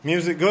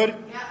Music good?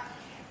 Yeah.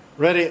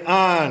 Ready,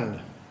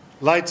 on.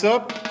 Lights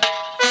up.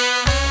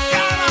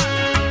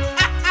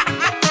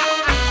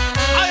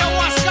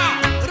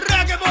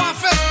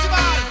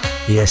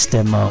 Yes,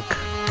 Denmark.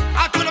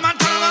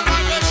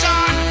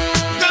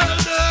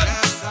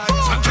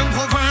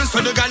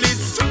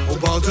 Au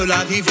bord de la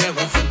rivière,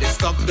 on fait des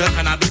stocks de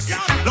cannabis.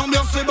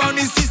 L'ambiance est bonne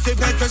ici, c'est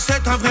vrai que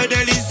c'est un vrai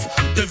délice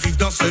de vivre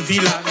dans ce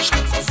village,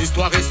 sans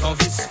histoire et sans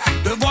vice.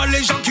 De voir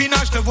les gens qui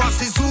nagent, de voir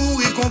ces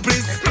souris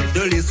complices,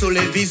 de lire sur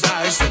les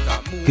visages cet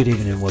amour. Good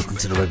evening and welcome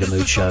to the Reggae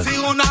Mood Show.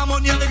 En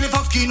harmonie avec les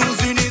forces qui nous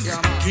unissent,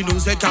 qui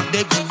nous écartent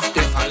des coups,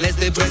 des falaises,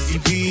 des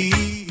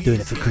précipices. Doing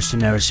it for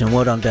Christian Harrison.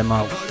 Well done,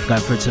 Denmark. Going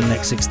through to the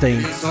next 16. Ici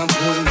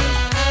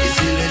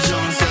les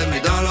gens s'aiment, mais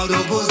dans l'ordre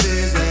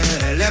opposé,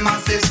 les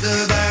massifs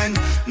se baignent,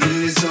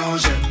 nous les sont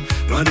jeunes.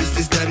 Loin du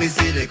système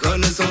ici, les codes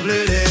ne sont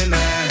plus les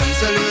mêmes.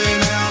 Salut et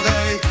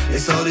merveille, et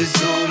sort du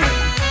sommeil.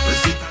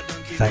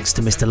 Thanks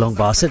to Mr.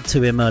 Longbar. I said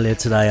to him earlier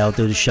today I'll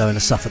do the show in a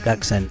Suffolk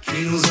accent.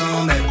 Qui nous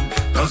emmène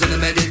dans une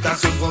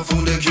méditation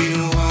profonde qui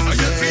nous rend.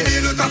 J'ai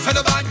fini le café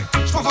de bagne,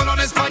 je m'envole en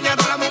Espagne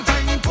dans la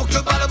montagne pour que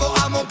le balabo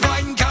à mon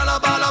poigne, car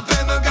là-bas la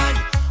paix me gagne.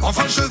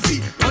 Enfin je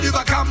vis loin du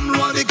vacarme,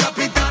 loin des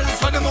capitales,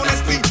 soin de mon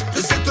esprit,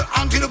 de cette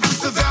âme qui nous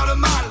pousse vers le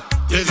mal.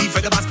 Des riffs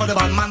et de basses, pas de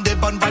bandman, des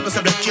bonnes vibes,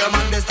 c'est black qui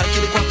amène des styles qui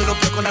décoiffent de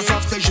l'opio qu'on a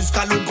soif, c'est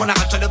jusqu'à l'aube qu'on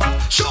arrache le bas.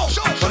 Chaud,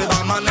 pour les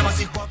barman, les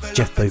massifs.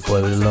 Jeff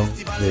Bootboy with along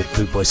the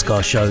Bootboy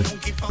Scar Show.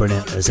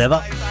 Brilliant as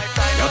ever.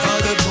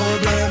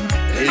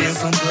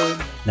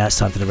 Now it's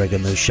time for the Reggae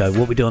Mood Show.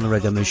 What we do on the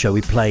Reggae Mood Show,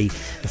 we play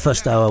the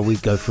first hour, we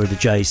go through the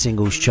J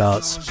singles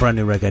charts, brand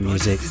new reggae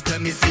music.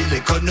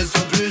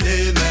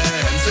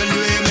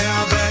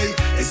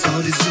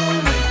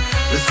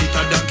 Le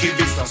citadin qui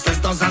vit sans cesse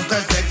dans un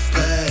stress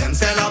extrême,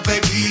 c'est la paix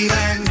qui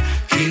règne,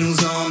 qui nous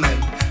emmène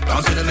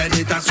dans une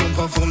méditation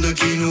profonde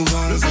qui nous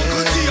rend. Le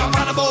vendredi à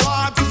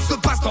Manaboa, tout se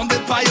passe dans des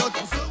paillotes.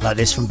 Like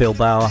this from Bill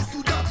Bauer,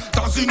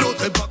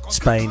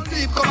 Spain.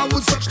 Comme à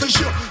Woodstock, je te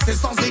jure, c'est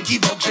sans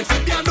équivoque. J'ai fait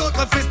bien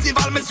d'autres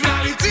festivals, mais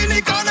celui-là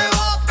rythmique en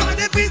Europe, pas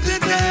des pistes de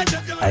tête.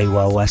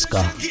 Awa Waska.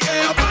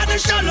 Pas de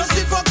chaleur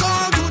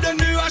suffocante ou de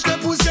nuages de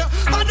poussière,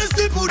 pas de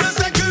stup ou de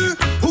sécu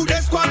ou des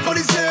squads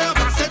policiers.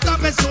 Par cette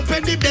impression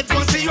pénible d'être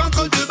coincé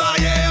entre deux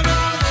barrières.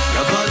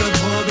 Y'a pas de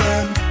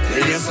problème,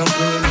 les liens sont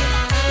collés.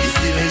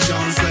 Ici les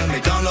gens s'aiment,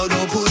 mais dans l'ordre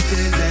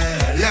opposé,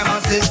 les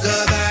racistes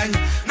se baignent,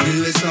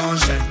 nuit et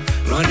s'enchaînent.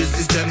 Loin du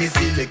système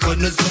ici, les codes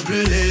ne sont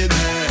plus les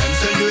mêmes.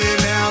 Celui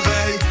est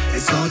merveille et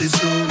sans du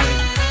sommeil.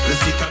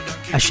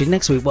 Actually,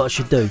 next week, what I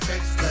should do, a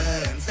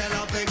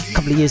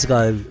couple of years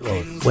ago,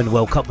 when the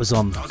World Cup was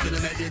on, I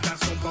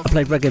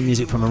played reggae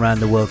music from around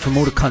the world, from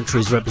all the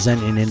countries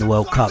representing in the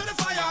World Cup.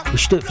 We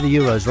should do it for the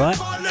Euros, right?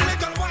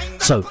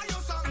 So,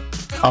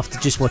 after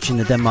just watching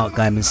the Denmark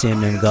game and seeing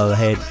them go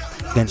ahead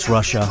against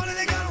Russia,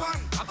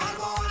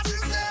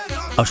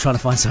 I was trying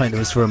to find something that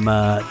was from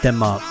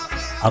Denmark.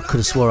 I could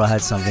have swore I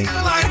had something.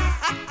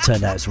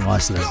 Turned out it's from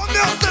Iceland.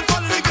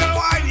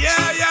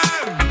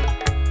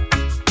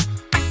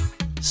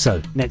 So,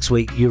 next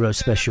week, Euro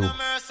special.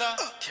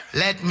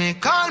 Let me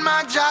call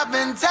my job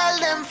and tell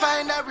them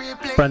find a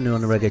replay. Brand new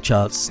on the reggae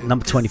charts.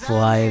 Number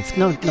 25.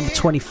 No, number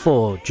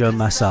 24, Joe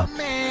Massa.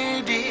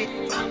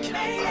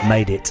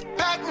 Made it.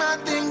 That's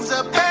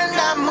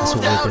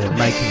what we're doing,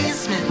 making it.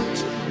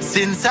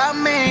 Since I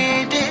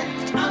made it.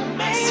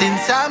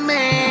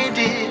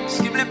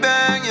 Skibly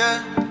bang,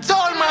 yeah.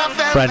 Told my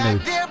brand new.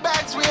 Their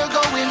bags we're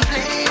going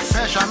place.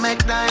 Pressure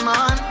make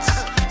diamonds.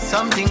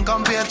 Something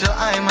compared to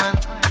Iman.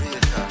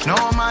 No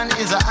man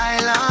is an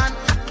island.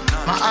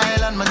 My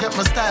island, I get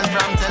my style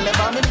from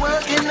Telegram. Been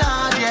working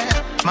hard,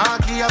 yeah.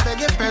 Marky, I beg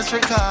your press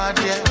record,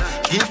 yeah.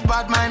 Give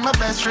bad mind my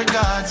best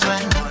regards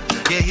when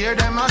you hear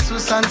them a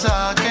Susan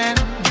talking.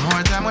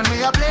 More time when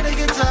we a play the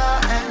guitar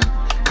and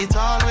it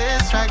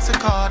always strikes a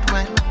chord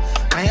when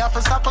may have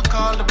to stop and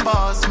call the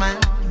boss, man.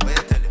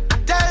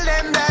 Tell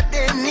them that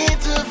they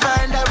need to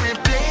find a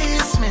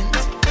replacement.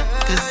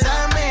 Cause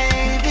I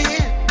made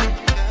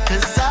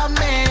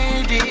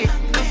it.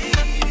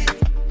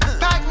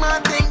 Pack my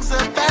things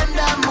up and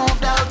I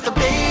moved out the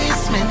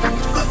basement.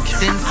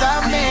 Since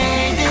I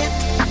made it.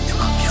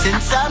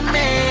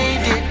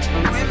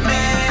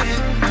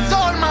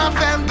 Told my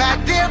fam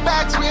pack their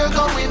bags, we're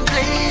going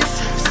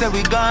place. Say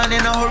we gone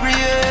in a hurry,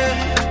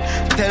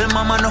 yeah. Tell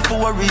mama not to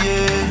worry,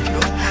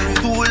 yeah.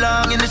 Too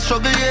long in the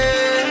struggle,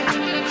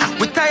 yeah.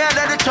 We tired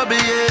of the trouble,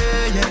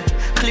 yeah.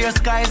 Clear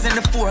skies in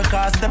the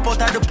forecast. Step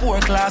out of the poor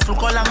class.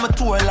 Look how long my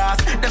tour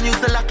last. Them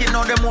used to lock it,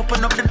 now them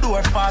open up the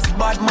door fast.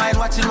 Bad mind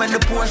watching when the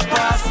Porsche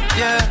pass,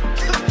 yeah.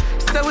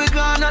 So we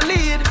gonna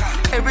lead.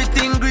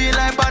 Everything green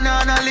like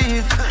banana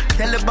leaf.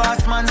 Tell the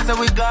boss man so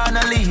we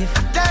gonna leave.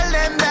 Tell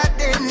them that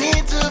they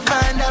need to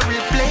find a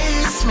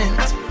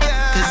replacement.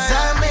 Cause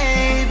I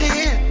made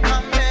it.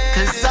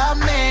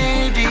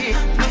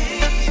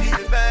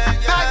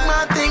 Pack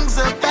my things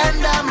up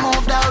and I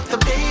moved out the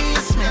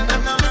basement.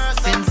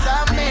 Since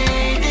I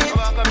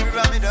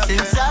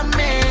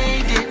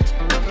made it.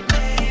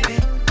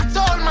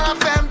 Told my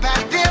fam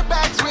pack their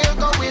bags, we're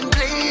going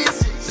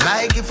places.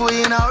 Like if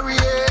we in a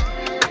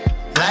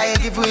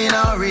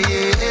hurry,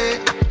 worry,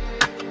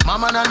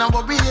 mama no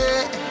worry,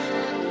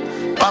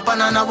 papa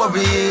no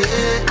worry,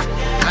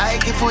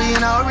 like if we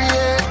in a hurry,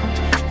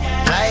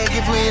 like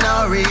if we in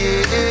a hurry,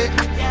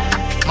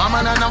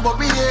 mama no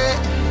worry,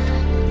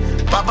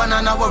 papa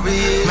no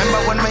worry.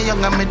 Remember when me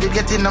young and me did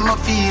get in my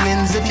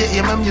feelings. If you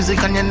hear my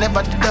music and you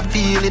never did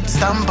feel it,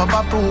 stamp of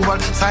approval,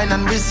 sign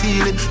and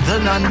reseal it. The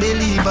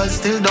non-believers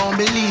still don't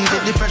believe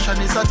it. Depression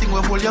is a thing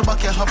where hold your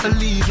back, you have to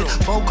leave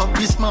it. Woke up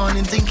this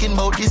morning thinking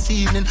about this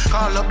evening.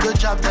 Call up the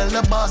job, tell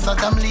the boss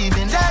that I'm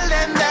leaving. Tell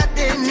them that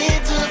they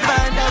need to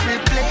find a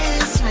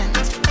replacement.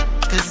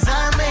 Cause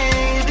I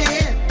made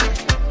it,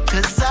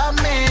 cause I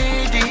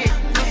made it.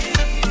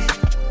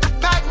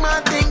 Pack my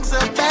things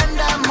up and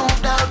I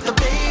moved out the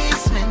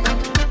basement.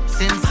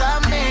 Since I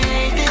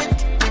made it,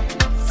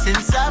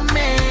 since I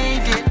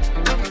made it.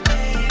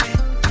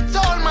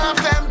 Told my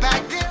fam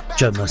back there.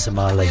 Joe Mercer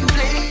Marley,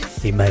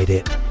 he made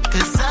it.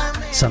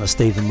 Son of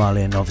Stephen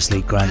Marley and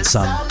obviously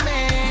grandson of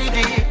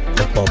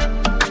Bob.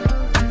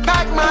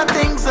 Pack my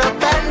things up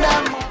and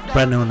I moved.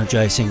 Brand new on the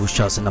J Singles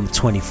charts at number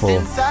 24.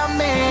 Since I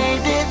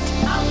made it,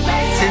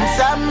 since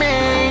I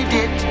made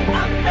it.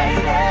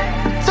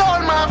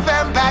 Told my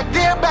fam pack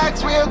their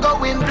bags, we're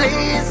going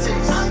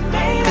places.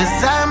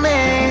 Cause I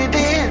made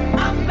it,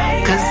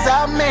 cause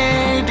I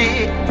made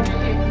it.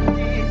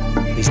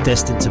 He's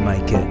destined to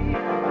make it.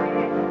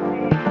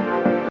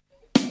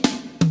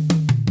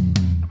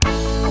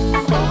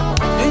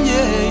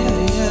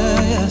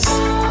 Yes.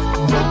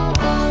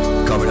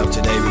 Coming up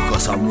today, we've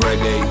got some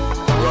reggae,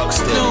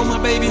 rocksteady, Hello, my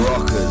baby.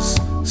 rockers,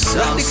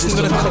 sound Dixon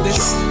system gonna cover culture,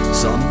 this.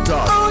 some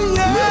dub, little bit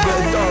of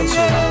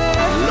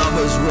dancehall,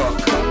 lovers rock,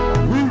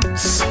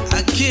 roots. I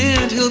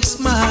can't help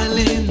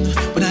smiling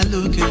when I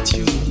look at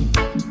you.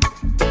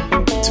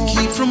 To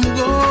keep from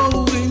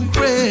going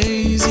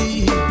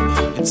crazy,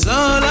 it's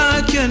all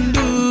I can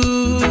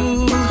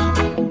do.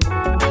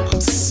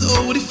 I'm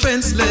so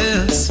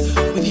defenseless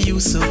with you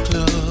so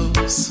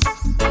close.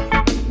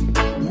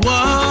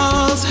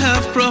 Walls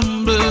have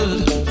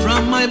crumbled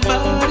from my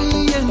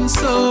body and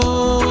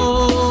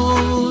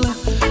soul.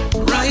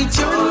 Write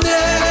your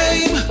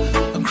name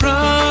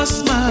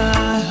across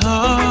my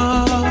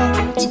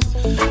heart.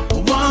 I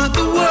want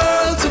the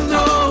world to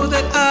know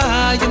that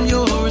I am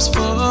yours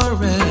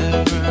forever.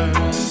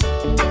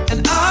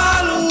 And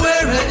I'll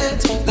wear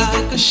it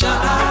like a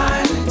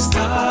shining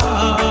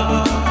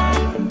star.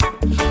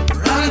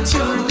 Write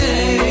your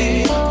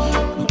name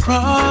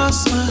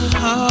across my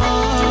heart.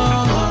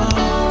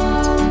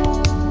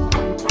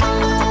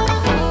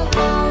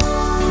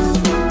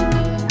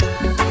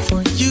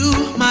 For you,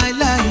 my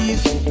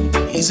life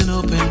is an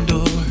open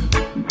door.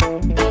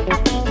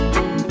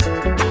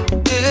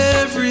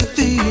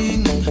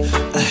 Everything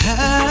I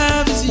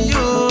have is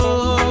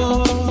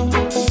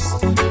yours.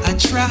 I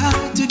try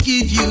to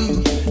give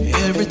you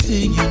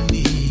everything you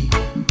need,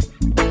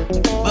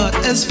 but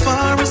as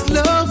far as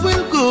love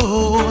will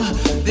go,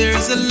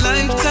 there's a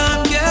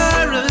lifetime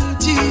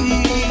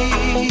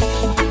guarantee.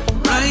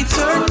 Write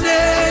your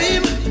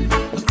name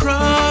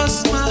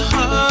across my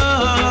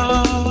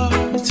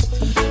heart.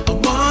 I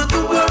want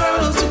the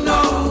world to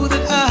know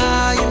that I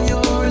am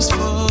yours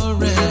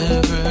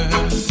forever.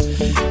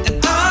 And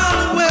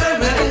I'll wear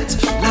it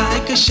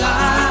like a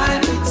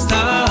shining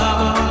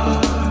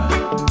star.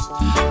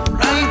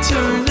 Write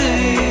your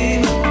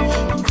name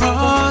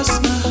across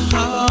my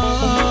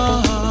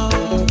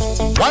heart.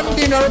 One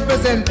dinner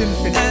representing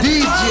for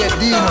DJ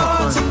Dino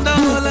on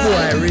Boot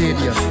Boy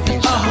Radio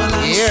Station. All I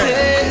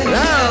say,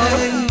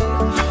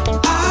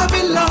 I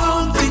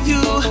belong to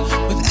you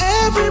with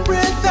every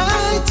breath I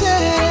take.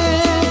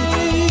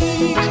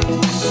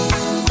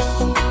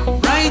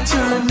 Write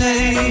your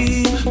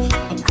name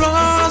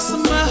across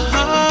my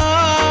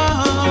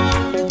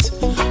heart.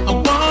 I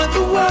want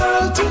the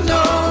world to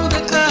know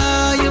that I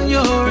am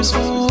yours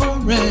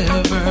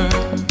forever.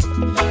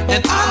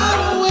 And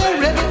I'll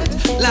wear it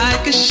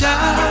like a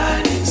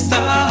shining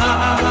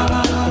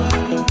star.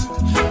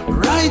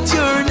 Write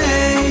your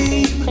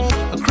name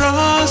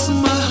across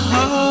my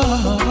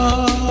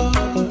heart.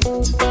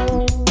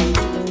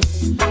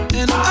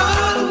 And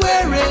I'll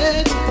wear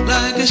it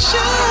like a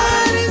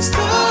shining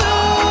star.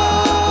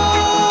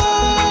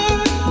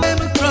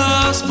 Name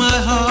across my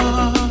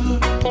heart.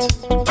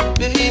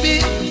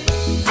 Baby,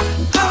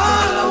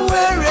 I'll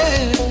wear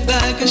it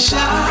like a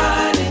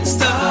shining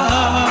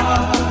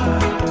star.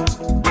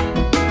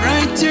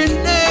 Write your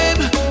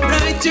name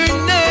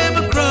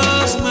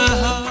across my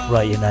heart.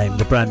 Write your name,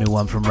 the brand new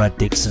one from Rad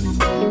Dixon.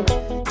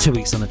 2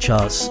 weeks on the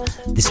charts.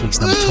 This week's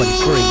number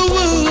 23.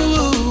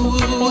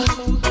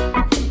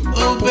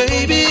 Oh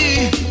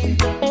baby,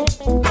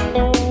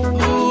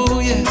 oh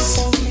yes,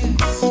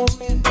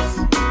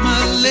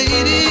 my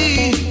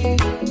lady,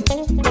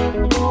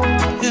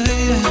 yeah,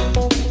 yeah.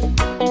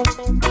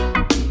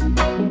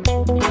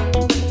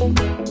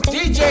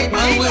 DJ I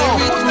wear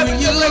it for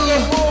you.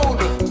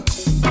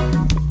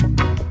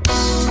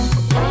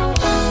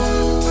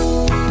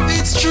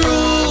 It's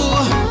true,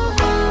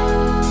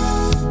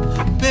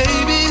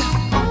 baby.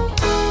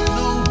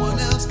 No one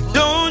else.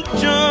 Don't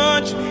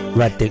judge me.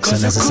 Rad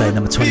Dixon, as I say,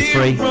 number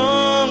 23.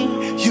 Wrong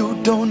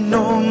don't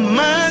know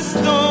my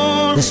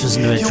story. This was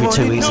new entry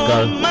 2 weeks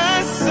ago.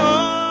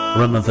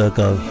 Roma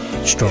Virgo,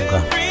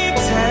 Stronger. Every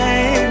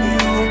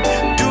time you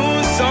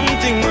do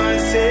something or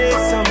say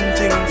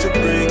something to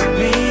bring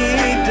me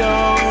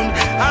down,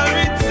 I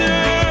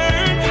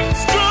return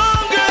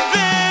stronger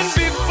than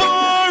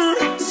before.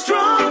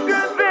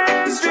 Stronger than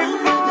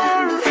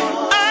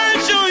before. I'll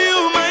show you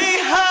my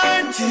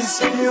heart is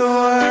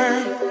pure.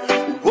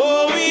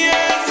 Oh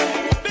yes.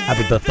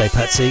 Happy birthday,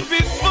 Patsy.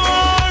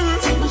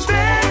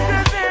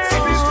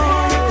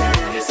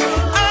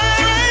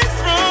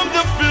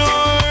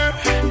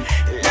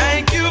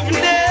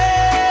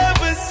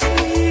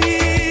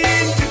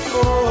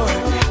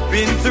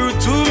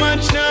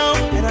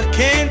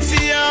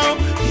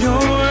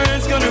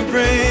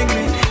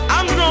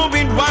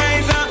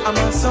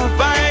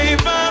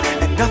 Survivor,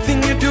 and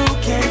nothing you do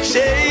can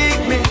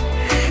shake me.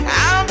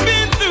 I've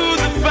been through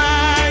the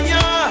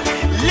fire,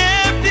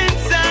 left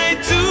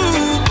inside to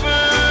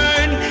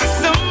burn.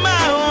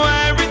 Somehow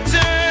I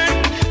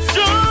return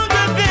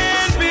stronger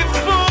than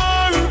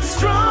before.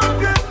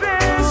 Stronger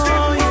than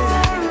before.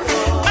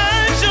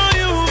 I'll show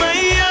you my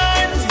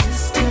heart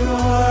is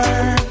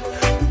pure.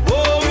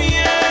 Oh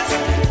yes,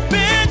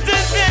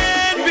 better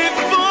than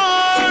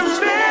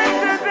before.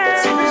 Better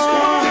than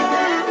before.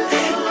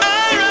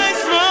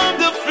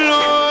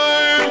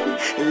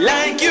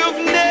 Like you've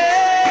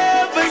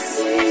never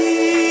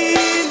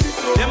seen.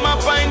 Them a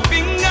point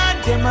finger,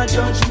 them a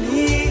judge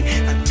me,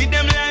 and feed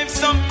them life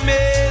some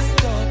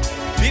messed up.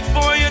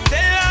 Before you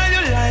tell all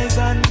your lies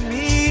on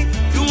me,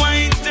 you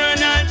ain't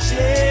turn and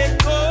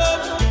shake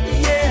up.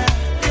 Yeah,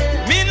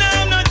 me now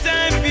have no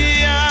time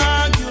for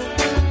argue.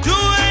 Do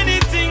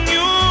anything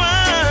you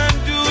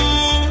want to.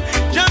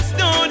 Just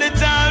know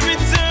that I'll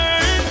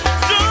return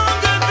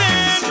stronger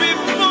than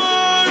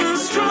before.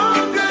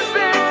 Stronger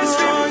than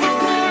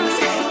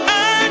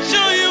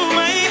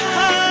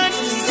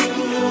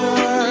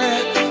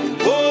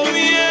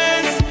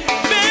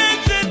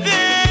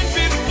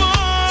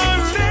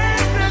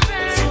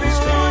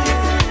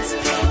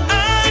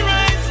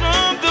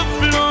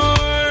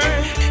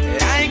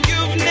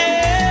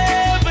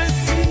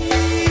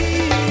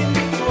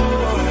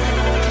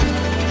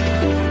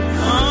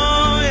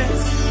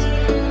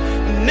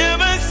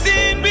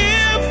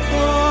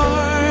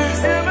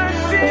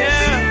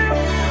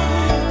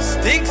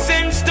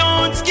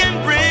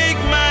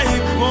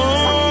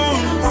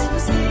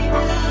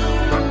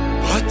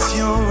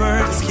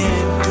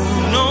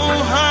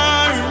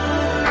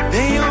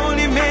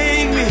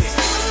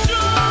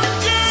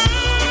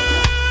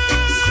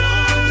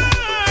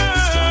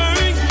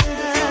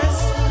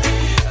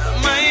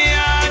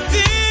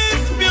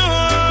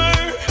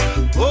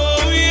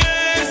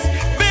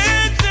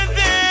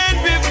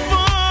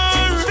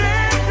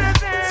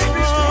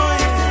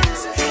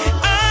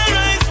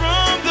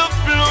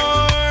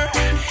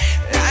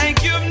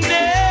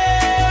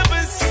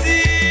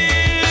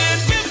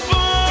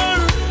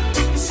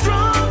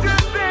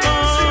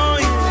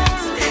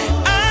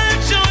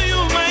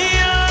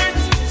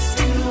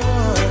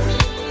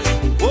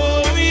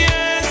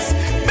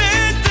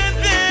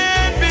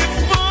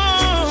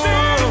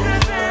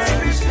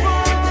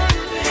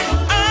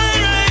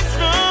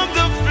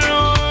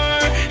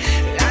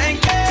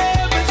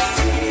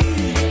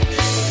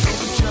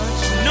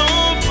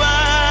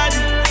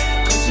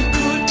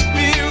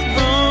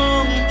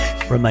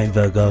Remain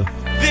Virgo,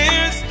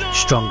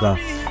 Stronger,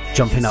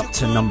 jumping up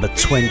to number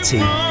 20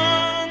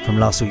 from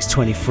last week's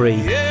 23,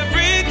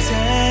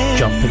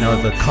 jumping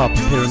over Carpet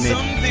Pyramid,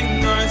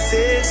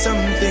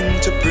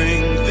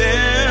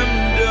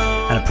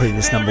 and a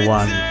previous number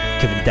 1,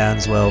 Kevin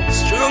Danswell.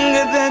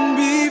 Stronger than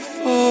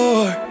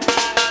before.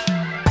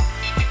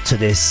 To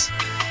this,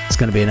 it's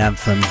going to be an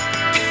anthem.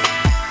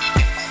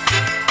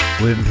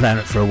 We've been playing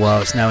it for a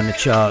while, it's now in the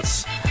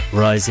charts,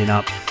 rising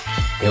up.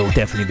 It'll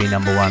definitely be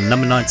number 1.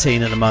 Number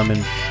 19 at the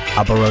moment,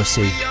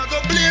 Abarosi.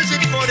 Blaze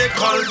it for the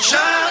culture,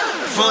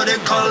 for the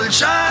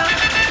culture.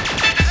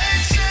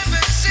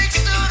 876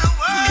 to the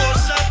world.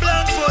 Bossa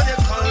Blanc for the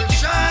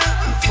culture,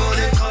 for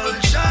the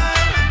culture.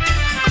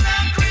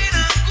 Black, green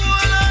and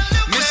gold on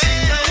the way.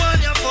 Missing the one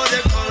yeah, for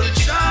the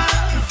culture,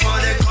 for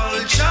the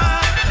culture.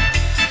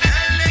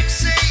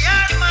 Alexei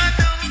and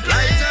Madam,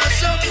 light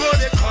us up for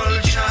the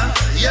culture,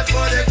 yeah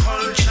for the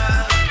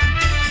culture.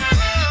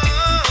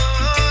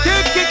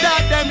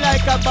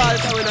 Like a ball,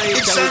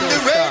 it's on the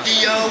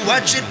radio,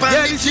 watch it on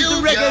the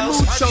tube, yo.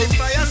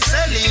 Spotify and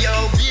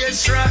Celio,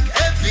 bass rock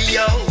heavy,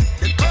 yo.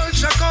 The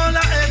culture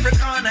corner, every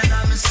corner, and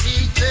I'm a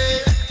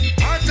seated.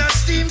 Hot as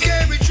steam,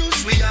 carry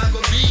juice, we are go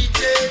beat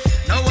it.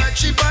 Now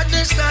watch it, but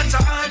they start to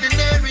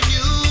ordinary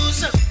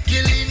news.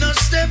 Killing no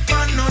step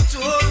on no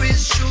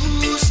tourist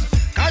shoes.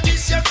 Cause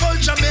this your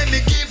culture, make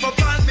me give up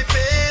on me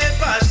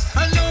papers.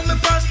 I know my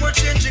passport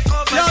change it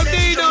cover. Yo,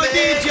 Dino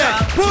DJ,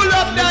 pull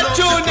up that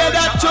tune there,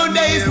 that tune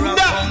there is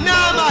not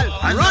normal.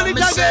 Run it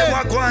again. Say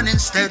Wagwan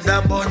instead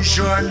of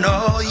bonjour,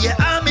 no. Yeah,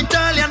 I'm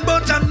Italian,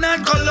 but I'm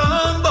not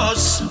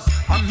Columbus.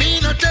 I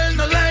mean, I tell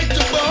no lie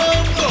to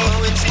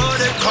Bongo. It's for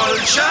the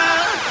culture,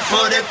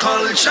 for the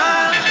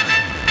culture.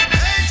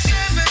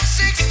 876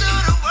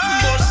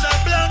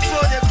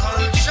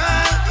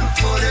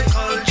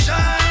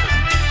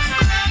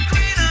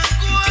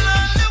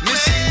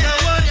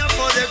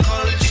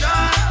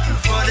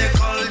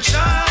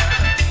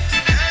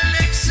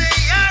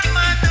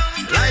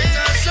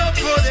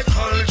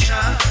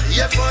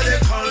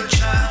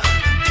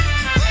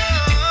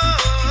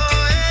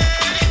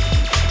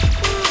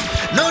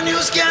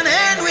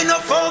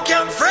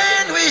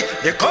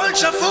 The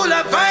culture full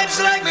of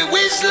vibes like me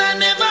whistle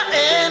never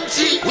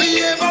empty. We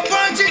have a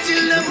party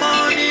till the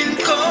morning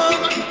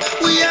come.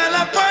 We all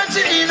a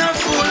party in a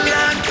full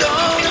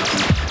lockdown.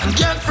 And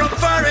get from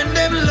far and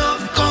them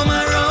love come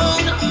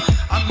around.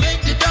 I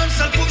make the dance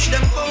and push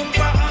them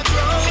bumper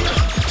around.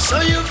 So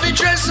you fi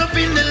dress up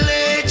in the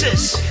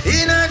latest.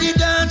 In the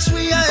dance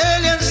we are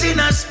aliens in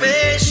a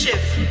spaceship.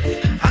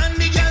 And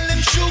the girl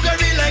them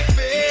sugary like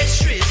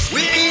pastries.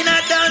 We in a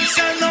dance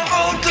and no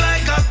out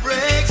like a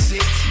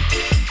Brexit.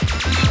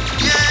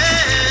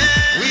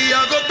 Yeah, we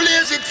are go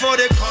blaze it for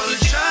the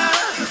culture,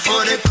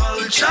 for the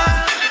culture.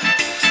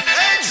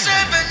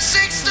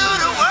 876 to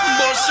the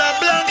world. Bossa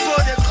Blanc for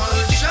the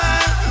culture,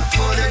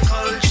 for the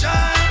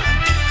culture.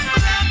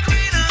 Black,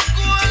 green and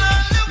gold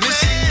on the way.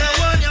 Missing the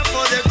one ya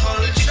for the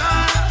culture,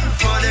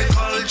 for the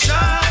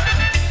culture.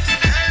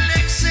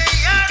 Alexei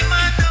and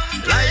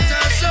Madam light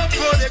us up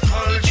for the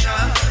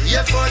culture,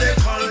 yeah for the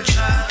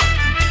culture.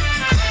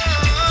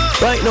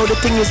 Right now the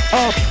thing is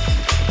up.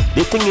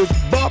 The thing is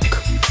buck.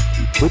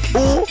 With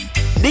who?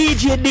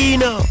 DJ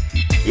Dino.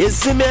 You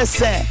see me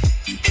say?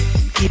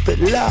 Keep it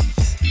locked.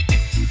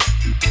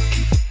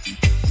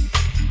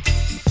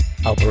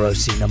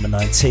 Alborosi number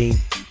 19.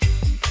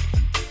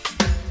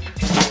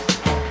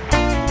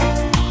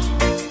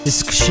 This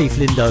is Kashif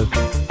Lindo.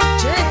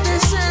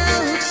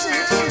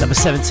 Number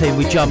 17,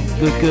 we jump.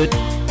 Good.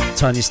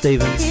 Tanya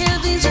Stevens.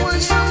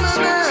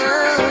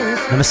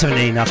 Number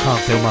 17, I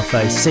can't feel my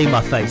face. See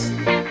my face.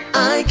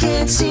 I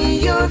can't see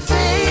your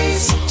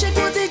face. Check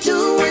what they're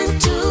doing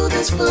to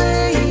this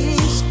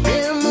place.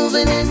 They're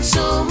moving in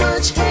so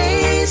much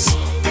haste,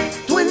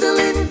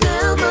 dwindling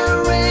down my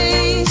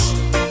race.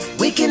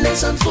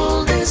 Wickedness on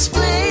full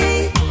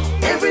display.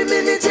 Every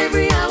minute,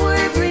 every hour,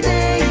 every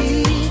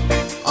day.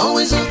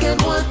 Always look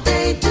at what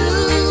they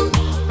do.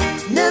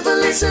 Never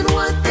listen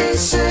what they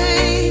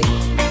say.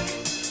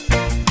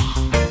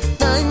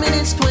 9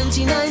 minutes,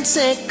 29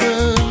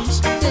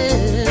 seconds.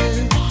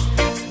 Yeah.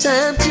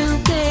 Time to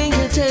pay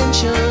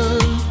attention.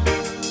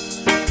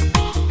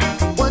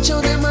 Watch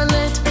how them a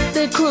let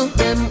they crook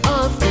them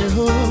off the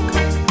hook.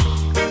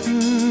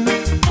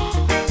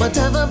 But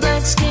have a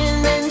black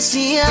skin and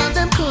see how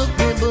them cook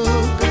the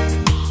book.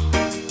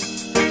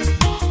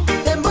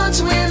 Them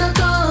butts we're not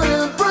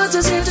gonna brought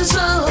us here to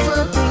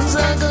suffer. Things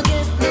are gonna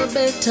get no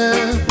better.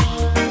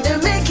 They're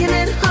making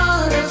it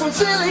harder,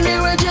 fulfilling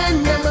their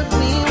agenda, but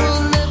we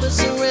will never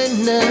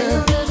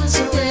surrender.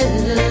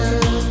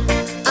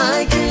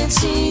 I can't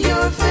see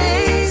your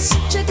face.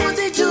 Check what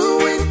they're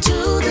doing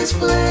to this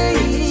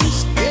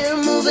place. They're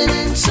moving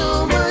in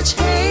so much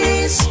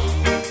haste,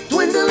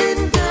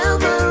 dwindling down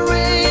my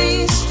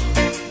race.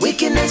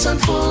 Wickedness on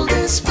full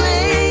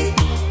display.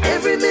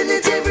 Every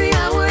minute, every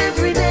hour,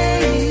 every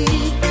day.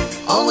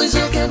 Always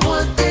look at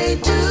what they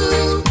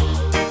do.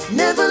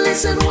 Never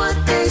listen what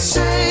they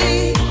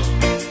say.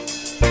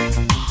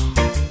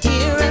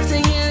 Year after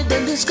year,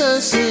 them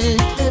discuss it,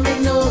 them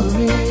ignore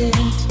it.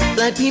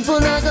 Black people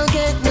not gonna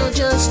get no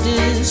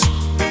justice.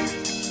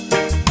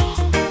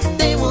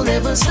 They will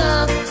never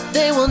stop.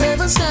 They will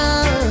never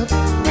stop.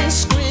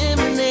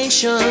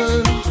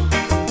 Discrimination.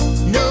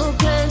 No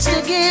plans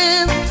to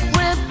give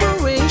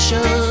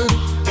reparation.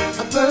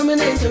 A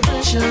permanent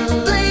oppression.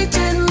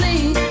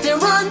 Blatantly, they're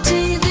on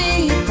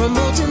TV,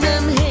 promoting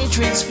them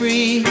hatred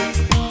spree.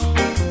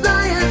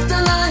 Lie after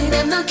lie,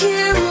 them not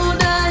care who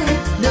die.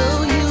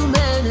 No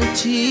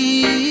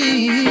humanity.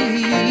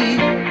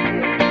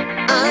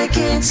 I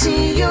can't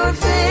see your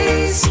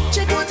face.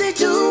 Check what they're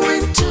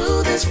doing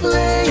to this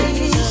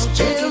place.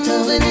 They're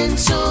moving in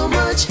so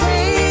much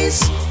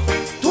haste,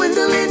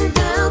 dwindling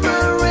down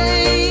my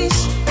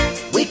race.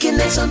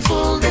 Wickedness on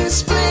full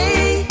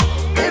display.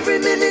 Every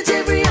minute,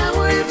 every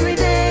hour, every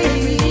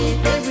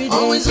day.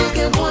 Always look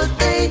at what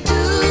they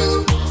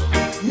do.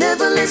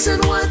 Never listen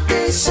what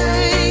they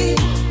say.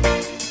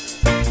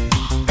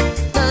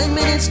 9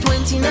 minutes,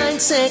 29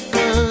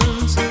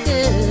 seconds.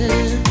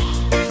 Yeah.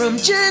 From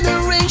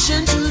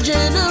generation to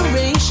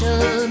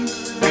generation,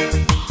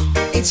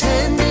 it's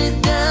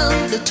handed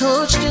down, the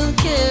torch to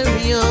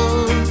carry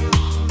on.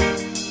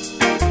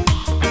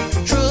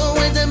 Throw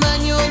away the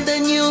manual,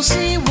 then you'll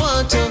see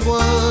what I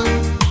want.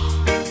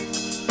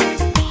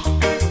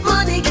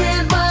 Money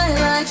can't buy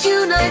life,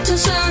 unite to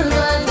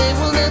survive. They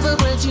will never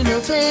grant you no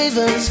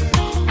favors.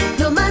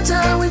 No matter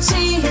how it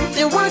seems,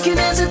 they're working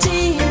as a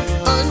team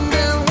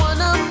under one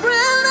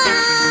umbrella.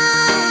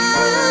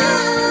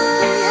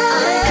 I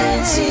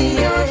can't see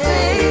your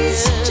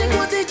face. Check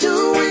what they're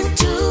doing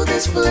to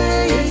this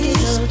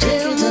place.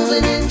 They're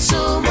moving in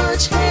so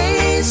much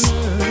haste,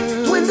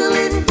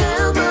 dwindling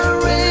down my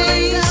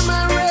race.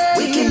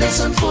 Wickedness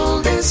on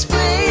full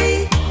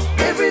display.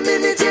 Every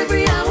minute,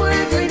 every hour,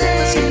 every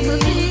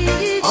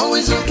day.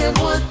 Always look at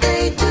what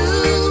they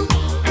do.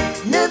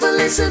 Never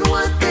listen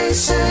what they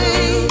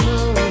say.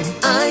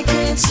 I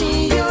can't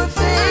see your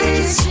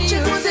face.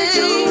 Check what they're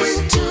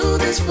doing to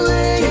this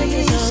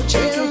place.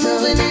 They're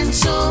moving in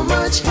so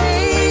much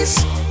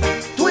haste,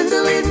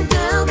 dwindling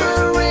down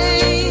my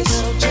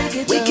race.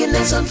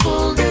 Wickedness on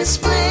full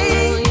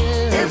display.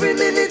 Every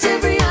minute,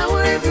 every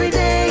hour, every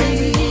day.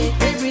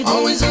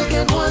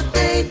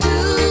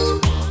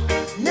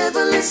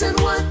 listen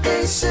what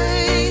they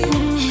say. To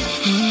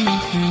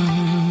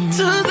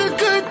the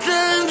good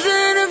times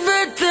and the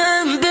bad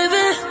times,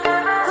 baby.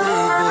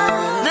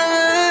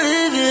 Never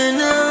leaving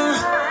now.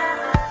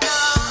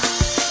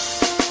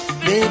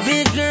 Baby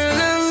girl,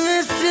 I'm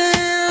missing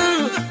you.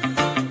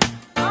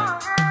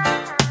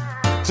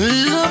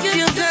 Look,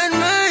 you got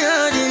my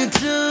heart in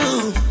two.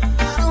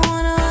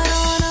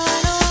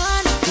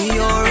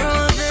 You're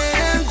all that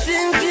I'm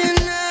thinking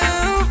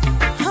of.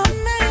 I'm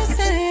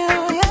missing you,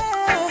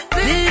 yeah.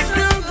 Please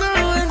don't go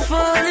and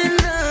fall in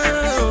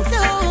love.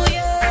 No,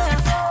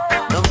 yeah.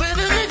 No,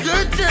 whether the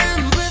good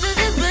time, whether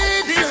the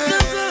bad time. Please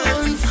don't go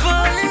and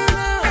fall in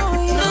love.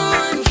 No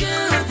one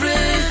can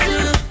replace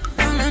you.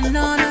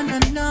 No.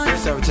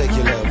 Yes, I will take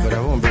your love, but I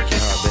won't break your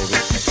heart, baby.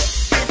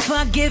 If I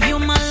give you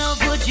my love,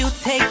 would you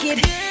take it?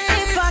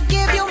 If I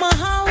give you my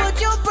heart, would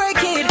you break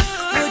it?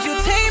 Would you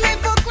take me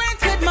for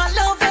granted? My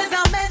love, as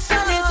I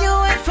mentioned, is you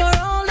and for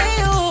only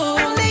you.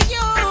 Only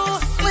you.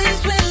 Sweet,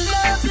 sweet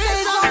love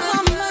stays on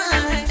my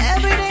mind.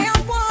 Every day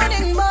I'm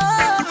wanting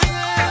more.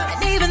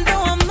 And even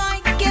though I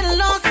might get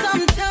lost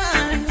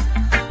sometimes,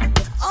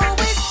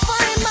 always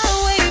find my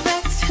way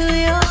back to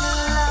your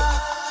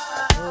love.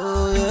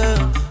 Oh yeah.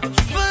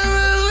 Find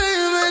my way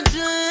back to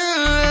your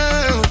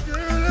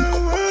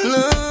love.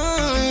 No,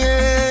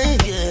 yeah.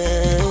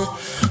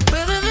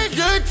 Whether the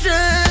good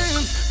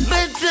times,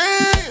 bad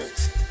times,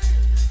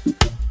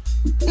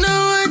 no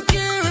one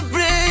can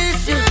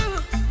replace you.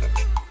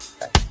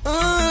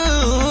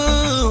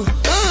 Oh,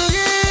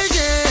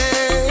 yeah.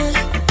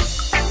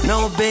 No,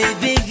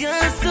 baby,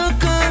 you're so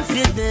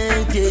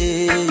confident,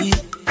 yeah.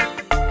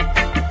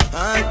 I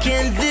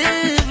can't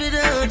live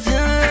without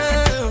you.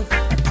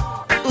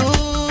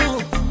 Ooh,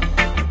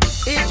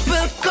 it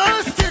will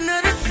cost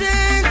another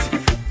cent,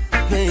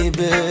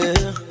 baby.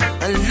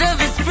 And love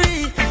is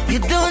free, you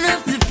don't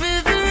have to pay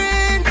the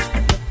rent.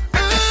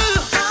 Ooh,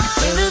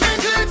 whether the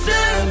good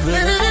times,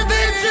 whether the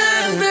bad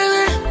times,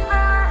 baby.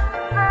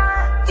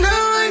 No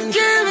one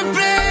can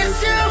replace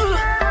you.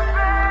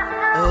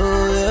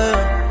 Oh yeah,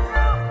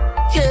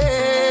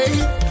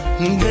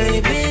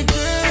 baby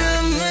girl,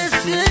 I'm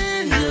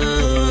missing you.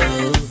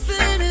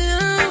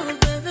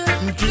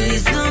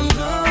 Please don't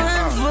go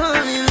and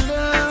fall in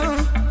love.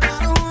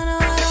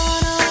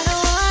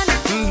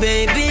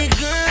 Baby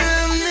girl,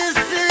 I'm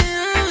missing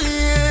you,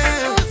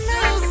 yeah.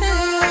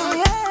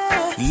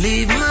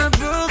 Leave my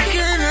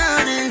broken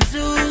heart in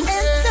two,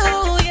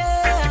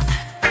 yeah.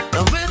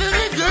 Now whether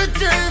the good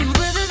time,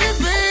 whether the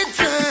bad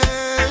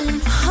time,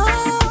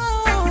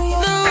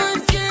 no one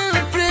can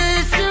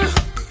replace you.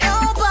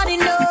 Nobody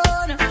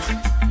knows,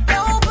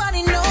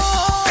 nobody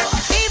knows.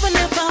 Even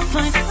if I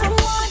find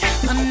someone,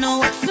 I know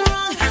it's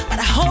wrong, but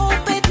I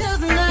hope it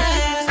doesn't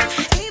last.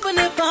 Even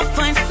if I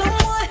find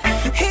someone,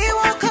 he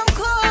won't come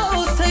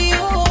close to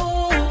you.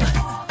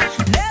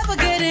 Never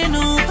getting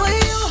over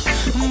you,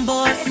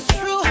 boy, it's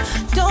true.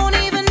 Don't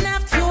even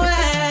have to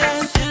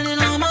ask. Sending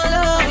all my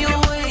love your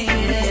way.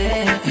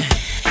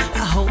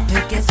 I hope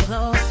it gets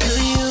close to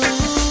you.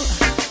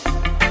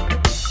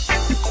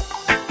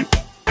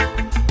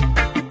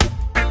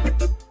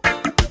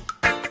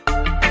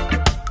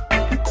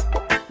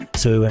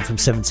 So we went from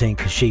 17,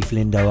 Kashif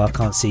Lindo, I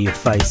Can't See Your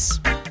Face,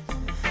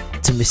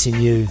 to Missing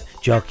You,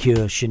 Jah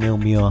Cure, Chanel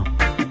Muir,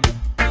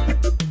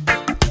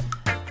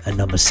 and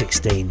number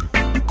 16.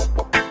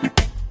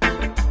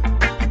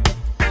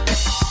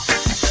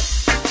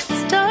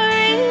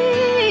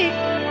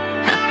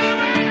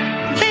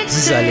 This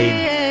is Eileen,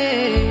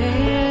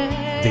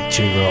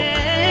 Victory Rock.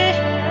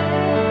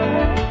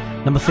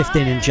 Number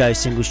 15 in J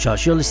Singles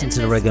Charts. You're listening to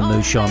the Reggae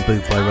Moonshine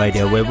Bootboy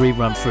Radio, where we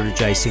run through the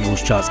J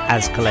Singles Charts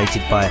as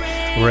collated by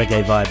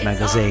Reggae Vibe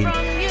magazine.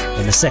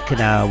 In the second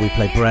hour, we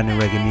play brand new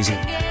reggae music,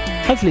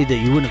 hopefully that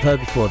you wouldn't have heard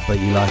before, but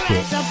you like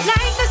it.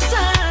 Like the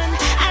sun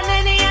and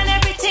any and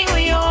everything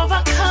we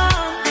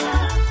overcome.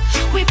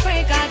 We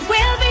pray God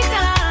will be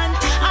done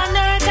on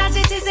earth as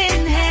it is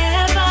in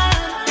heaven.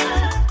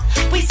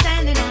 We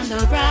standing on the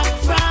rock,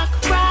 rock,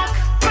 rock,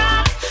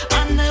 rock,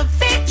 on the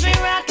victory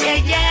rock, yeah,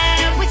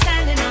 yeah. We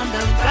standing on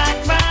the rock,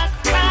 rock,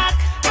 rock,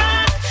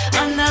 rock,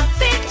 on the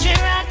victory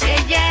rock,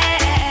 yeah, yeah.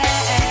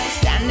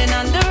 Standing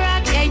on the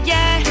rock, yeah,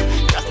 yeah.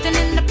 Trusting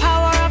in the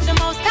power of the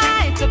Most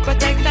High to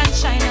protect and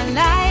shine a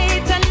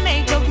light and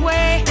make a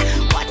way.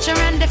 Watcher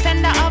and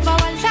defender of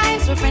our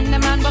lives, we're friend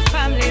and man, but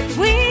family. If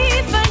we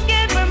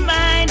forget,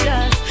 remind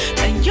us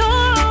that you're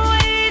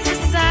always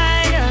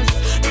beside us.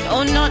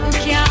 No, nothing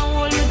can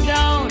hold us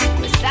down.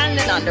 We're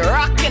standing on the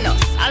rock in a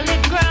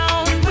solid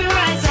ground. We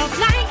rise up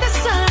like the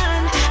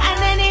sun and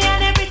any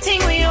and everything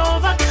we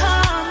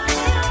overcome.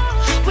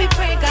 We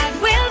pray God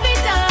will be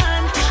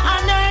done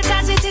on earth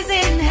as it is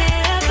in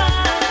heaven.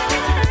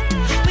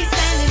 We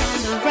standing on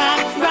the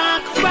rock,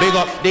 rock, rock. Big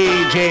up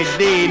DJ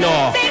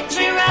Dino,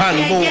 and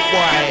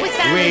Bootboy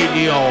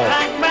Radio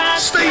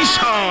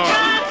Station.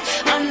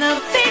 On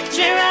the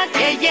victory rock,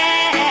 yeah,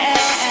 yeah.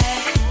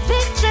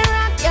 Victory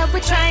rock, yeah,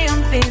 we're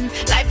triumphing.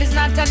 Life is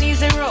not an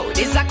easy road,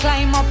 it's a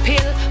climb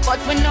uphill. But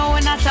we know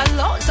we're not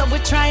alone, so we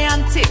try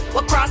until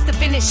we cross the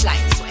finish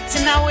line.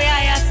 Sweating our way,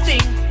 I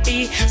sting.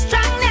 Be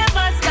strong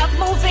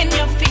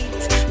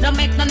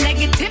make no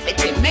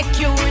negativity make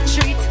you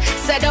retreat.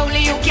 Said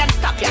only you can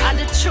stop you and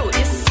the truth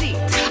you see.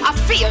 I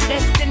feel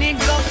destiny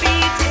go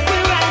beat. We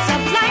rise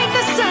up like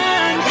the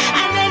sun,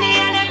 and any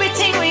and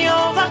everything we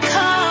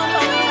overcome.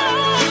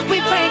 We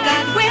pray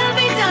God will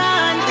be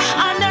done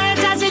on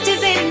earth as it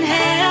is in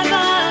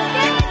heaven.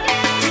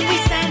 We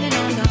standing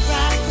on the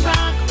rock,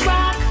 rock,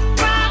 rock,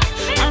 rock,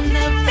 on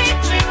the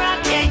victory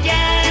rock, yeah,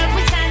 yeah.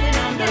 We standing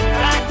on the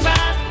rock,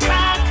 rock,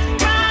 rock,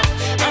 rock,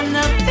 on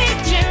the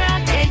victory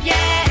rock, yeah,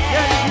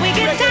 yeah. We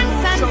give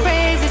thanks and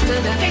praises to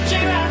the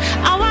victory rock.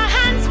 Our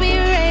hands we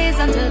raise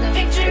unto the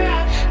victory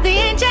rock. The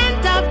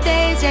ancient of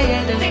days, yeah,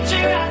 yeah, the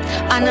victory rock.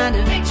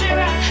 Another victory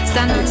rock,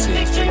 stand on the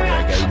victory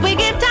rock. We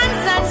give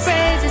thanks and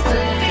praises to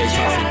the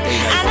victory rock.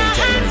 And our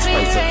hands we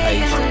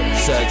raise unto the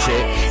Search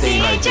it, the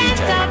ancient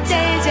of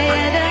days, yeah,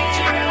 yeah, the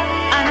victory rock.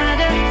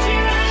 Another victory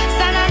rock,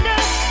 stand on the.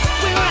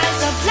 We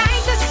rise up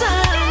like the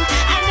sun,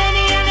 and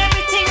any and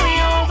everything we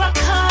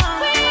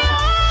overcome.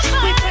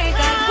 We pray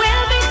God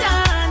will be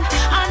done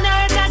on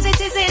earth as it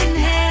is in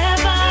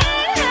heaven.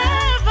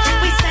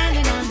 We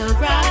standing on the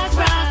rock,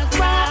 rock,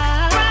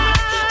 rock, rock,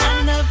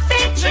 on the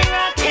victory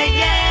rock,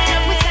 yeah,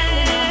 yeah. We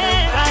standing on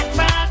the rock,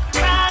 rock,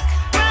 rock,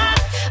 rock,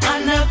 on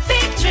the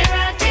victory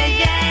rock,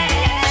 yeah, yeah.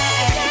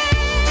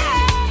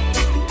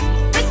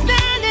 We're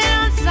standing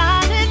on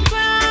solid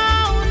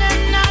ground,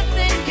 and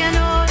nothing can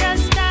hold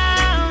us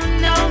down,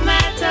 no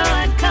matter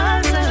what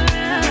comes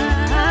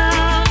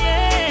around,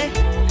 yeah.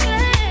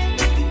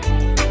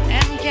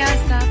 Them can't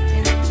stop me,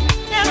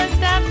 never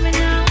stop me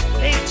now.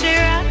 Victory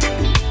rock,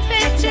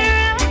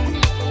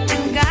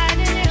 I'm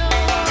guiding you,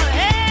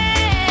 hey.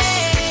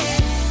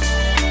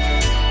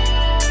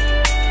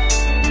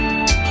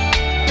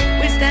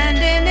 We're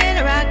standing and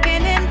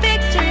rocking in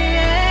victory,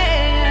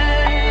 yeah.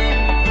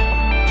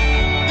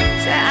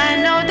 Say I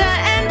know the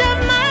end of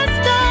my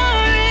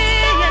story,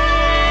 yeah.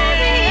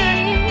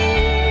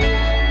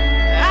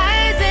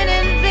 Rising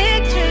in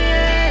victory,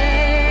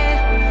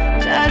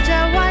 yeah.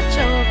 Jah watch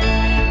over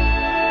me.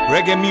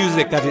 Reggae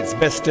music at its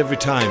best every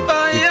time. With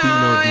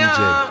Dino DJ.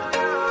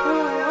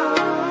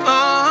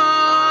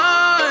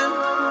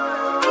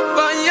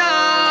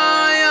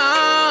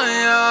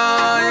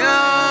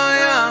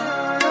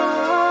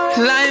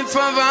 Life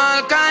of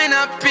all kind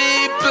of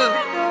people,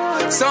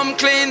 some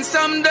clean,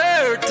 some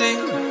dirty.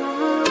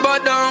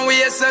 But don't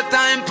waste your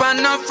time, for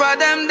enough of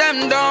them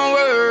don't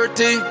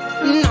worthy.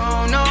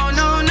 No, no,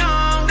 no, no.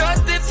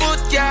 Dirty foot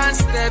can't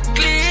step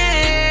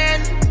clean.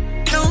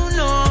 No,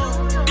 no.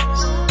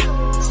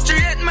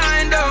 Straight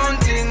mind don't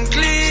think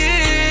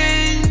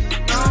clean.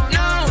 No,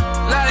 no.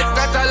 Life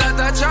got a lot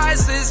of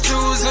choices,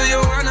 choose who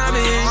you wanna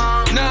be.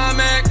 Now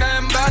make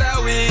them bother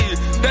we.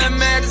 Them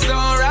meds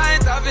don't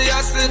right,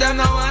 obviously them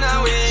no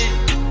wanna we.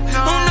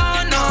 Oh no,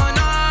 no,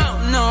 no,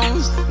 no.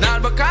 Not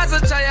because I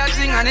try a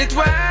thing and it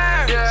works.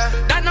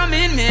 That no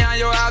mean me and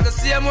you have the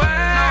same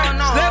word.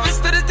 No. Levels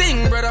to the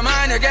thing, brother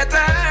mine, you get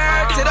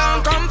hurt. You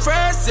don't come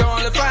first, you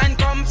only find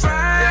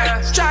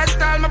comfort. Try to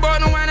tell me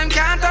about no one them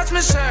can't touch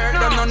me shirt.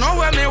 Them don't know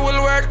where me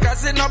will work,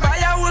 cause it no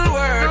buyer will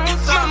work.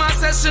 Mama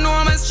says she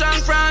know me strong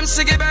from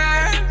she give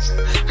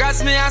birth.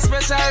 Cause me a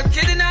special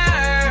kid in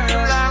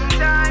her. Long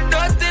time.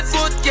 Dirty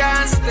foot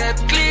can't step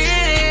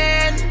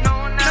clean.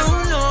 No,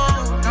 never.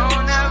 No,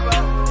 never.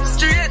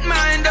 Straight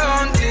mind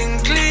don't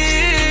think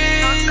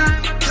clean.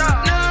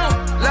 No,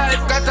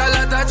 life got a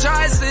lot of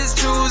choices,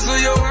 choose who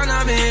you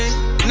wanna be.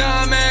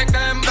 Now make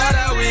them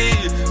bother we.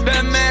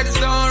 Them meds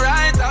don't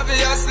right,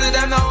 obviously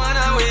them no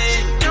wanna we.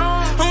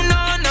 Oh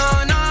no, no,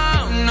 no,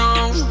 no.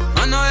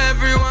 I know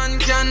everyone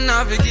can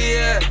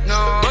navigate,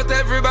 no. But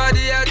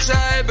everybody a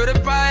try, but the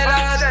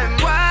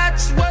pilot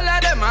watch, all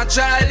of them a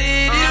try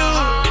lead you.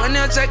 When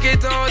you check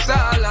it out,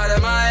 all of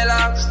them I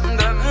laugh.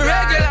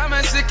 Regular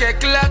me sick a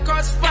clock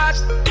or spot,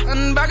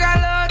 and bag a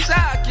low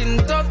talking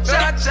tough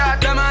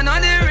chat. Them a know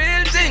the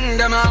real thing,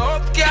 them a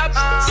up cap.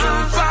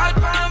 Some fall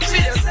pan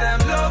face, them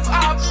love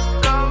up.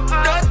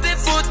 Dirty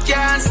foot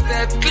can't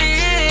step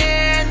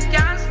clean.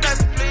 Can't step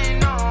clean,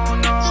 no,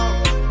 no.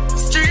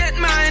 Straight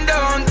mind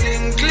don't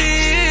think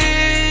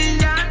clean.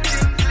 Can't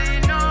think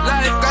clean, no.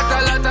 Life got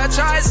a lot of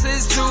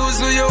choices, choose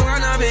who you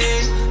wanna be.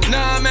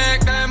 Now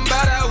make them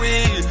bother we.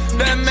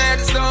 Them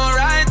meds don't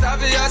right,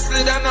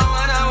 obviously them no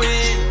wanna we.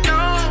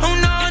 Oh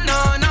no, no,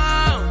 no.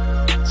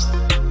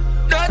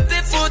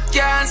 Dirty foot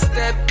can't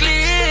step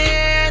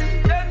clean.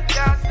 Them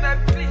can't step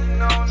clean,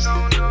 no, no,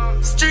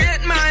 no.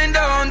 Straight mind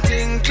don't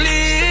think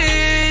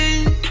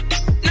clean.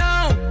 No,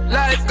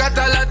 life got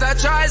a lot of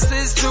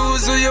choices,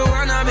 choose who you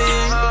wanna be.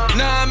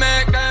 Now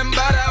make them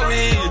bother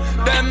we.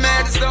 Them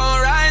meds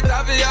don't right,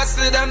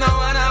 obviously them no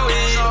wanna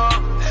we.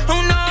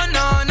 Oh no,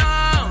 no, no,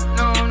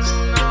 no,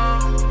 no.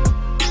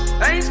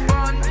 Ain't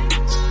fun.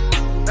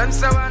 Them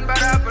say one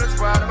bad apple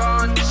squad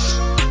bunch.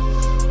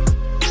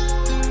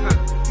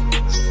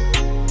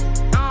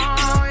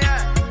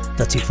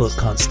 Dirty Foot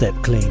Can't Step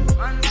Clean.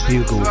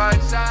 Bugle.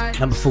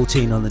 Number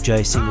 14 on the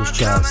J Singles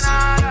charts.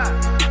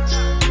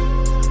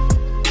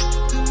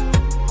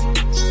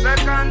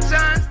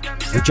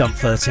 We jump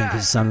 13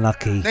 because it's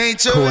unlucky.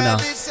 Corner,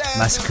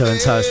 Massacre and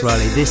Toast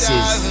Riley. This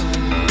is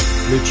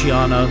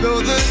Luciano.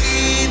 Though the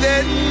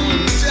heathen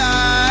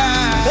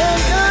die,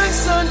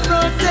 guidance and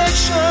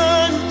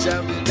protection.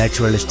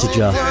 Naturalist to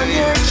Jah. On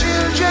your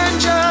children,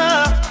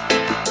 Jah.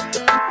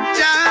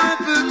 Jah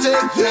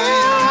protect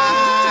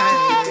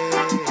Zion.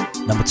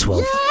 Number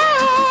 12.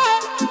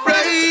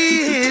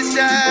 Praise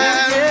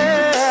Jah.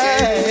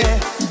 Yeah.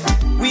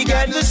 We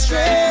got the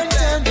strength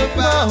and the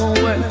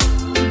power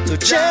to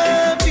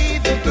Jah be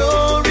the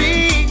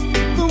glory.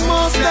 The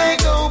Most High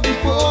go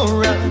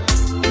before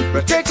us,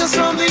 protect us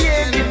from the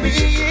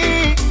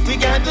enemy. We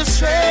got the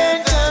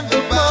strength and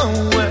the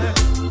power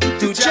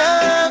to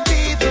Jah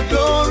be the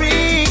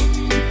glory.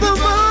 The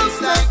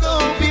Most High go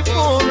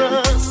before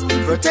us,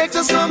 protect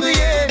us from the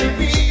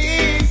enemy.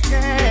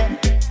 Yeah.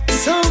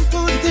 Some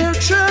put their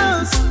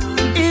trust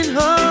in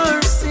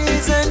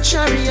horses and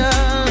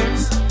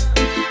chariots,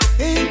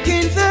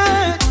 thinking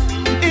that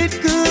it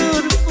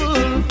could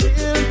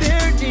fulfill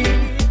their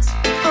needs,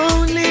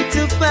 only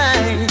to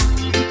find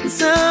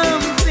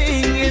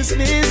something is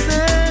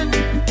missing.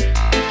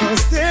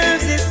 Cause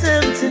there's this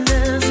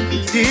emptiness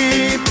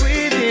deep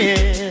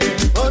within.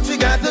 But we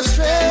got the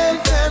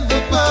strength and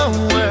the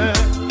power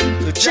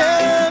to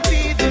Jah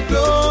be the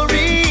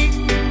glory.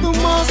 The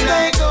Most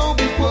High go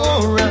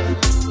before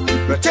us,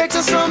 protect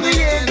us from the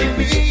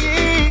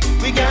enemy.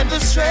 We got the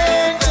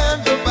strength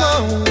and the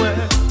power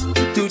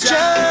to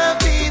Jah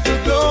be the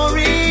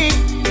glory.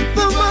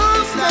 The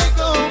Most High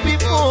go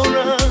before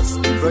us,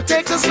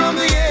 protect us from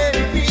the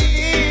enemy.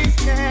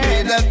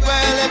 They that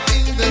dwelleth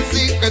in the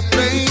secret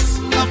place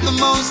of the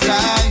Most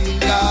High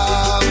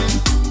God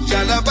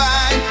shall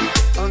abide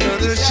under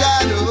the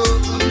shadow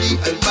of the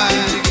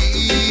Almighty.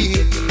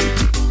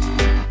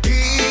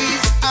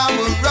 He's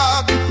our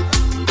rock,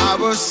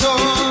 our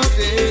sword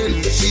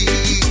and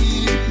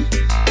shield,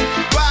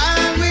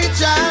 while we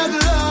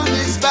travel on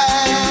this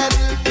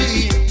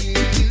battlefield.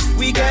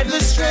 We got the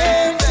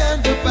strength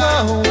and the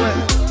power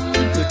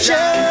to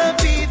Jah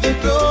be the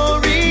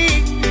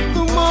glory.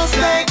 The Most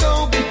High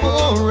go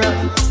before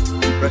us,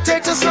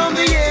 protect us from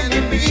the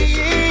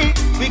enemy.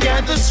 We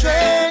got the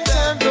strength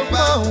and the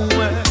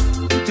power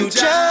to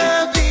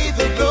Jah be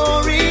the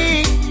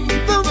glory.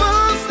 The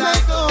Most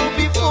High go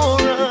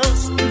before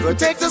us,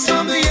 protect us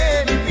from the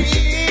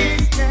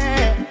enemy.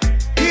 Yeah.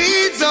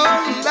 He's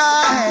our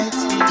light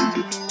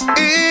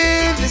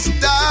in this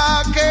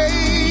dark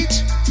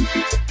age.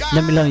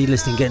 Let me know you're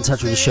listening. Get in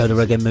touch with the show, The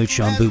Reggae Mood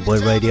Show on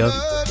Bootboy Radio.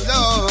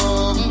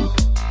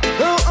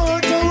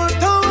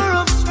 Tower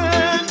of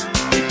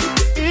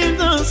strength in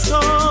the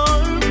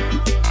storm.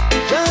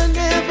 Jah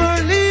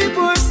never leave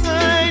our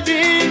side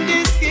in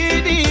this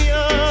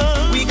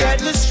Gideon. We got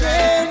the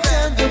strength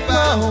and the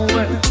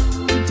power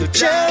to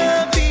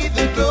Jah be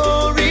the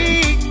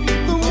glory.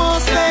 The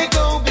Most High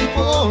go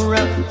before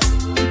us,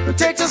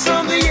 protect us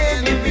from the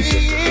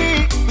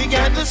enemy. We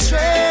got the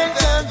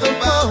strength and the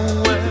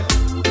power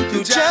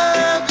to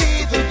Jah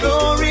be the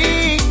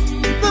glory.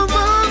 The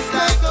Most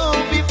High go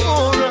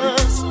before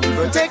us,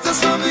 protect us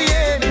from the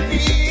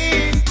enemy.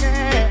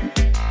 Yeah.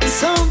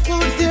 Some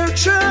put their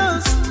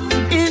trust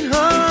in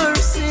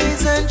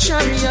horses and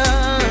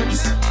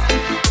chariots,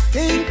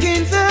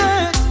 thinking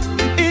that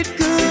it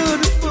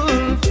could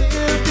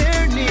fulfill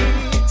their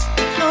needs,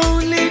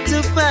 only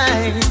to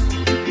find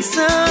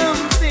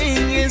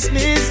something is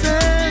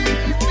missing.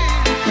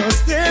 Cause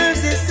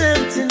there's this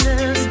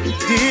emptiness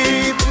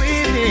deep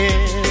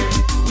within.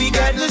 We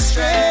got the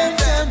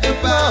strength and the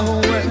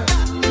power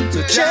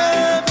to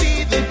Jah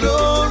be the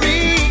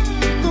glory.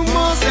 The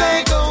Most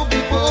High go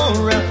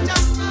before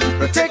us,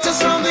 protect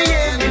us from the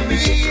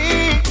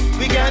enemy.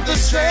 We got the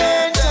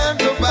strength and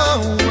the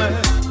power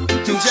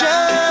to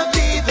Jah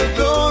be the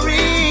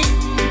glory.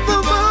 The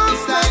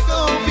Most High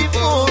go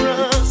before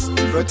us,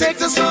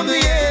 protect us from the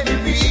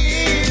enemy.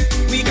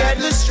 We got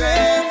the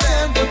strength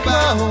and the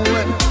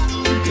power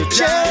to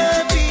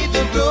Jah be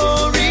the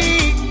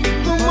glory.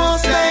 The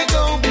Most High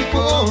go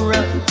before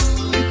us,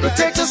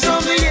 protect us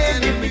from the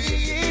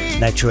enemy.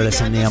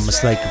 Naturalist and the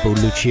unmistakable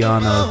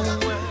Luciano.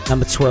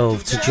 Number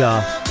 12 to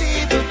Jah.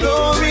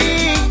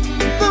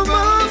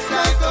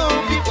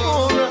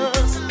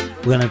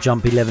 We're going to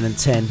jump 11 and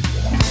 10.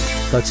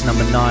 Go to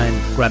number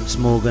 9, Gramps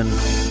Morgan,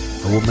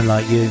 A Woman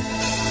Like You.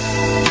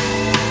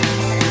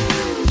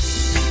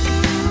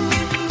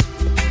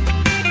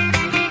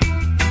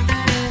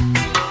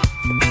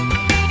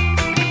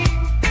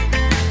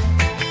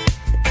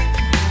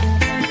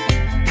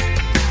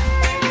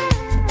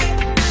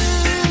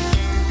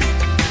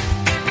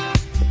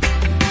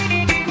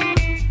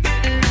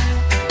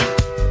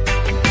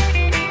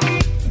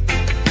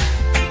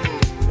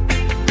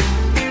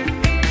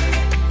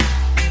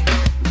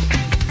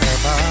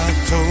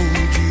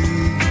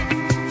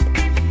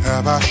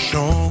 Have I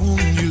shown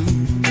you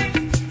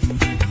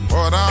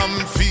what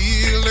I'm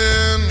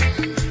feeling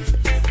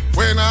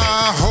when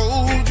I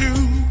hold you?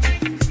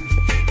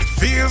 It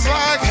feels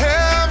like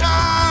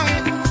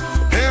heaven,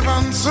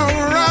 heaven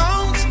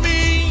surrounds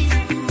me.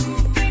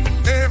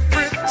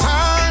 Every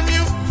time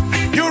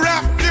you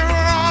wrap your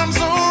arms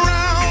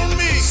around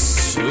me.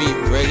 Sweet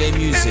reggae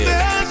music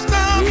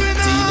with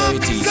Dino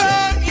DJ.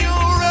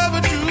 You'll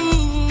ever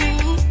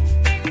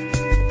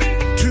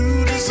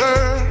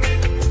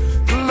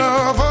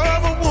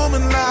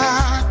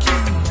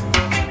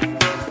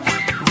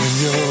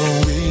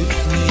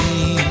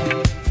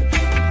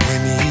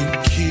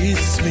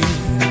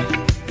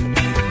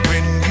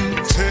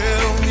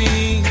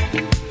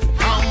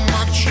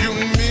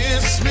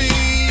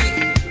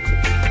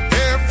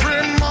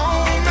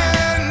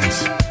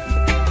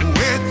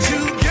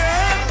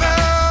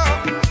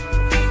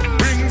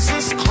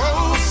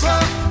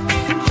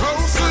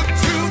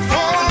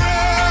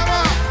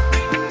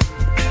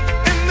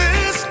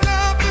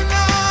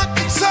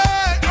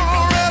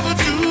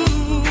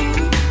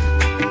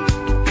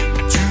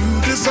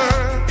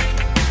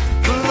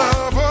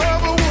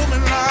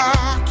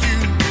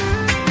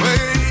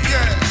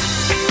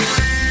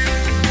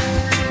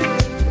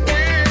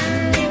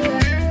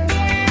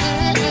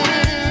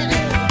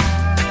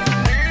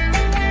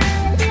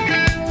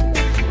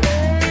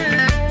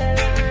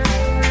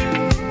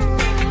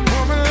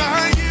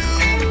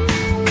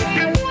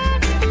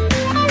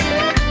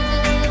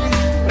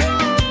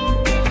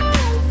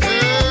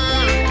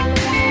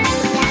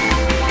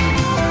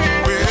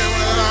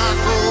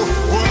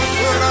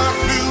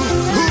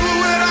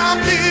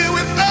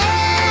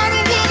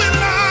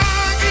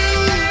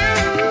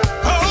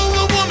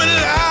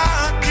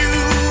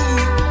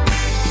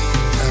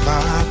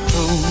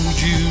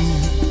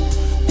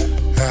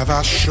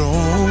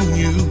shown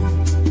you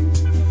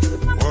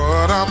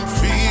what I'm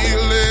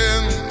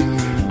feeling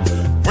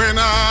when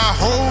I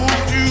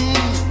hold you?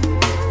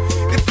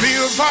 It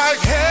feels like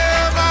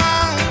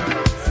heaven,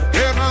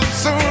 heaven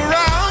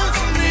surrounds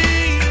me.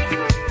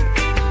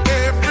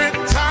 Every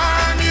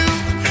time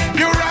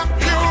you wrap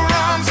your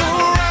arms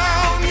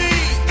around me,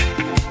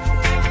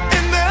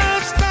 and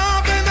there's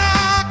nothing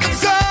I can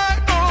say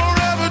or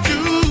ever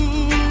do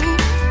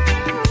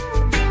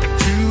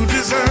to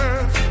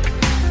deserve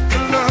the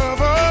love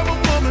of a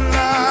woman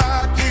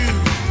like you.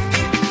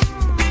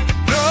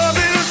 No,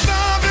 there's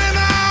nothing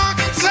I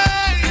can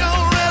say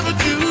or ever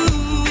do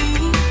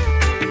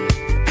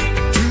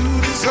to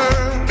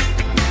deserve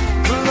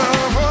the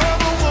love of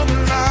a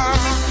woman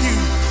like you.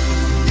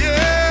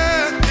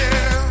 Yeah,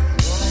 yeah.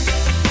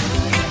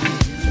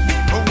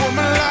 A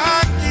woman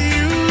like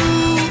you.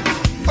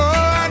 Oh,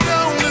 I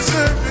don't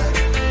deserve it,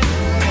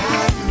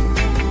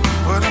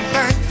 but I'm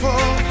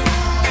thankful.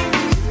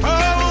 Oh,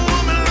 a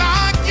woman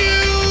like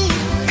you.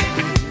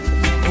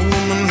 A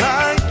woman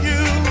like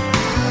you.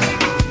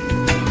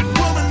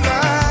 Woman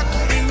like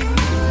you.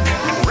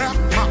 Wrap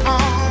my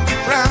arms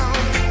around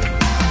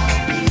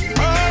you.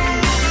 Oh, a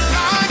woman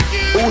like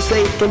you. Who say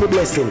it can be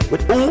blessing?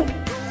 With who?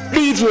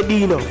 DJ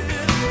Dino.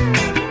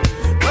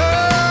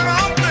 But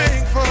I'm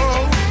thankful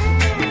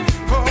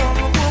for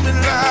a woman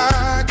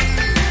like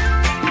you.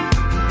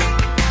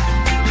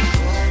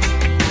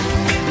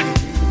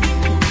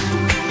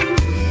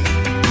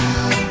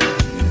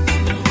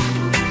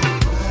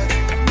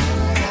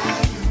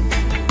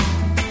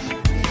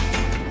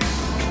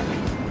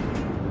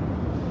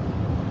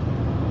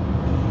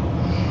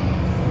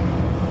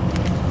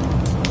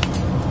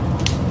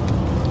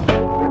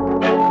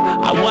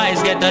 A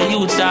wise get the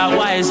youth start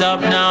wise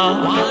up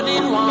now.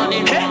 Warning,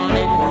 warning,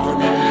 warning,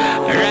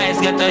 warning. Rise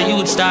get the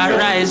youth start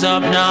rise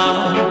up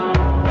now.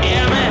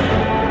 Yeah, man.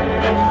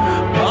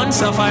 Born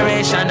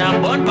sufferation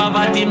and born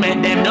poverty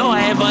make them know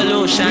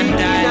evolution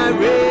time.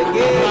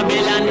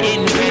 Babylon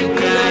invent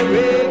crime.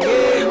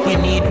 We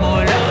need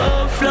more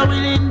love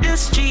flowing in the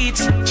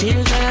streets.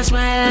 Children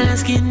smile and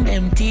skin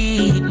them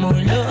teeth. More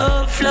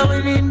love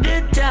flowing in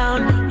the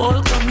town.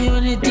 All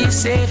community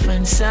safe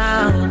and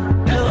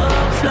sound.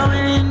 Love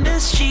flowing in the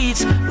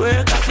streets.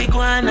 Work off go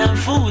on and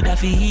food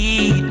off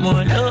eat.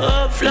 More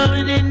love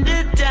flowing in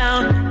the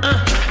town.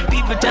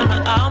 People tell me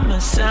how my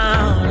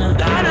sound.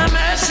 God have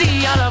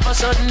mercy, all of a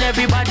sudden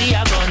everybody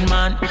a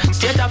gunman.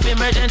 State of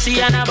emergency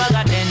and a bag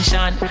of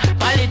tension.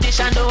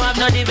 Politicians don't have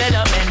no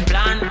development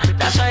plan.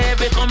 That's why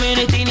every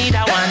community need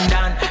a one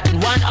done. In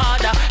one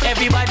order,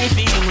 everybody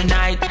feel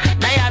unite.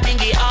 Now you bring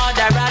the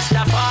order,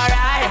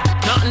 Rastafari.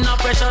 Nothing no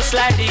precious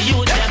like the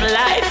youth them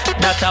life.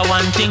 That's a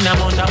one thing the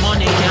amount of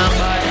money can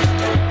buy.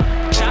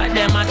 Chat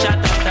them a chat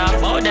up,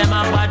 about them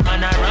a bad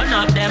man, I run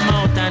up them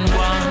out and go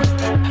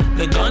on.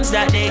 The guns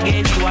that they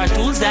gave you are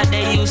tools that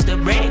they use to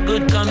break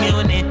good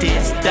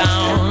communities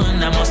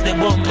down. I must the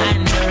boom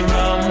and the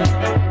rum.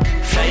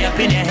 Fly up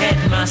in your head,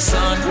 my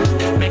son.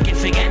 Make you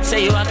forget,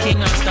 say you a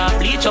king and start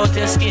bleach out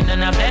your skin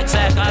and a vex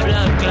like a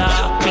blood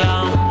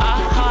clown.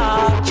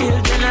 Aha,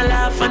 children a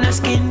laugh and a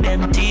skin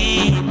them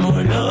teeth.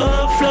 More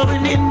love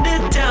flowing in the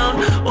town.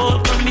 All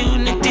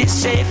communities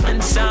safe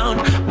and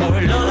sound.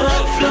 More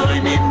love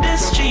flowing in the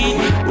street.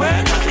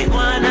 Work off it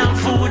one and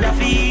food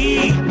off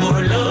eat.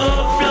 More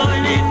love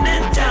flowing in the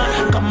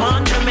town. Come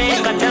on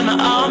Jamaica, tell me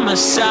how my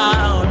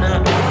sound.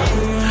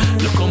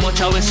 Look how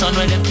much our son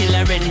when them kill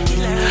already.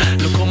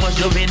 Look how much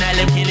juvenile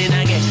them killing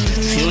again.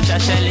 Future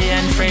Shelley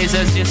and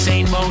Fraser's just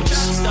saying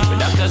boats. The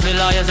doctors, the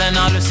lawyers and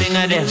all the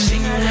singer them.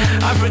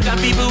 African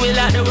people will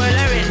like the world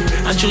already.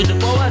 And through the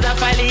powers of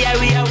Fali, yeah,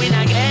 we are win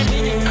again.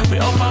 We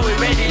up and we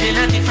ready, they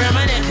not different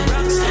man.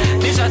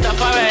 This was the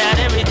fire and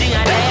everything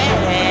I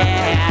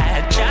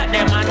did. Chat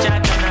them and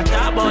chat and I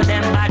talk about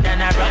them bad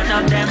and I run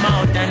up them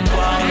out and go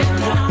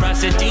out.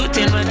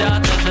 Prostituting with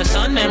daughters, the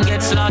son them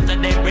get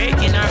slaughtered. They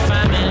breaking our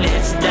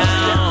families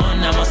down.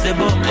 I must the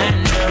boom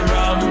and the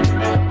rum.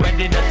 Where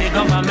did the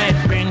government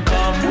bring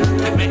come?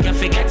 Make you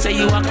forget say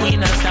you a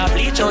queen and start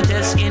bleach out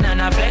your skin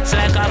and a flex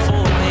like a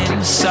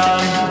foaming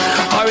song.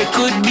 Or it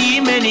could be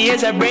many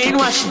years of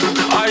brainwashing.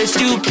 Or the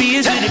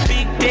stupids with the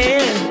big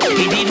tail.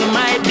 It even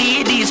might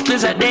be these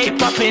pills that they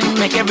popping.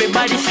 Make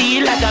everybody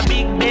feel like a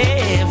big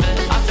devil.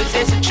 I feel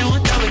face the truth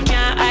and we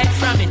can't hide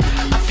from it.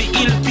 I feel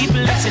ill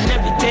people listen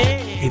every day.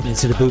 Evening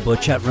to the Boot Boy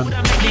chat room.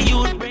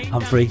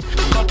 Humphrey.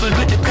 Coupled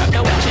with the crap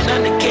they're watching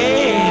on the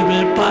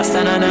cable. Pastor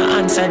and I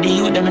answer the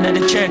youth them in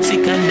the church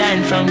sick and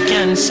dying from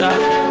cancer.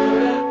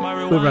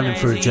 We're running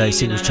through J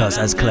singles charts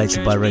as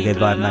collated by Reggae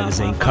Vibe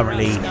magazine.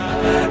 Currently,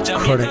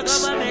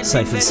 Chronixx,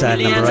 Safe and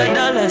Sound number 8.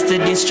 Dollars to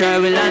destroy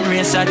will and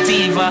race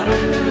sativa.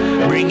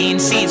 Bringing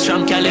seeds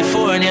from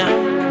California,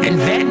 and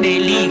then they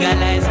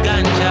legalize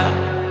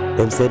ganja.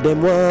 Them say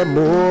them want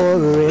more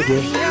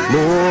reggae,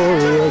 more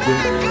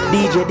reggae.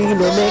 DJ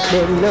Dino make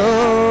them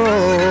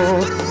know.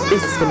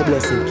 This is gonna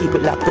bless him. Keep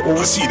it locked to all.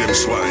 I see them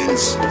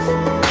swines.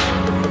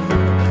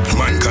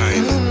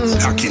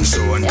 Mankind, hacking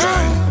so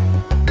unkind.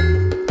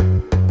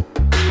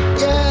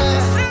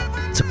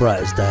 To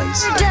brightest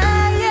days.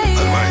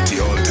 Almighty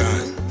all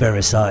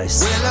Various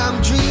Eyes. Well,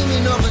 I'm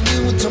dreaming of a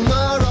new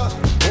tomorrow.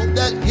 Hope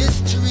that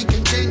history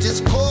can change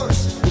its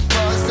course.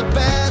 Because the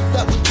path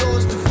that we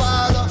chose to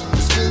follow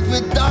is filled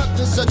with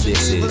darkness, such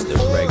This an evil is the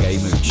force.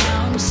 Reggae Mood Show.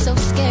 I'm so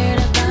scared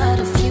about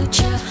the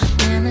future.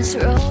 Man, this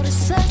road is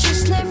such a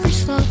slippery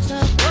slope.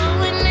 All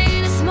we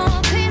need is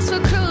more peace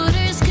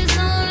recruiters, 'cause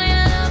only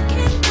love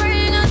can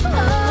bring us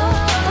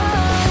home.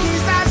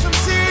 These are some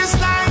serious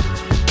time.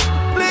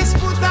 Please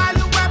put all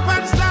your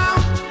weapons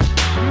down.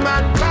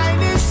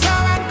 Mankind is so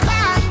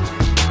unkind.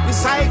 The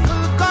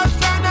cycle goes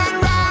round and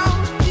round.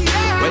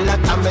 Yeah. Well,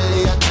 that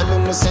family, I tell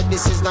me, said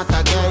this is not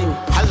a game.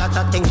 A lot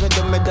of things we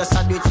do, me just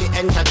do it to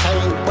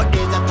entertain. But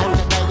there's a time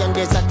to die and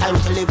there's a time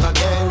to live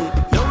again.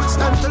 Now it's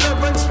time to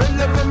live and spend,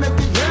 live and make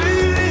it ready.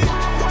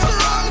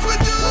 Wrongs we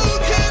do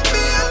can't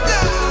be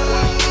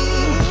undone.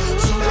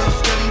 So let's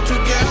stand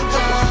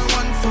together,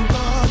 one for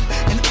God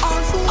and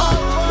all for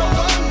one.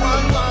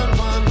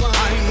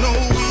 I know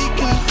we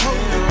can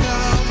hold it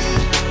down.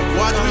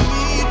 What we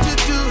need to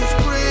do is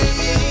pray,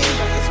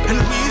 and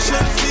we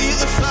shall see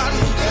the sun.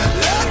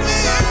 Let me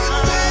hear you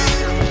say,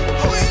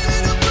 we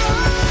need a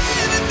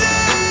brighter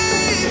day.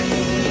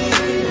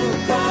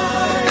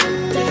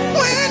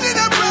 We need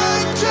a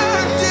brighter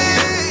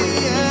day.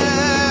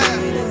 Yeah.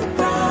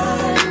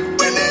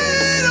 We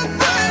need a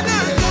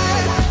brighter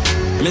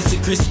day. Missy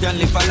Christian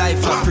live a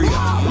life of prayer.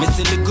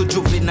 Missy little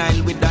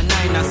juvenile with a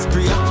 9 a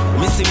sprayer.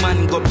 Missy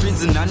man go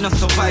prison and not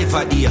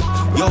survivor there.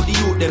 Yo, the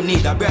youth them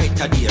need a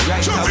brighter day,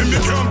 right Sure, away. me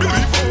can't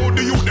believe how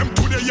the youth them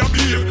today are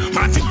behave.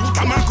 Martin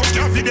Luther, Marcus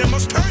Garvey, they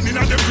must turn in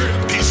at the grave.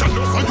 Peace and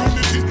love and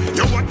unity,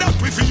 you want that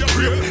we feel your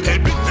grave.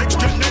 Helping next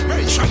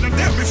generation and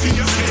them we feel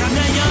your slave.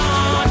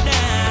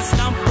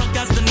 Stop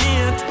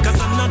procrastinate, 'cause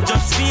I'm not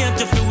just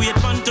fate. If you wait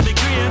fun to be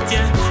great,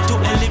 yeah. To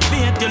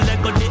elevate your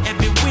leg on the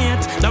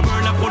heavyweight. The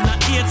world of full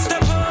of hate,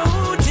 step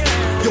out,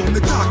 yeah. Yo, me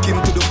talking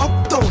to the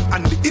uptown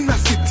and the inner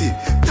city.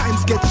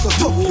 Times get so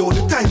tough, yo,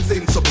 the times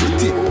ain't so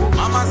pretty.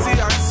 Mama see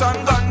her son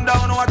gone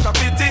down, what a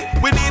pity.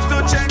 We need to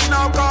change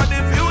now, 'cause the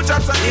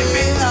future's so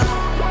iffy.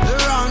 The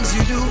wrongs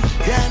you do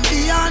can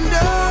be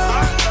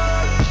undone.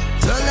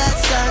 So let's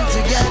stand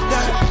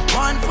together,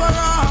 one for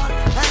all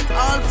and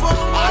all for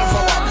one.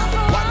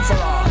 One for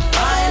all.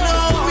 I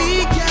know we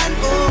can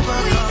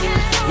overcome.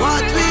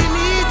 What we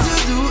need to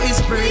do is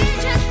pray,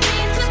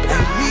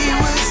 and we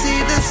will see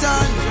the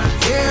sun.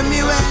 Hear me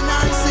when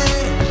I say,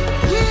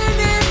 we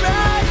need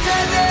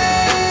brighter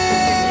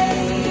day.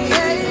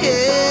 Yeah,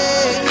 yeah,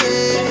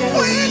 yeah.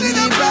 We need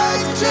a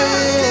brighter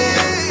day.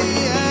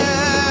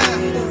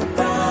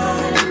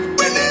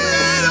 We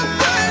need a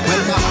brighter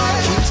Well, my heart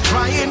keeps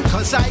crying,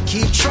 'cause I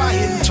keep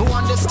trying to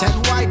understand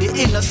why the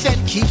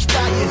innocent keeps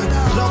dying.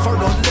 Love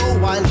are on low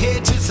while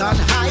hate is on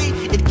high.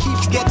 It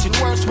keeps getting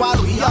worse while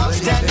we all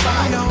stand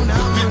by.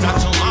 Better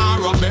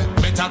tomorrow,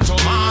 better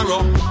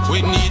tomorrow. We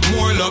need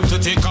more love to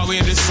take away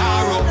the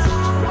sorrow.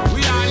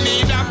 We all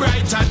need a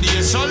brighter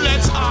day, so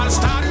let's all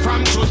start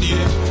from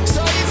today.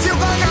 So if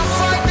you're gonna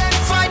fight, then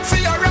fight for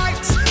your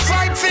rights.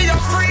 Fight for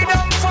your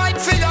freedom, fight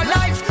for your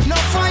life. No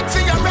fight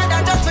for your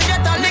brother, just to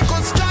get a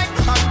little strike.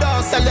 And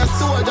don't sell your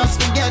soul just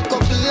to get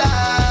couple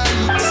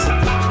likes.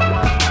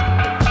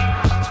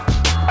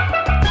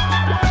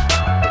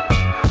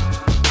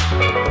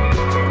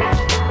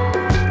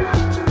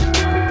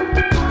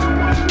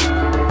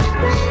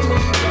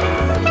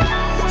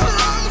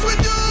 Wrongs we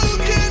do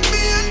can't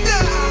be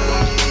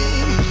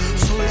undone.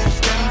 So let's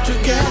stand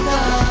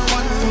together,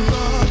 one for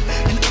God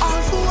and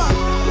all for one.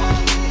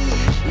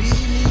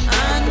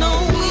 I know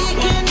we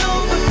can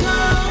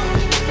overcome.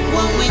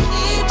 What we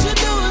need to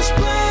do is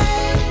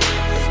pray,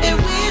 and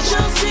we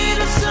shall see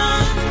the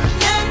sun.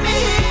 Let me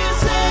hear you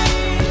say,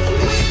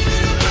 we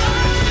need a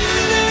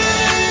brighter day.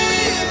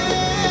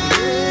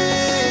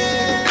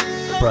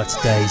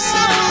 Brighter Days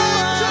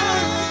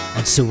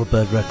on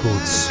Silverbird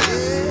Records.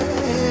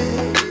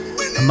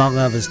 Among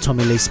others,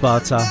 Tommy Lee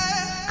Sparta,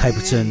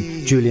 Capleton,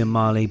 Julian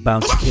Marley,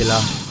 Bounty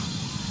Killer,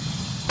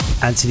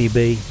 Anthony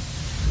B,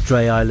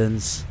 Dre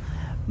Islands,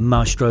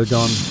 Maestro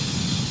Don,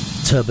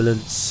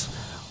 Turbulence,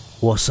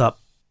 What's Up.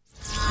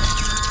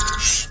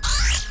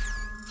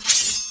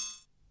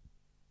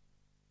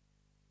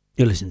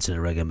 You're listening to the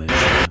Reggae Mood Show.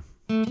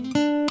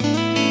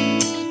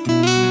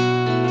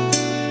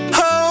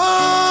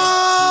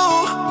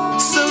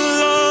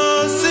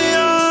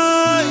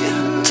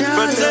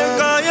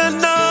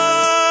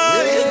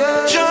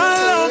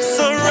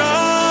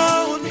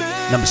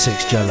 Number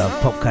 6, Joe Love,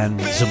 Popcan,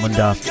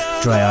 Zamunda,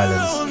 Dre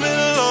Islands.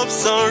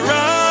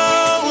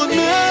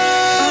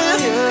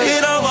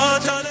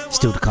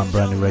 Still to come,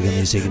 brand new reggae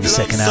music in the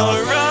second hour.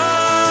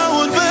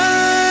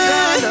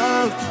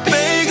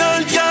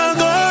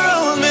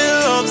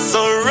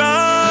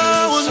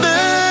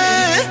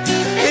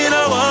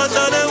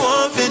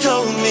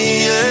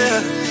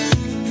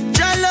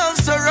 Your love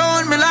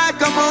surround me like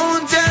a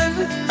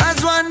mountain.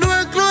 As one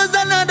door close,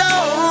 another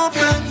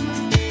open.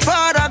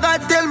 Father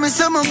God tell me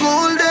some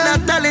golden,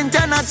 that talent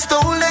are not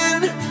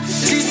stolen.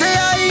 She say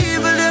I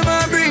evil them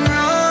I bring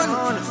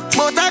round,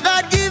 but I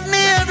God give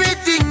me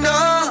everything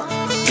though.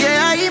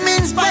 Yeah, him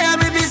inspire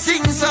me to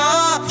sing so.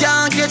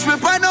 Can't get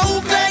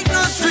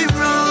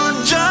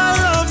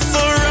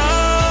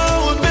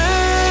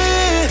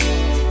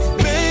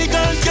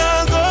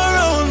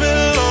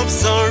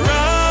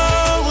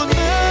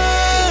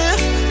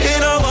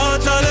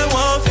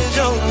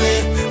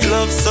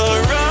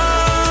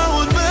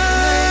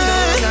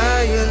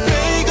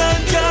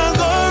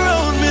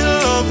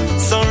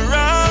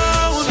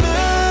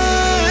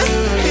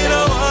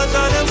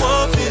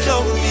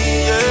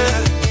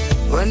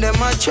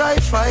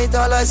fight,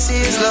 all I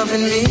see is love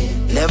in me.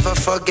 Never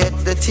forget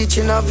the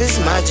teaching of His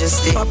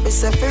Majesty. Papa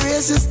said for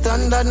raise His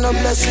standard, no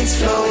blessings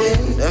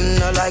flowing. Them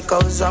no like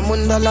how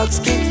Zamunda locks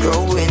keep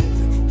growing.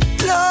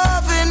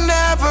 Love in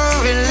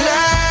every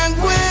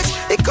language,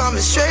 it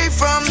comes straight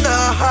from the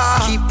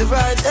heart. Keep the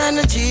right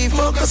energy,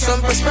 focus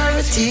on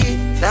prosperity.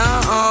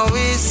 Now all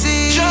we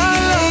see, your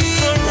love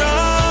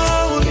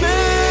surround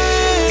me.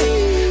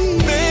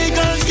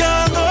 Pagans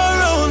can't go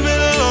around me,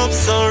 love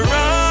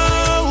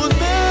surround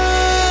me.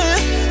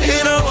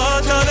 In a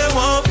water they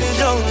want to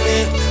drown me,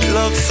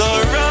 love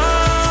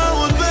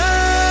surround me.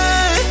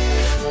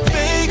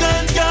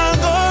 Pagans can't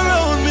go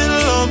around me,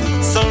 love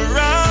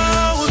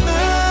surround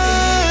me.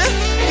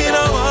 In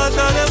a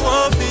water they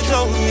want to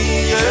drown me,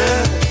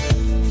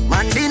 yeah.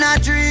 Man in a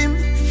dream,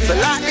 so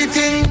like the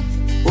thing.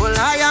 All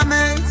higher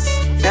men,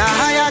 the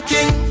higher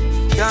king.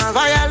 Can't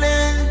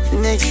violate,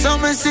 next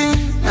summer sing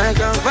like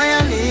a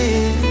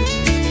violin.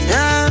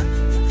 Yeah,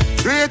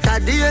 greater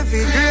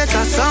David,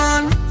 greater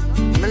son.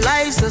 My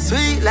life so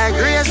sweet like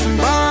grace and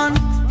bond.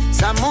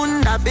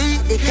 Samunda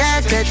beat the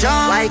cat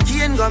John. Why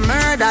Cain go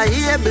murder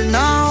Abel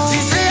now? She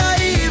say I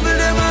evil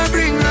them I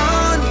bring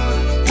on,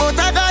 but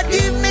I God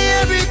give me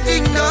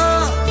everything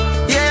though.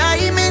 Yeah,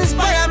 Him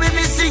inspire me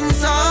to sing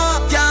so.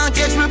 Can't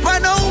catch me for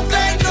no hook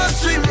like no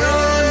swim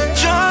run.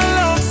 Your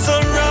love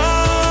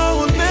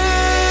surround me.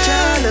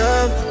 Your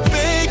love.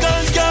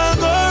 Pagans can't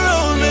go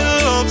around me.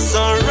 Love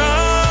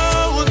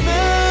surround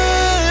me.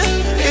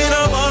 In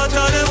a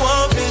water they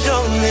want to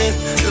drown me.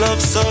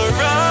 Love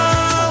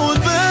surround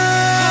me.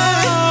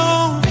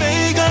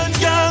 Pagans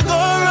can't go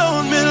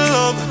around me.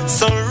 Love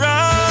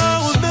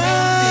surround me.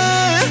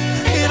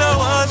 In a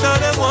water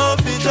they want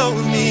to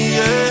drown me.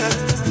 Yeah.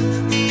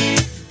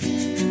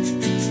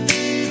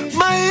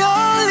 My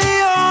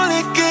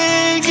only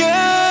king,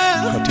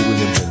 yeah. Cutty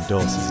Williams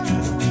endorses it.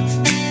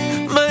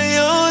 My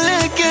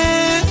only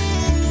king.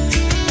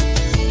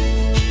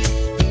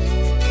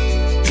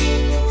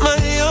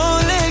 My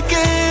only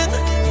king.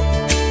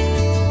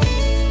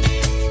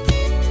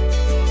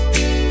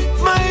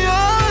 My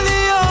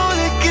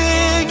only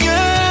king,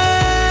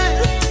 yeah.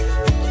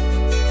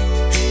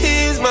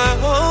 He's my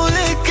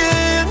only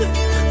king.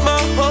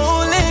 My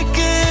only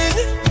king.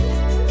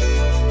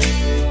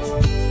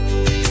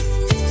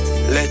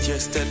 Let your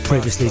steadfast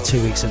Previously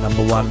 2 weeks at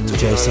number 1 in the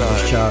J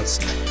Singles charts.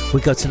 We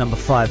go to number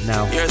 5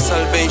 now. your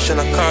salvation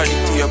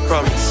according to your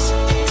promise.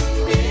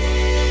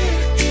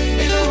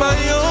 My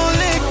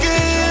only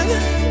king,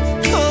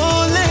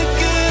 only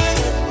king.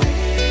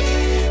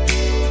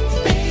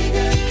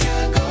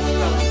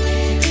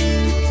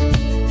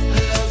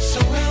 Love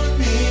surround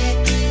me,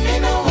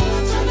 and I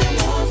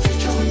want to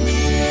join me.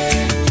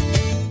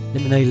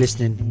 Let me know you're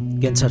listening.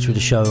 Get in touch with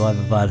the show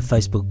either via the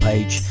Facebook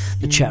page,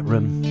 the chat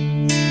room.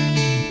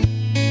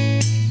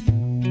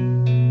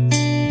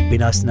 Be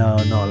nice to know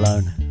I'm not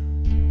alone.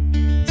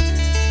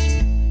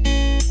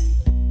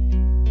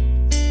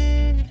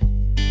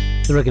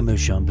 The Reggae Mood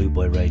Show on Boot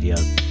Boy Radio.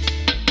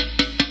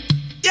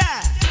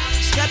 Yeah,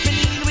 stepping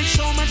in with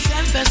so much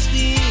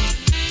self-esteem,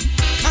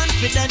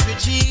 confident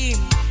regime.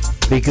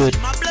 Be good.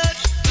 My blood,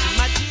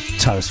 my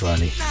genes. Tyrus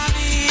Riley. You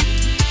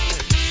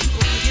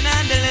can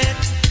handle it.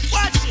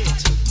 Watch it.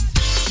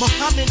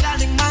 Muhammad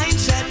Ali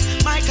mindset,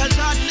 Michael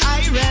Jordan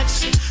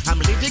Irex. I'm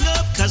living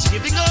up, cause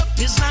giving up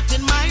is not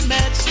in my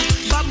meds.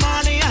 But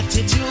Marley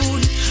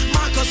attitude,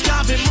 Marcus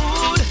Garvey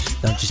mood.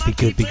 Don't just be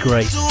good, be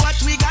great. So what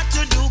we got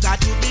to do, got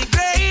to be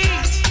great.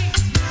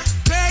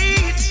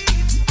 Great,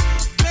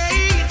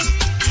 great.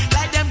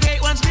 Like them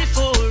great ones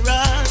before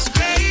us.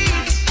 Great,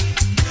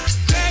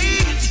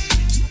 great,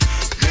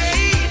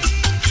 great.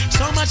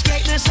 So much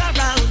greatness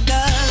around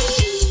us.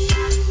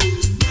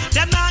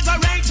 Them not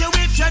gonna rate you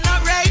if you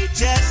not rate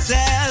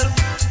yourself.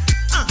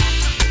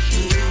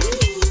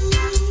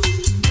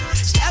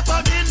 Step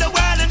out in the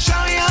world and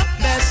show your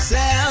best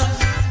self.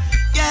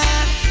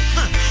 Yeah.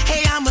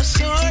 Hey, I'm a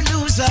sore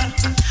loser.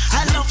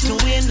 I love to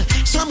win.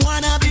 Some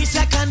wanna be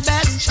second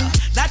best.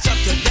 That's up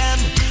to them.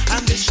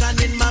 Ambition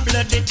in my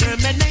blood,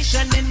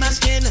 determination in my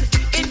skin.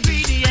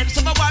 Ingredients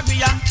of a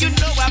warrior. You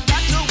know I've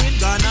got to win.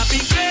 Gonna be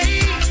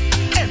great.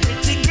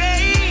 Everything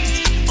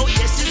great. Oh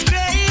yes, it's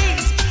great.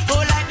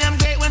 Oh, like them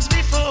great ones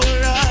before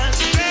us.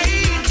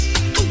 Great.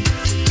 Ooh,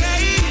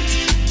 great.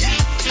 Yeah,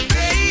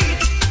 great.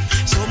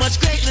 So much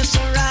greatness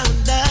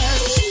around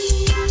us.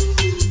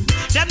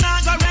 Them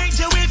not gonna rate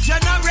you if you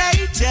not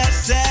rate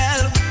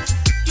yourself.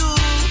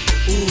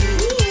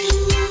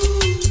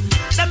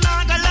 Them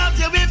not gonna love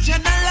you if you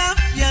not love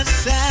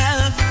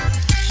yourself.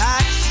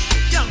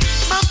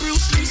 My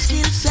Bruce Lee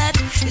skill set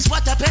is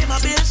what I pay my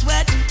bills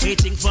with.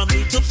 Waiting for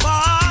me to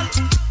fall.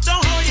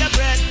 Don't hold your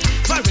breath.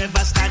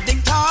 Forever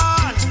standing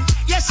tall.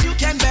 Yes, you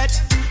can bet.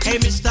 Hey,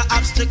 Mr.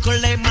 Obstacle,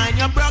 lay mine,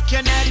 you broke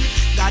your neck.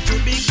 Got to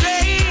be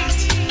great.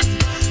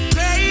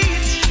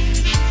 Great.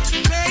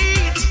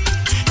 Great.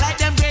 Like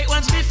them great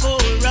ones before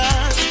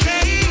us.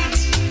 Great.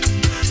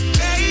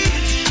 Great.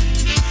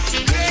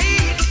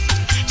 Great.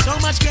 So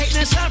much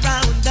greatness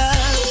around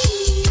us.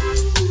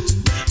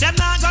 Them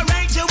not gonna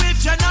rate you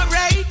if you not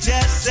rate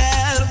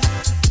yourself.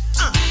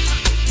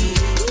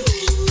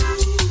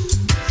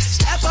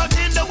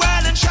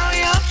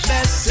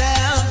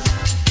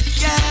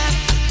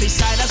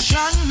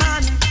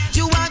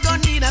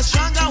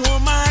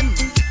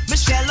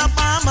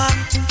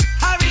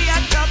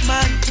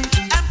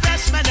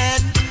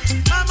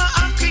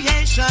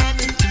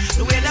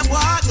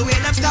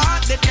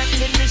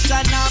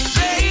 and I'm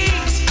great,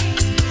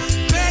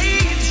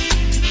 great,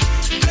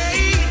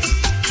 great,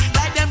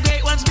 like them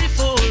great ones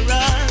before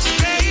us.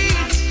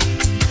 Great,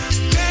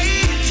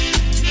 great,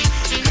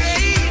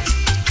 great,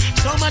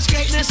 so much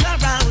greatness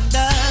around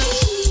us.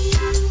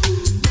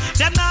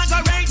 Them not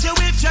gonna rate you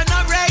if you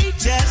not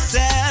rate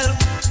yourself.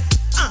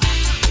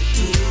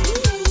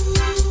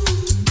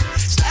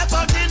 Step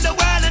out in the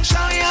world and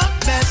show your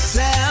best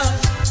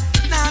self.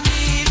 Now I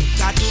mean,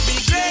 got to be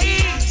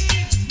great,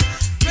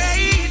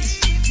 great,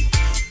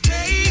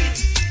 great,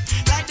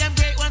 like them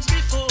great ones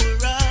before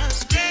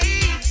us.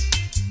 Great,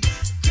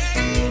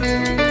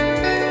 great.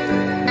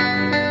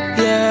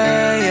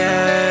 Yeah,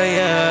 yeah,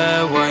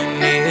 yeah, one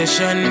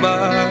nation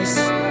boss.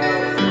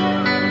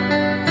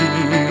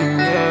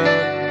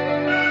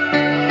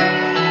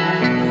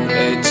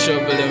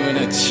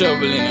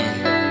 Trouble in them.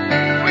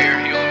 Where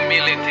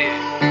humility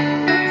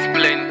is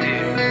plenty,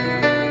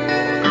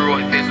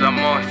 growth is a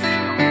must.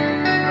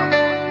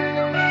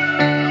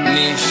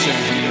 Nation.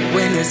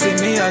 When you see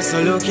me, I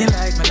so looking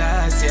like my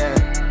last, yeah.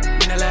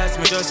 In the last,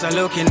 me just a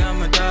looking at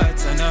my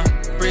thoughts, and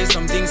pray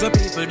some things that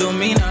people don't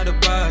mean out the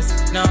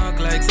past. Knock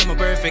like some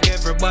perfect,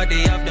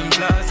 everybody have them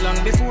flaws.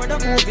 Long before the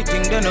COVID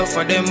thing, done enough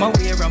for them, I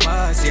wear a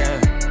mask, yeah.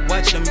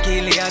 Watch them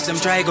kill it as them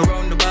try go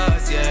round the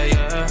bus, yeah,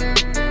 yeah.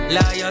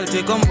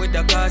 Loyalty come with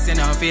the cost, and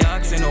I'm fi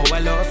asking how I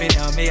love in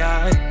my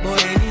heart. Boy,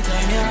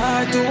 anytime your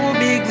heart too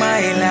big,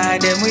 my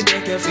lad, then we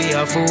take you for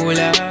a fool.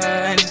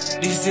 And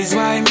this is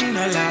why me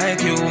not like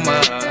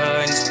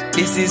humans.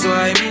 This is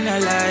why me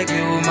not like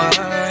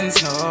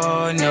humans.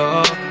 No,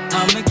 no,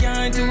 I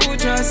can't do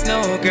trust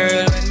no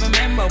girl when me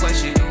remember what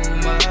she do,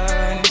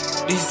 man.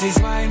 This is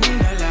why me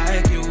not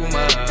like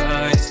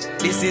humans.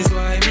 This is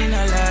why me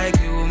not like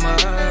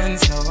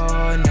humans.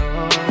 No,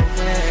 no.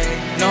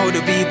 Now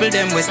the people,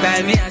 them will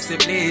style me as they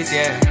please,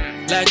 yeah.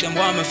 Like them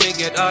want me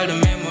forget all the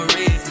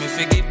memories. Me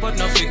forgive but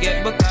not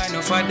forget, but kind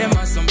of for them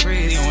are some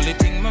praise. The only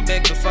thing me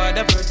beg the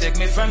Father, protect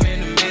me from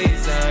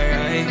enemies,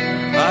 alright.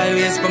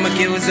 Always put my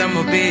kills and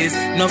my base.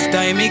 Enough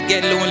time me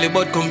get lonely,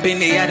 but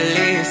company at the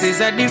least. It's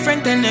a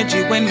different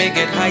energy when me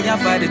get higher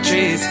for the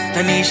trees.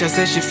 Tanisha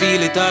says she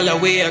feel it all the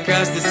way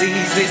across the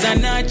seas. It's a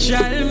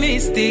natural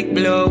mystic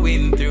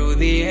blowing through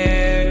the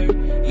air,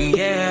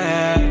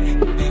 yeah.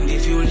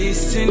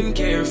 Listen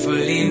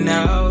carefully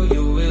now,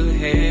 you will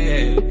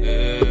hear.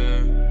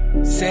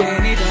 Say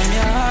anytime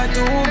your heart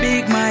too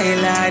big, my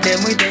lad, then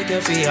we take you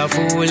for a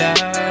fool.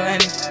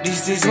 And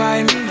this is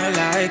why me not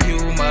like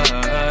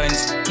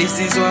humans. This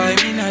is why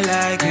me not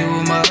like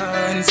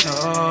humans.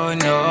 No,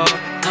 no,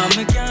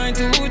 I can't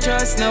do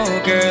trust no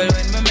girl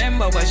when me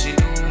remember what she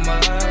do,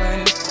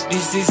 man.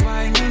 This is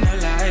why me not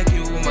like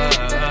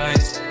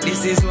humans.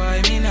 This is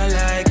why me not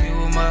like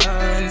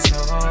humans.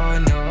 No,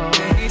 no.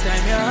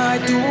 Anytime your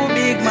heart too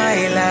big,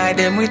 my lad,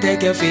 then we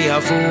take you for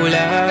a fool.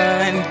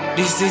 And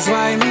this is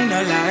why me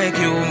not like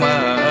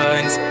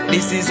humans.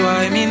 This is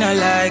why me not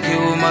like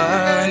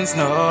humans.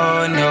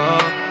 No, no,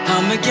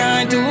 I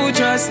can't do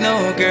trust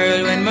no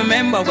girl when me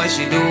remember what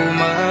she do,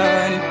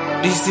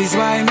 man. This is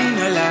why me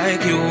not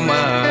like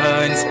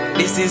humans.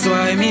 This is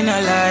why me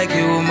not like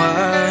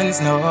humans.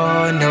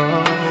 No,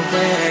 no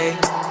way.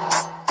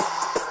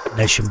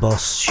 Nation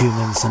Boss,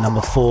 Humans, and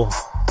number 4.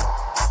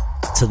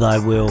 To Thy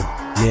Will,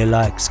 Lear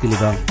Like,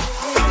 Skillivan.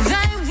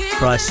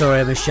 Bryce,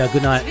 sorry I missed you.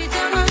 Good night.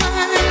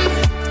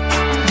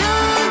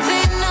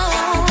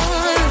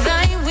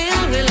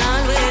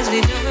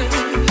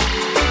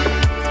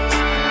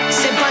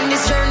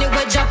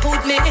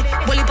 Put me,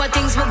 well, if I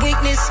think's my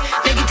weakness,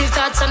 negative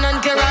thoughts and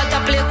unpure heart, I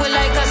play with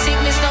like a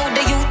sickness. Now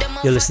the youth them.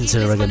 You're listening to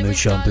the Reggae Mood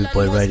Show on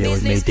Bootboy Radio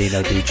with me,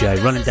 Dino DJ,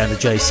 running down the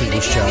J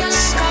singles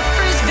charts.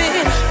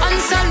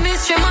 Unsolved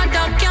mystery, my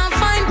dog can't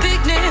find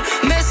picnic.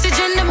 Message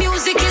in the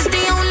music is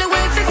the only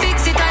way to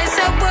fix it. I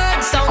said word,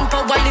 sound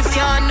power, lift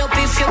your hand up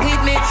if you're with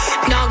me.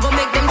 Now go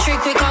make them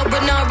trick quick out,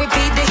 but now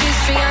repeat the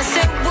history. I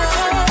said word.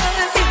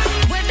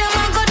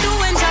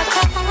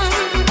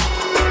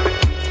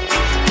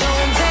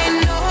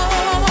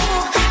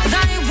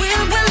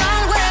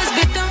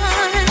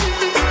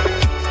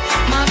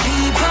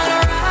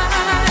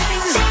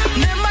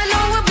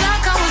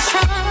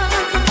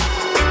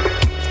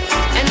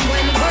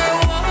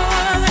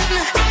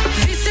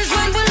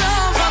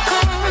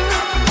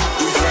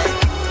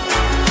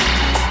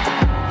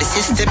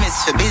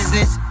 For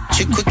business,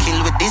 trick we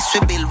kill with this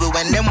we build. We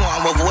when them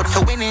want we vote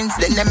for winnings,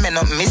 then them men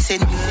up missing.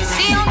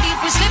 See how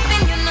people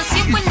slipping, you know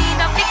see we need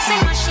a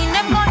fixing machine.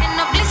 Them go end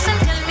up listen,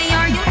 tell me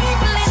are you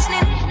even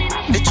listening?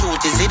 The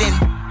truth is hidden.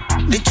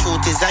 The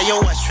truth is I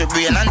wash for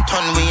brain and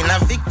turn we in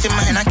a victim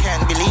and I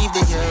can't believe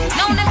this.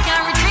 No them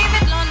can't retrieve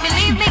it, Lord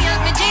believe me,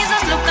 help me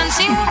Jesus, look and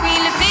see who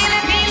really feel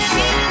it.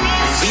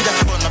 We the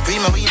fun of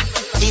prima weed.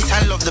 Peace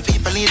and love the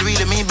people need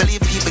really me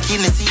believe people keen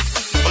to see.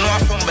 No I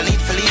fumble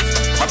need for leave.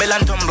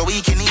 Babylon tumble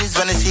weak in ease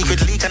when the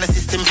secret leak and the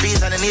system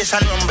freeze and the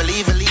nation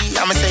unbelievably.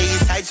 I'ma say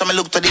east side so I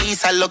look to the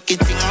east. I lucky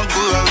thing I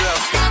grew up.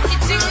 Lucky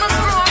thing I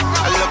grew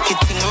up. A lucky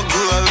thing I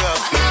grew up.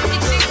 Lucky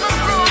thing I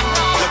grew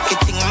up. Lucky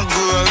thing I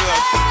grew up.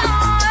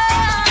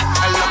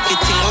 A lucky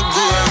thing I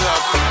grew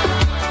up.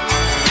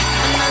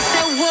 And I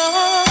said whoa.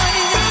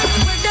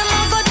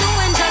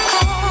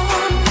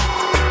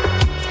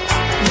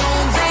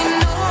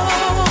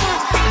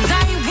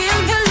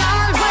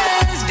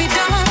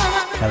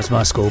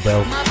 my school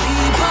bell. My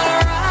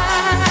people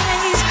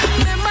rise.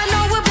 Remember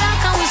now we're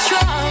black and we're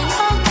strong.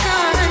 Oh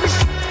gosh.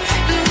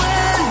 And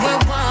when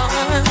we're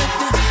one,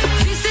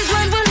 this is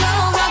when we'll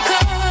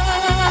overcome.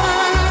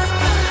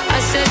 I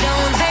said,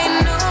 don't they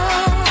know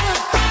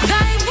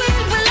thy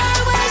will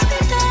always be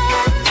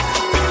done?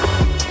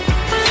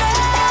 Will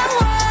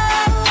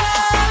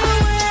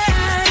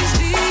always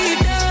be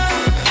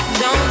done.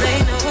 Don't they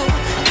know?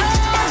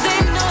 Don't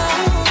they know?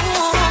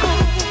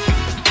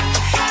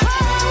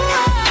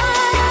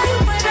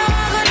 What am I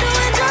gonna do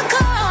when I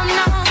come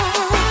now?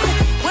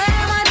 What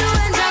am I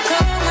doing when I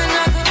come, when I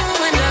come,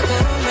 when I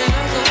come, when I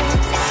come?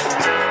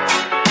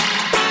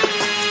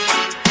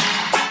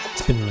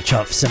 It's been on the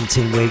chart for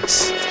 17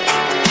 weeks.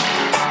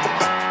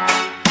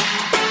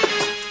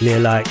 Leah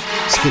Light,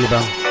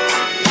 Skillabang.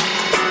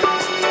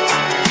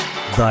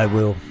 Thy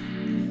will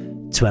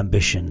to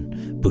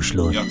ambition, Bush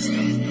Lord.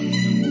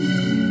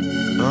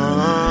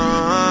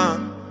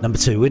 Number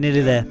 2, we're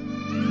nearly there.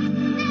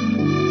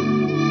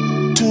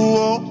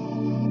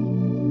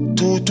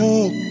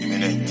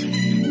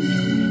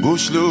 2-2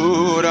 Bush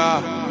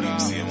Loader.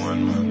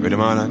 Ready,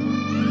 man?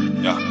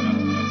 Yeah.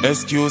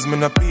 Excuse me,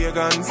 no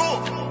pagans.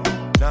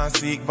 Now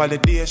seek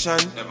validation.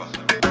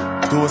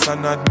 Toast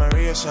and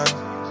admiration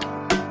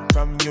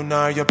from you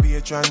nor your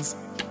patrons.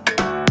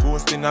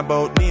 Boasting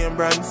about name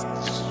brands.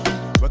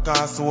 We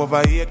cost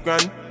over 8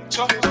 grand.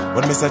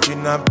 When me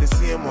searching up the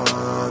same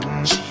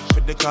one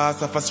for the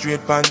cost of a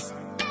straight pants.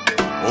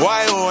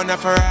 Why own a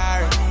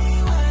Ferrari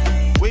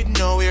with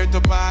nowhere to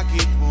park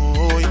it,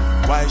 boy?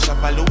 Why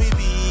shop a Louis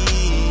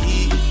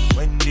V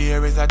when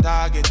there is a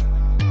target?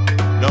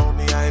 Now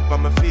me hype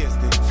on my face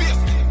it.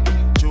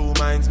 Two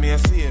minds me a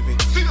save it.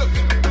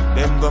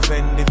 Them go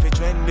fend if it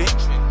trendy.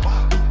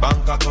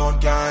 Bank account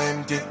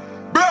can't empty.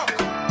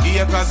 Broke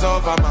acres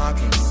over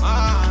markets.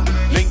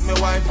 Link me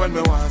wife when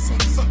me want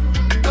sex.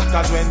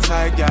 Cause when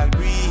side girl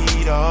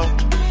breed up,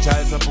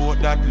 child support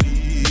that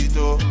lead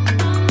to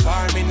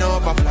farming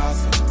over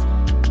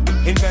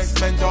flossing,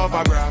 investment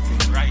over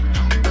graphic.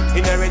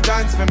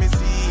 Inheritance for me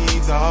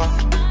seeds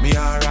me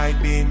alright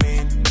being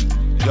mean.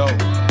 Yo,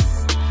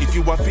 if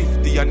you are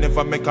 50 and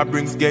never make a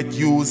brings get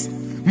used,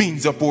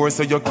 means you're poor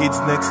so your kids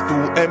next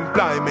to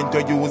employment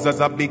you use as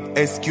a big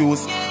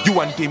excuse. You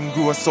want him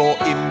grow so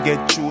him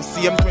get true.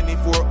 See him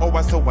 24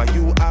 hours so why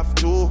you have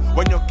to.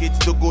 When your kids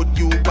do good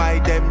you buy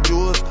them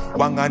jewels.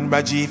 Wang and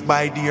Rajiv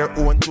buy their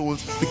own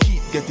tools. We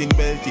keep getting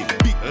belted.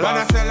 Big man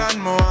I sell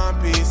and more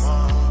piece.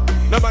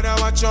 Nobody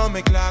watch how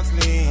me clocks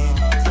lean.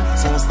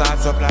 So start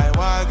supply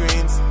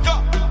Walgreens.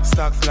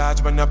 Stocks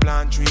large when you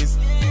plant trees.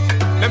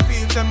 Them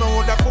fields them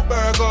out of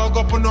burger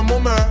go put no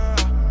mummer.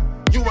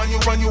 You and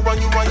you,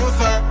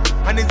 sir.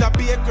 And it's a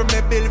baker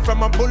me bill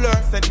from a buller.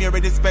 Send me a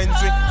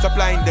dispensary,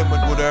 supplying them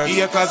with good herbs.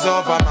 Acres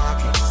over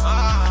markets.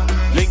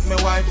 Link me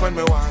wife when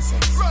me want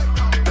sex.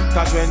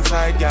 Cause when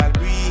side girl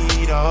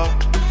breed up,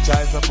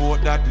 child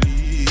support that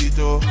lead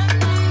to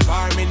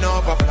farming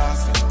over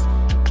flossing,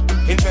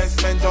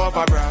 investment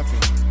over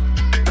graphic.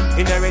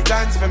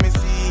 Inheritance for me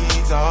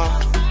seeds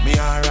me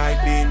alright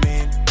being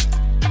mean.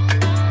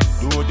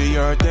 Do the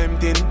earth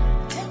tempting,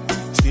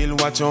 still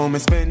watch how me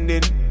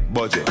spending.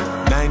 Budget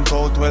 9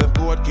 cold 12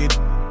 goat kid.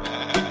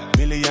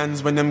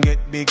 Millions when them get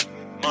big.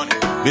 Money.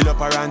 Build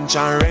up a ranch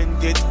and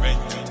rent it.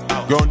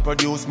 Ground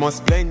produce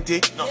must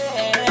plenty.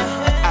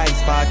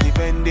 Ice party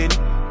vending.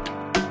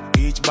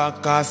 Each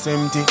bag cost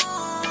empty.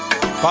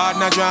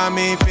 Partner draw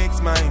me fix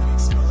mine.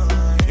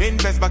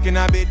 Invest back in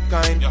a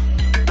Bitcoin.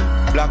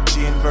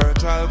 Blockchain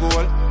virtual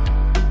gold.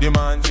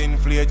 Demands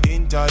inflate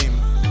in time.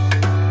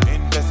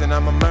 Invest in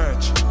my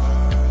merch.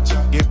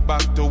 Give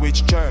back to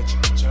which church?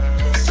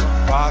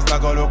 Pastor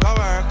go look at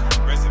work.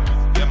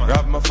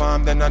 Grab my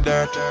farm then a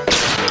dirt.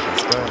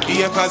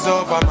 Acres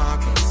over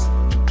markets.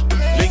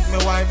 Link me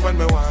wife when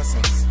me want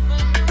sex.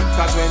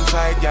 Cause when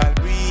side girl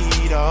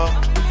breed up,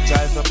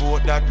 child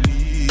support that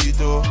lead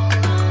to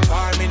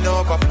farming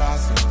over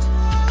flossing,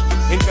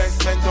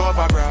 investment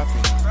over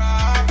graphic.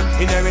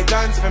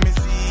 Inheritance for me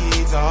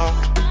seeds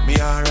me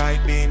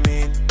alright being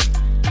mean.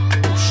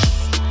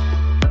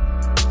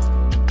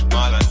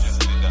 Marlon just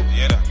did that,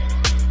 yeah that.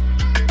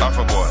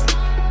 Alpha boy,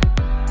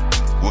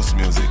 Bush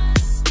music,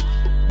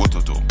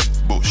 Bototo,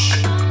 Bush.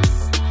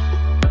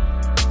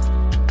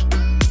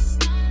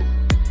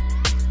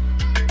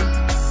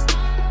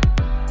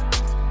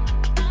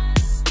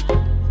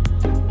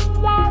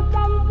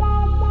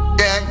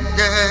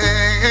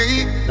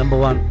 Number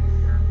 1.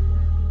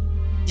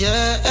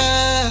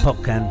 Yeah.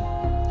 Popcan.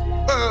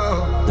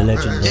 The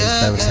legendary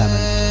Beres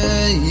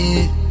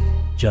Hammond.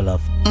 Your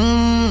love.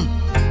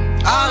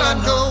 All I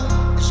know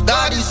is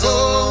God is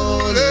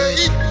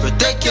holy.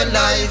 Protect your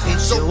life,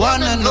 it's the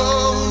one and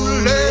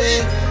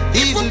only.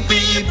 Evil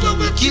people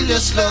will kill you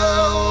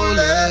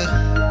slowly.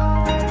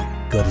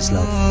 God is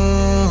love.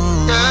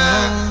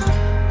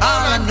 Yeah.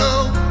 All I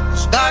know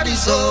is God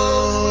is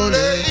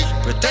holy.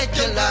 Protect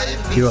your life.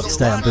 You're up to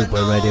date on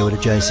Bootboy Radio with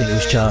the J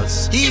Singles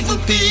charts. Evil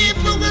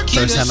people will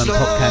kill Beres you Hammond, slowly.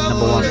 Popcan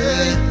number 1.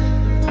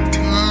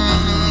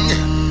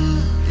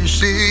 You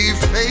see,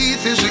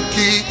 faith is a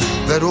key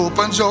that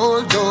opens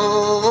all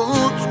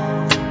doors.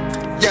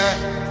 Yeah,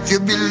 if you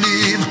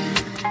believe,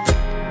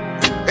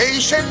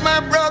 patient,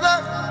 my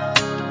brother,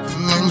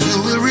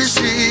 you will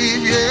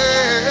receive,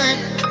 yeah.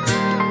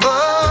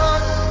 Oh,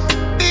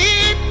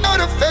 be not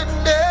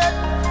offended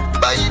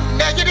by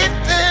negative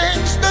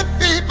things that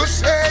people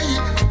say.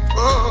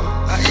 Oh,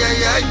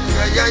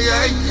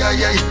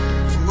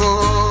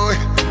 oh,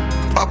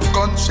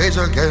 Popcorn says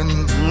again,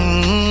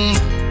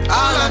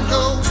 all I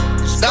know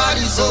is that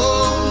is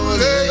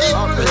only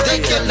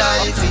protect your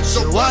life, it's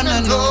the one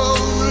and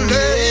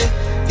only.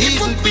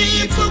 Evil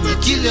people will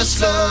kill you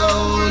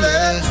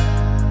slowly.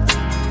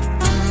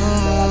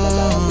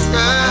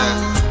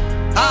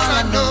 All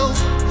I know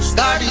is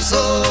that is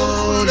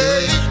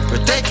only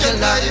protect your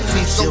life,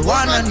 it's the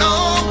one and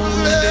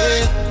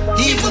only.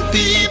 Evil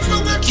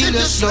people will kill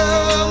you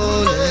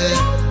slowly.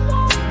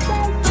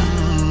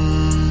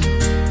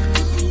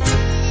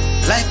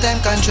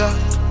 Lifetime contract,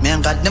 me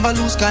and God never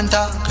lose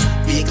contact.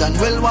 Vegan,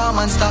 well warm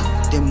and stock.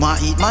 Them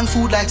want eat man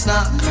food like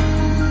snack.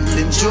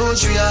 Them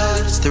judge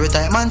real,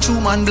 stereotype man true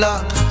man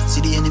black.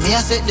 See the enemy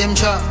I set them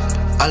trap.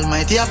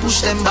 Almighty I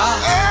push them back.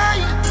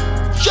 Hey,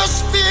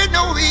 just fear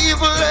no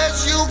evil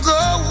as you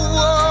go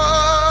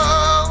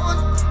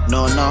on.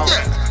 No.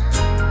 Yeah.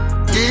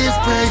 Give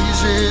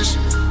praises,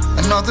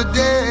 another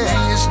day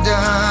is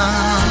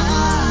done.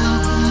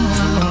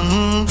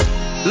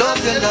 Love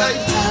your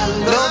life,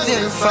 love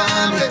your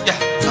family. Yeah.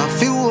 Now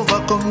if you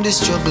overcome the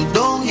struggle,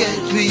 don't get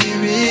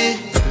weary.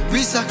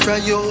 We cry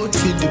out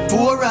for the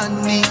poor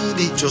and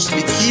needy. Just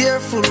be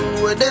careful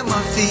where them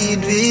a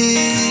feed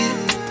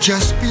with.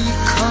 Just be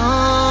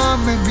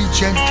calm and be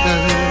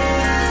gentle.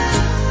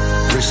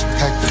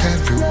 Respect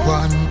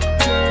everyone.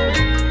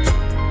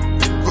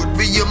 Could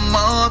be your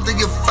mother,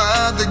 your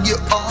father, your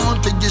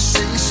aunt and your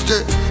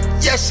sister.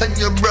 Yes, and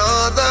your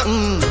brother.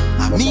 And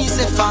me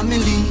say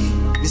family.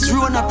 Miss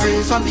Rona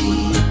pray for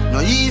me. No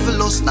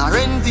evil us, nor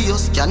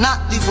envious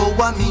cannot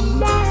devour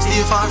me.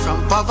 Stay far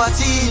from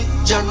poverty,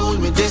 Jah rule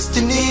me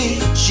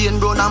destiny. Shane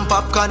Brown and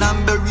popcorn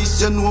and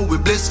berries, you know we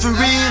blessed for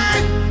real.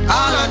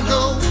 All I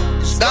know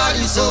is that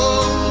is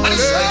only.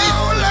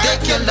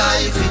 Take your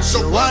life, it's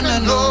your one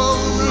and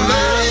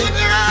only.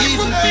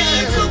 Evil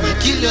people will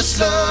kill you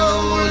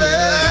slowly.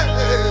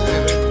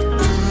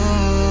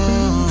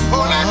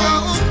 All I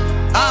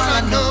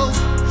know.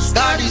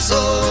 That is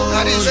all.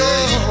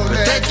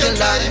 Protect your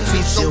life,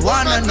 it's the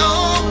one and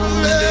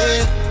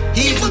only.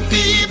 Evil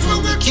people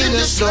will kill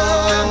you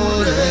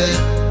slowly.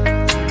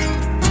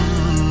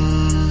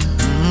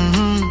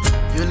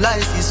 Your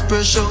life is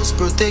precious,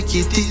 protect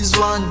it is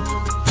one.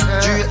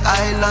 Three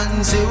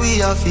islands, say we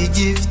have to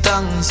give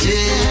thanks,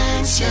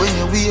 yeah. When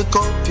you wake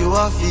up, you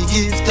have to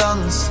give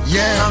thanks,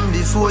 yeah. And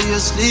before you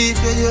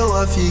sleep, you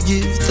have to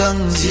give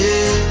thanks,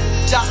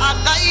 yeah. Jah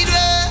guide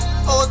way,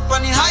 out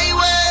on the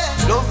highway.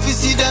 Love to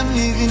see them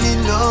living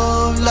in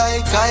love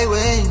like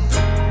highway.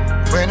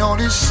 When all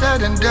is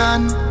said and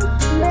done,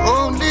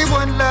 only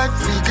one life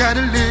we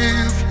gotta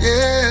live,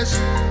 yes.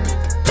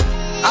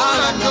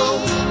 All I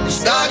know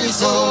is that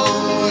is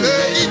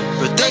only.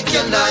 Protect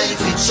your life,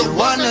 it's your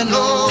one and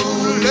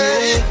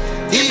only.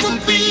 Evil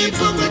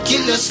people will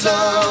kill you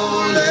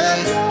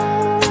slowly.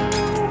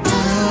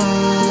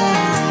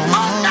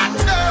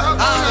 All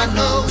I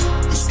know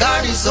is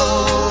that is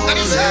only.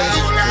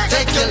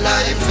 Protect your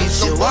life,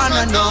 it's your one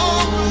and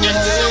only.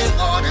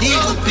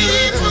 Evil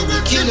people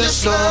will kill you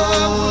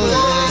slowly.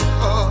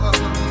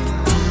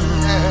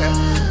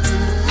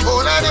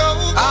 All I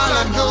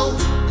know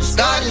is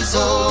that is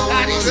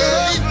only.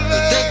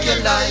 Protect your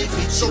life,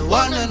 it's your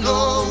one and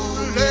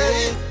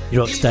only. You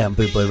rock stay on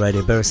Boot Boy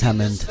Radio. Beres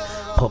Hammond,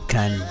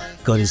 Popcan,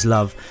 God Is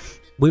Love.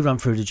 We run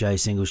through the J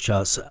singles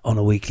charts on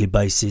a weekly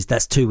basis.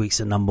 That's 2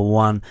 weeks at number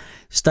one.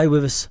 Stay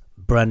with us.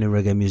 Brand new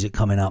reggae music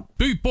coming up.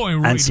 Boot Boy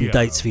Radio. And some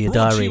dates for your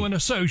brought diary. to you in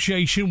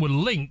association with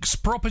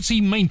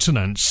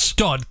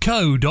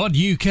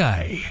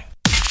linkspropertymaintenance.co.uk.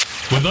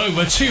 With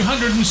over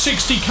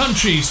 260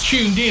 countries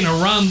tuned in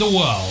around the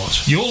world,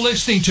 you're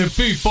listening to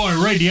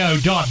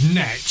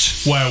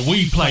bootboyradio.net, where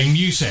we play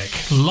music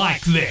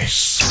like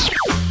this.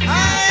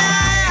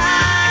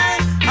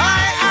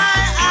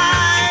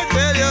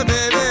 Tell you,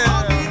 baby.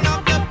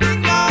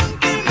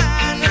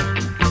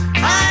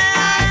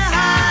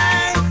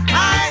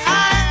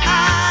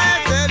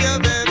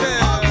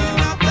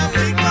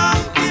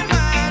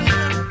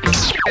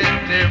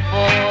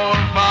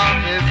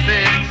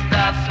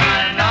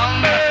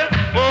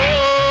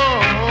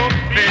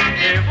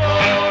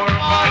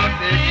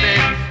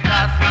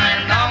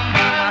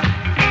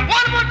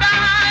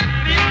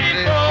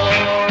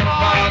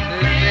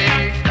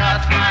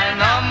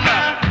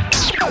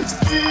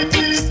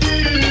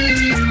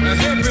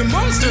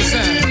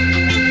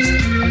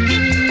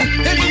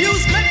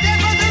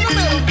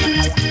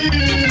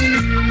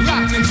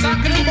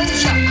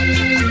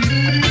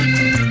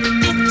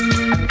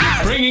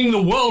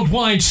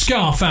 Worldwide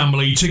Ska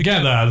family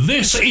together.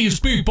 This is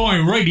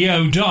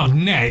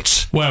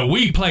bootboyradio.net, where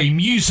we play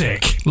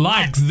music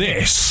like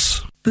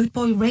this.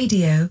 Bootboy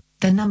Radio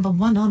the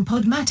 #1 on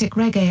Podmatic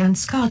Reggae and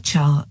Ska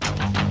chart.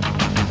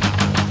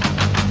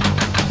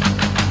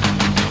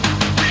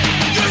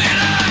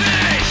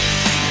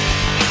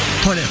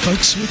 Hi there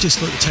folks, we'd just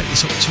like to take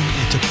this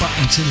opportunity to butt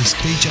into this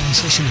DJing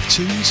session of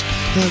tunes.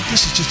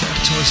 This is just to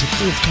advertise the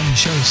forthcoming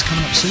shows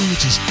coming up soon,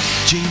 which is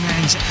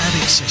G-Man's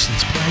Abbott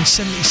Sessions, playing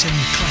 77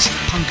 classic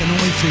punk and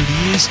oi through the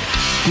years.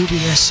 We'll be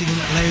there singing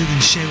it loud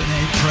and shouting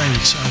it out proud,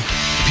 so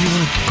if you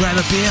want to grab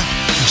a beer,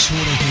 I'm sure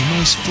there'll be a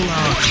nice full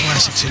hour of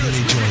classics you'll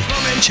really enjoy.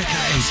 Check it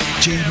out,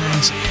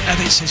 G-Man's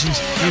Abbott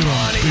Sessions here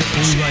on Boot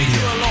Boy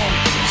Radio.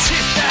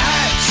 Tip their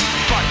hats,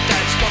 but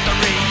that's not the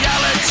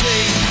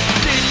reality.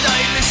 Did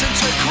they listen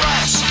to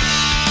Crash?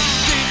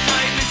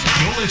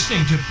 You're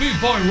listening to Boot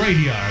Boy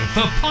Radio.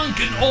 For punk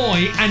and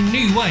oi and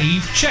new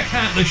wave, check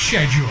out the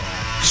schedule.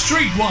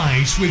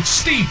 Streetwise with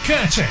Steve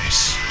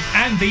Curtis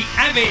and the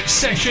Abbott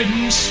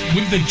Sessions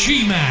with the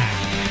G-Man.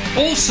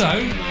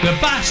 Also, the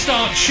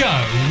Bastard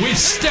Show with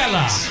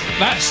Stella.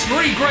 That's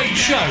 3 great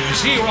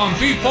shows here on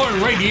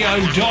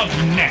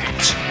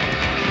bootboyradio.net.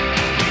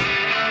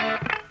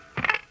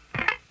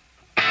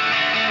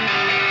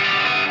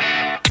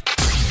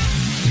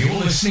 You're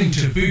listening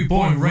to Boot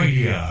Boy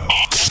Radio.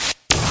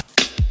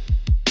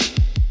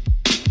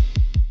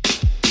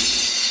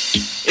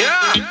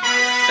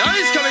 Now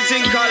this coming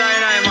thing called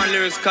I Man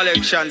Lyrics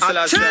Collection. So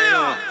last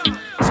time,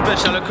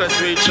 special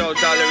request reach out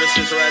to all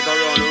lyricists right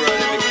around the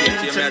world.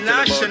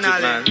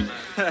 Internationally.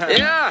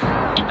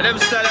 Yeah. And them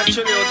style of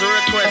tribute to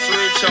request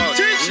reach out.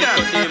 Teach them.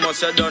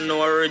 Nicodemus, you don't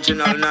know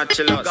original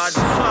Naturalist.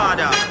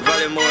 Godfather.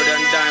 Value more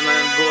than diamond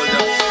and gold.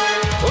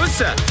 Who's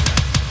that?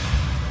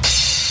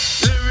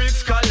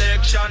 Lyrics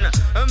Collection.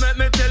 Let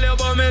me tell you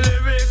about my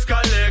lyrics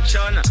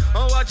collection.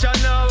 Watch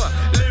out now.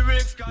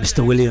 Lyrics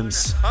Mr.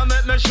 Williams.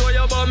 Let me show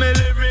you about my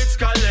lyrics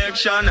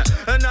collection.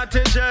 Not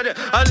a jet,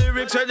 a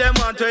lyrics where them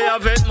want to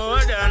have it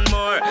more than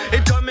more.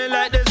 It coming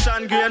like the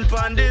sun grain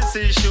on the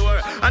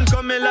seashore, and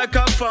coming like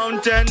a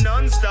fountain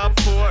non-stop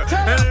pour.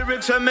 The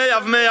lyrics where may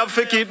have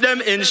to keep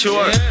them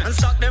inshore, and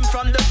stock them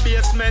from the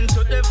basement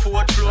to the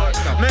 4th floor.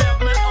 May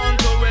have my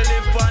uncle will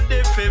live on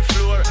the 5th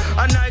floor.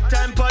 A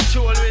nighttime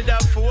patrol with a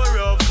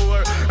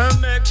 404,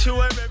 and make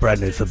sure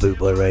Brand new for Boot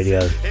Boy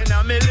Radio. in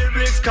a me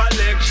lyrics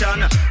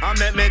collection. I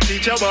make me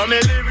teach about me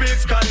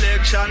lyrics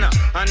collection,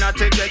 and I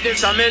take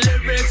this on me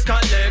lyrics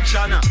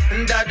collection.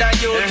 That I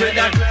use with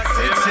a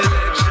classic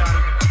selection.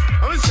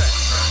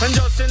 And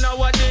just in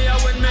our day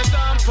when me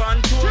gone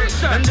on tour,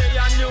 and they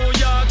are New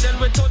York, then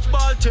we touch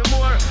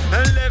Baltimore,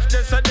 and left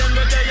this and then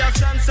we they are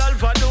San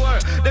Salvador.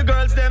 The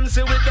girls them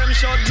see with them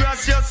short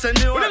dress, yes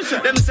senor.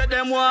 Them say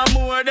them want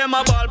more, them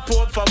a ball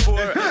poor for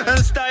four.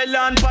 And style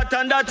and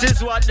pattern, that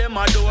is what them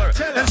adore.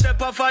 And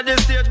step off of the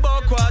stage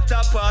about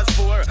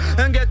 4:15,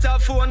 and get a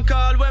phone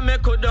call when me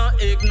couldn't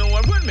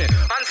ignore. When me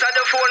answer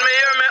the phone, me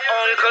hear me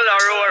uncle a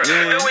roar.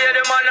 The way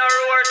the man a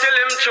roar till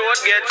him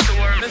throat get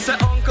sore. Me say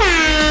uncle,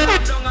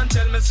 come down and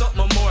tell me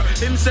something more.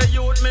 Him say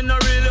youth, me no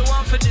really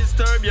want to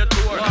disturb your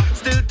tour.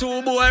 Still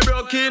 2 boy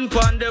broke in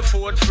on the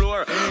 4th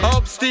floor.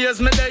 Upstairs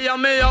me there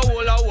and me a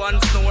whole a one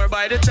snore.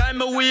 By the time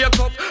me wake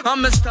up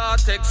and me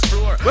start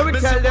explore. When we me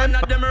tell see them,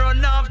 one of them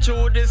run off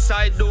through the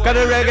side door. Got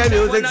the reggae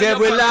music say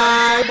we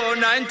live. About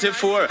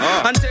 94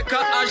 and take a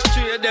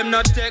ashtray, them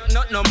not take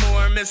not no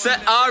more. Me say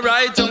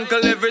alright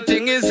uncle,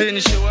 everything is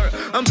insured.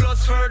 And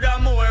plus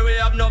furthermore we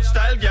have enough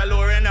style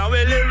galore in our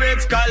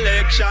lyrics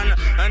collection.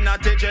 And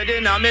not a dread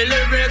in our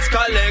lyrics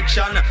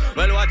collection.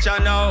 Well watch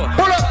out now.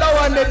 Pull up that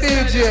one, the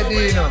DJ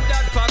Dino.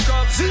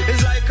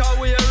 It's like a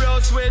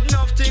warehouse with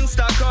enough things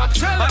stack up.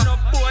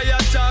 Enough boy a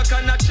talk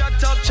and a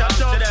chat up.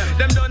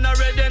 Them done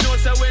already know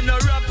so we no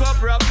wrap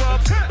up.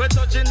 We're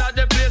touching at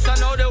the place and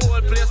now the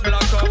whole place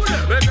block up.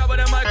 We grab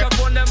the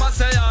microphone, them a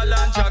say all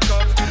and jack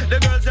up. The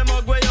girls them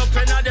hug way up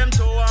and them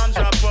 2 arms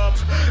wrap up.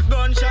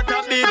 Gunshot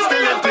a beat,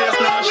 still the place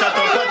now shut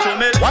up.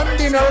 One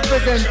Dino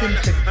representing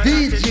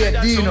DJ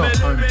Dino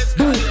on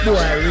Boot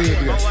Boy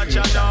Radio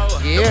Station.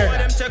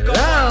 Yeah,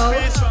 now.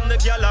 From the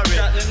gallery.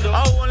 I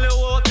only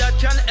hope that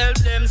can help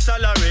them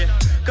salary.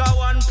 Cause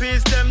one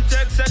piece them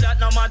text say that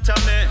no matter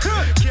me.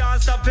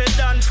 Can't stop it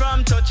done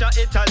from touch of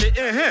Italy.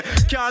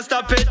 Can't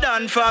stop it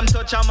done from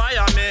touch of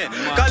Miami.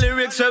 Cause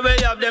lyrics where we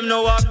have them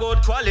know are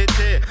good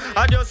quality.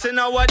 I just in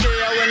our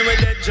day when we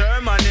did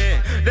Germany.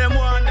 Them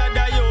wonder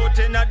the youth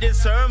in a this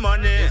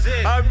ceremony.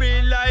 A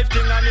real life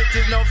thing and it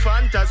is no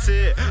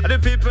fantasy. The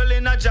people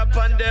in a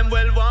Japan them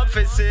well want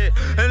to see.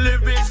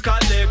 Lyrics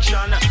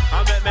collection.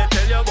 I bet me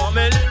tell you about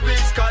my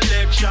lyrics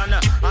collection.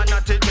 And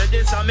not to get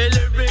this on my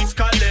lyrics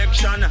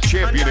collection.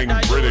 Championing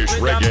British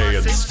reggae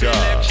and ska.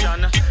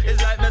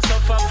 It's like me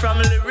suffer from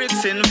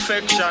lyrics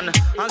infection.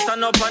 And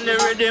stand up on the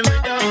rhythm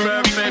with a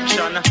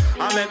perfection.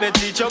 I make me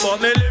teach about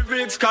my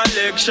lyrics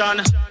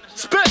collection.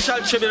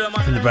 Special tribute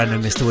From the brand new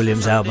Mr.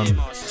 Williams album,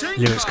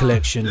 Lyrics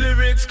Collection,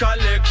 Lyrics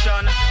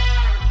Collection.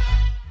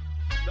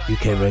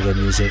 UK reggae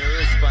music.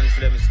 Response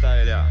to them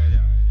style, yeah.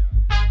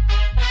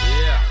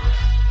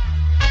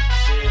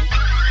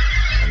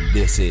 And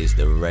this is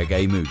the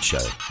Reggae Mood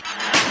Show.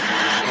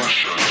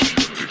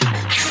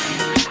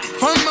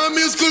 From my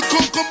musical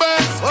cocoa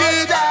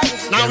basket.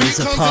 Now we is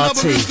a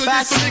party.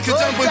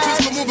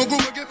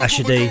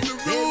 Asher D,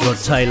 Rod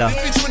Taylor,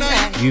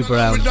 Hugh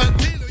Brown,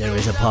 there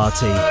is a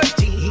party.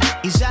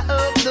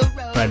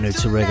 Brand new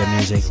to reggae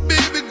music.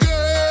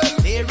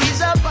 There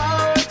is a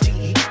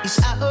party,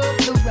 it's out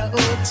the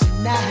road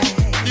tonight.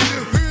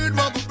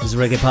 There's a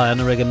reggae party on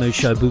the Reggae Mood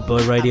Show, Boot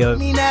Boy Radio.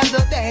 Me now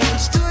the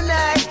dance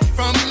tonight.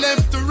 From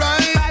left to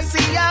right. I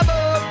see a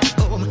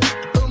boom,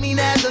 boom, me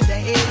now the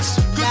dance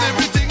tonight. Cause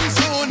everything's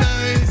so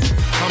nice.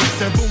 I'm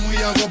say boom, we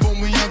a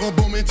go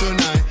boom it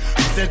tonight.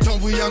 I say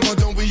dump, we a go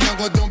dump it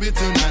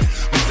tonight.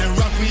 I say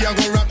rock, we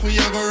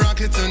a go rock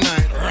it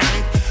tonight.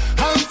 Right?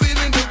 I'm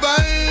feeling the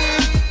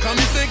vibe. Come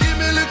and say, give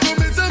me a little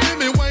bit, so make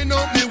me wind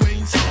up me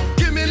waist.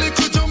 Give me a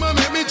little jump and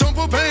make me jump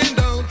up and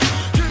down.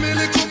 Give me a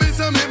little bit,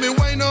 so make me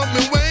wind up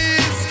me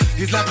waist.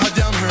 It's like a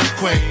damn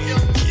earthquake.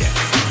 Yes.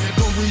 I say,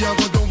 dump, we a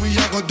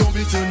go dump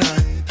it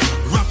tonight.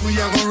 Rock, we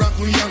a go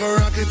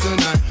rock it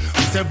tonight.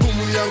 I say, boom,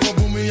 we a go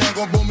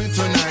boom it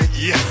tonight.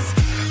 Yes.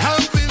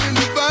 I'm feeling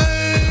the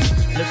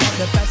vibe. Look at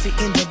the posse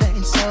in the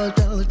dance all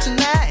day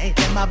tonight.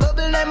 Let my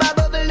bubble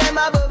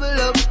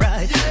up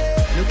right.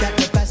 Yeah. Look at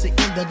the posse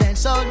in the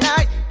dance all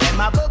night. Let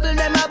my bubble up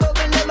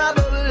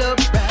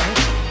right.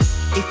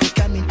 If you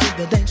come into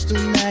the dance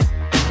tonight,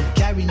 don't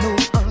carry no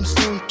arms,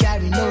 don't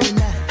carry no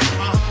knife.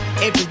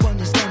 Everyone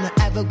is gonna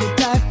have a good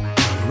time,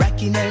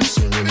 rocking and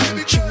swinging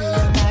and chilling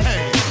all night.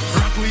 Hey,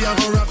 rock we a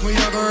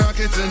go rock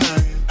it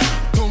tonight.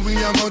 Don't we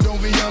a go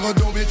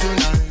dump it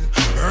tonight.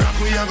 Rock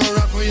we a go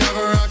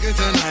rock it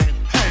tonight.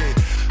 Hey,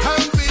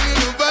 I'm feeling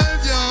the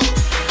vibe, y'all.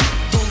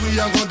 Don't we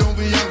a go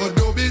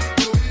dump it.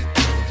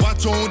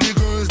 Watch all the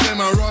girls, them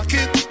a rock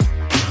it.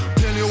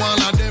 Tell you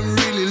all of them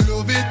really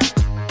love it.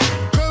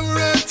 Come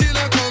right till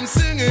I come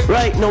sing it.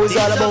 Right now it's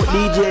all about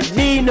DJ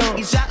Dino.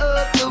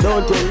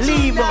 Don't you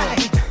leave on.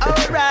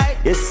 Alright.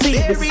 You see,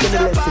 this is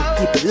gonna listen.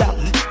 Keep it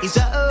locked. It's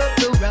up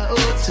the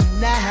road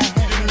tonight. I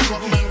got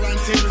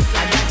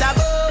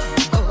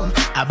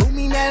a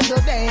booming and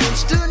the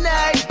dance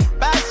tonight.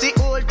 Pass it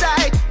all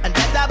tight. And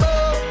that's a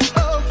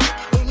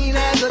booming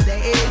and the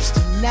dance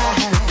tonight.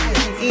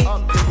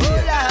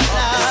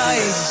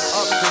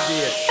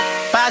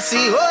 Pass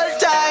it all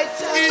tight.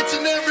 Each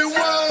and every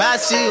one.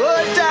 Pass it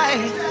all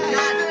tight.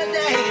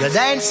 The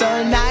dance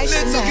all night.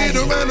 Let's get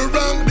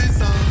around this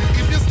song.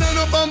 If you stand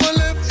up on the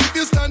left, if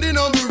you're standing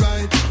on the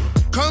right,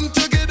 come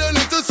together,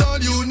 let us all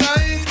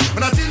unite.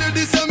 When I tell you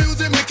this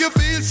music make you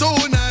feel so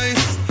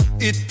nice,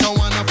 it's a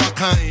one of a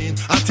kind.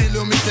 I tell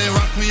you me say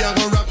rock, we a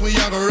go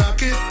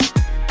rock it.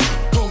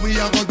 Don't we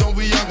a go dub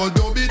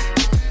it.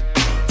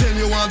 Tell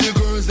you all the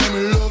girls them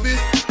love it.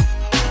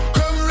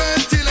 Come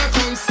right till I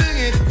come sing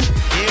it.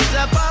 There's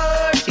a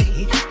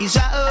party, it's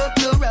up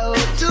the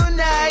road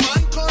tonight.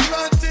 Man, come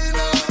right till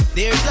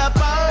there's a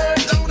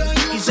party,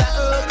 it's up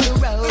the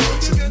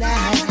road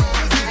tonight.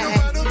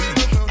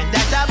 And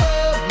that's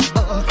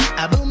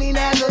a booming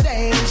and the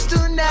dance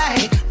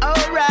tonight.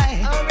 Alright,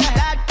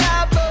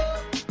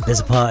 There's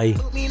a party.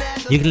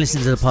 You can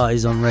listen to the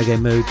parties on Reggae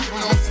Mood.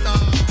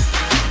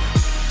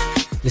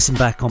 Listen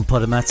back on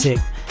Podomatic,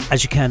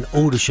 as you can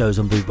all the shows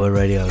on Boot Boy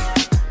Radio.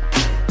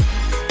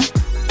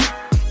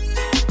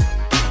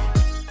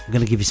 I'm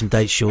going to give you some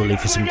dates shortly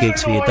for some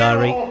gigs for your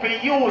diary.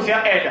 Use your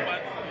head.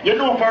 You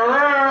know, for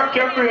work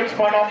your brakes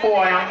for a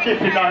boy and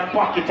keep it in the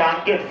pocket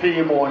and get for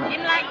your money.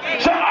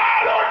 So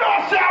all who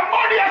know say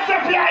money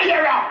yourself in your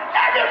era.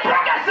 Every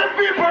progressive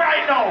people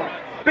right now.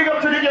 Big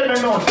up to the game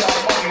and know say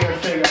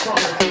money yourself.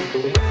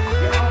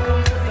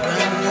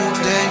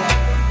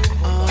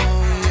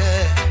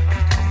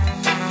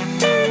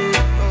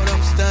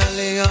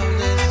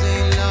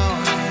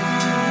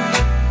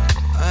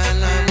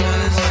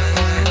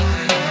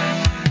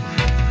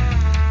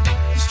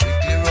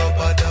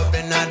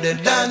 The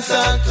dance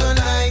all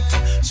tonight.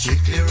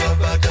 Strictly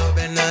rubber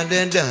dubbing at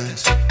the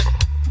dance.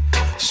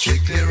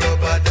 Strictly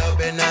rubber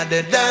dubbing at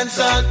the dance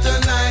all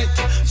tonight.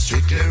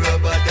 Strictly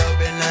rubber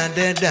dubbing at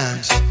the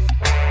dance.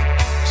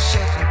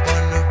 Shut up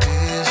on the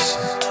bass.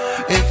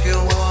 If you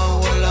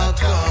want, will I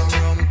come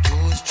rum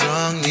too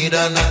strong? Need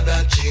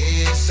another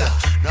chaser.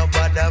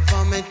 Nobody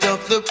vomit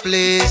up the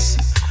place.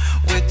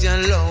 With your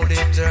load,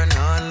 it turn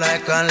on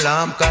like a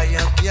lamp. Cause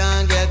you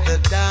can't get the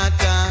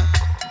data.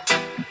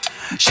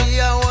 She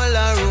a all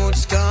her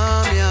roots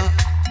come, yeah.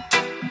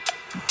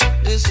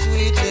 The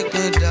sweet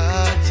little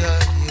daughter,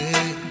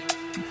 yeah.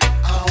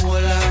 All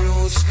her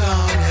roots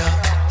come, yeah.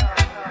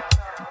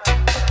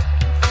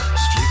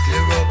 Strictly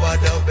rubber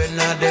dubbing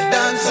at the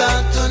dance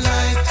all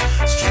tonight.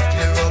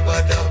 Strictly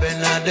rubber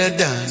dubbing at the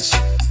dance.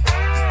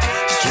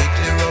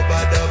 Strictly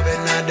rubber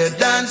dubbing at the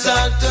dance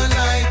all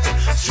tonight.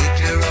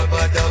 Strictly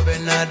rubber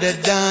dubbing at the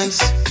dance.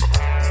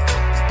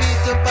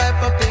 Peter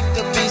Piper picked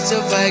a piece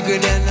of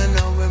Viagra and I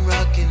know him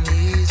rocking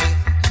easy.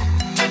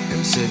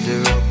 Him said the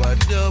rubber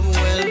dub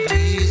well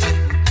breezy.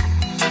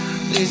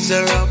 This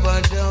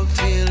rubber dub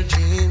feel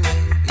dreamy,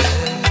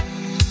 yeah.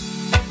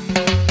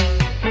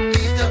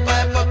 Peter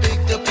Piper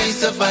picked a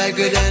piece of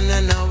Viagra and I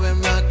know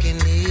him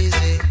rocking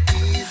easy.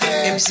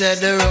 Him said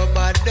the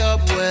rubber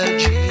dub well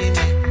dreamy.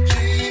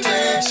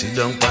 Sit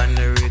down on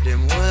the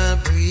rhythm well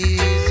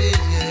breezy,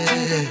 yeah.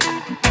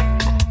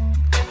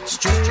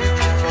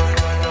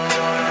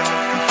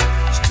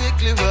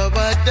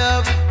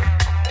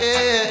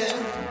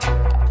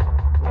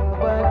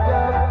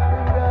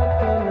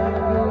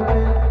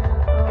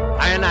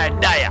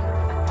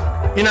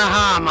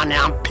 harmony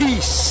and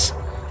peace.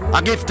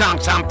 I give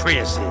thanks and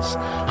praises.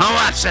 And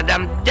watch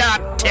them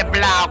dirty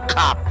blow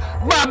cop.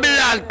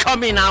 Babylon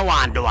come in and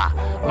want to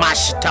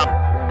mash it up.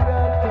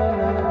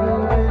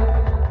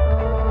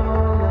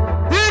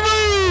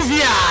 Remove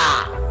ya!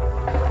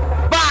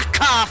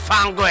 Back off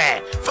and go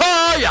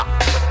for ya!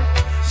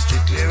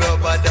 Strictly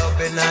rubber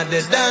dubbing at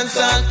the dance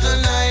hall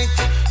tonight.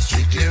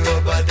 Strictly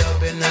rubber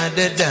dubbing at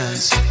the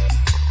dance.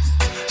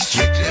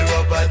 Strictly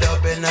rubber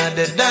dubbing at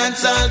the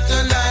dance hall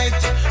tonight.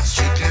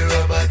 Strictly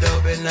rubber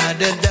dubbing at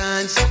the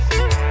dance.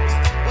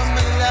 When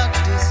me lock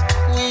this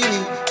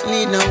queenie,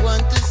 need no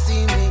one to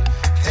see me.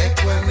 Take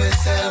when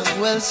myself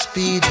well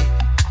speedy.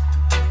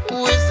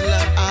 Whistle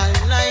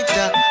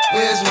all-nighter,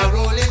 where's my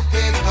rolling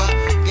paper?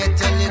 Get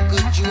a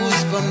little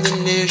juice from the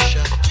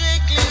nation.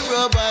 Strictly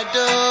rubber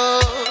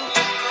dub.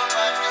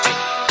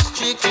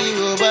 Strictly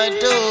rubber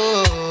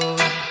dub.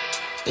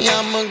 Yeah,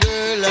 I'm a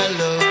girl I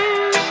love.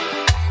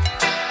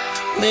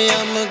 Me,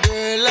 I'm a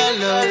girl I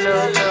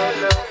love.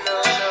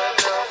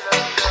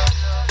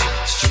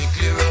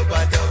 Strictly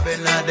rubber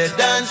dubbing at the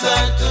dance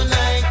hall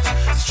tonight.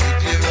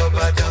 Strictly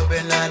rubber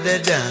dubbing at the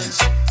dance.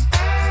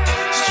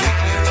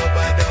 Strictly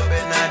rubber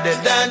dubbing at the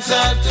dance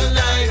hall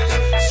tonight.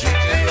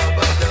 Strictly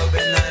rubber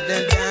dubbing at the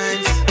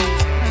dance.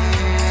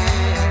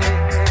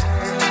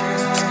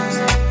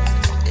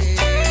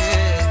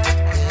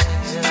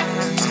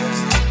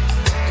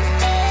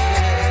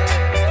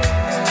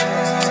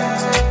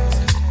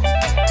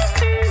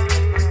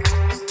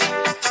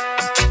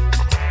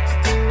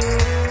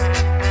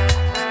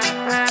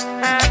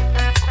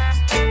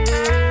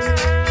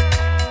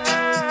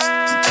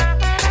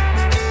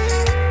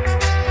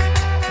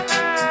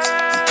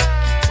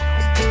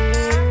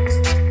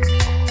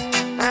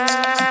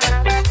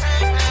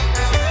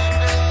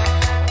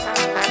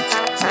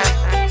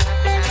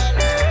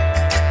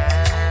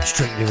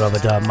 Strictly Rubber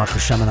Dub, Michael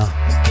Shamana.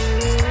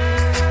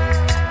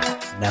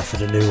 Now for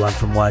the new one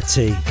from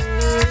YT.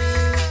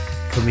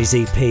 From his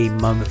EP,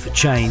 Moment for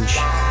Change,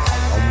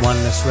 on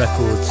Oneness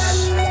Records.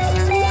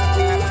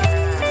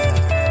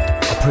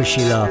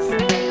 Appreciate Love.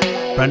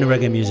 Brand new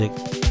reggae music.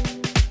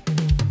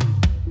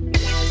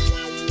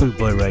 Boot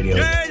Boy Radio.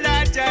 Girl,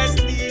 I just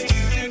need you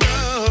to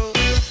know.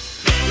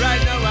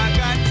 Right now I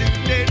got to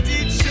let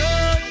it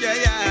show.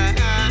 Yeah.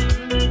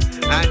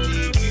 I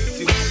need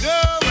you to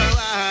know.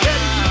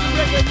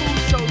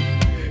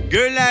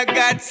 Girl, I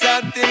got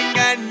something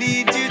I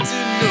need you to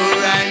know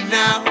right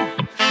now.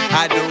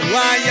 I don't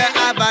want you to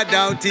have a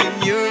doubt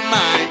in your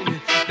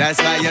mind. That's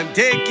why I'm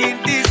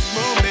taking this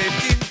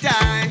moment in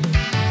time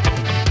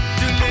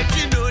to let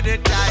you know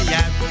that I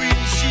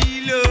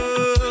appreciate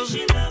love.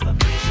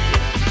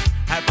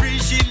 I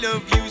appreciate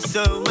love you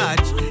so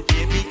much.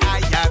 Baby, I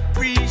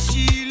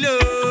appreciate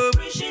love.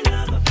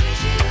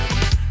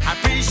 I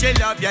appreciate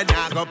love you.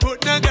 Now go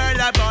put no girl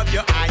above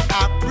you. I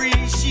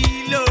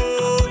appreciate love.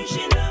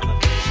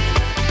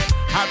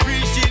 I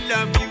appreciate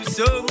love you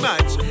so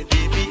much.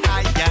 Baby,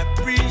 I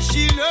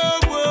appreciate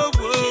love. Whoa,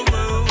 whoa,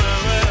 whoa,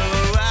 whoa,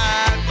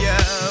 whoa,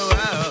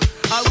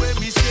 yeah. When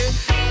we say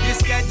your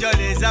schedule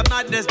is a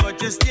madness,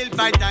 but you still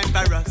find time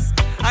for us.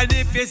 And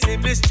if you see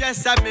me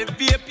stress, I me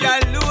vape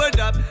you load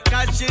up.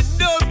 Cause you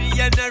know me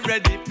and I'm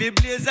ready to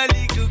blaze a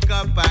little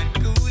cup and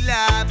cool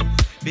off.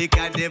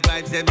 Because the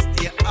vibes them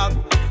stay up.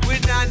 We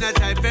not no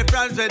time for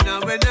frowns, we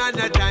not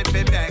no time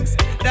for vex.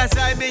 That's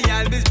why me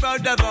always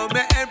proud of how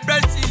me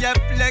empress she a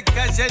flex.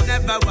 Cause she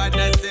never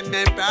wanna see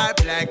me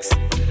perplex.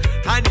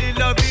 And the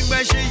loving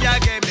when she a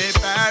give me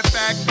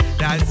perfect.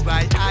 That's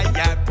why I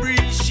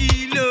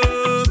appreciate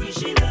love.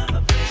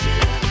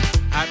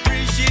 I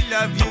appreciate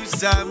love you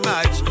so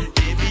much.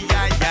 Baby,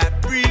 I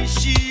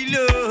appreciate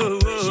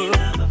love.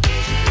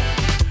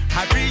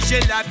 I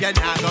appreciate love you.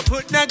 Now go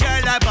put no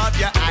girl above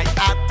you. I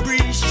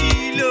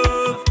appreciate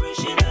love.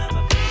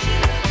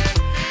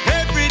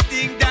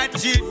 Everything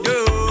that you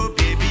do,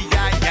 baby,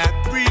 I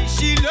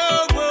appreciate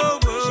love.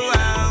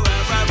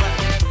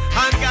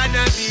 I'm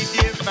gonna be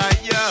there for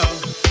you.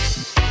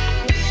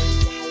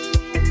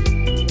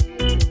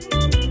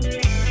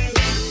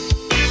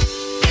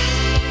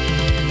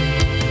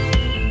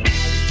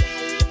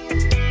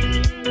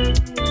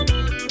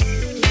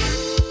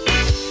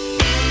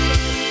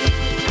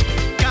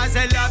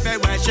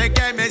 She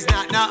came is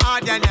not no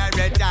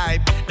ordinary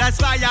type.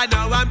 That's why I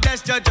know I'm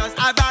blessed to just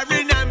have her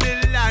in my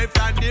life.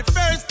 From the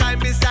first time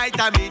me sight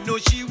her, me know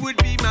she would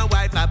be my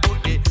wife. I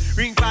put the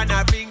ring on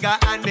her finger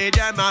and made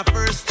her my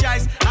first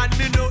choice. And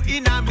me know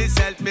in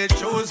myself me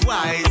chose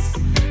wise.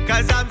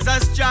 Cause I'm so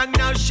strong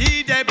now,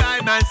 she there by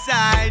my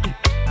side.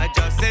 I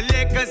just a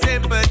little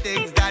simple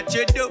things that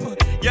you do.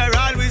 You're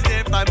always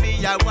there for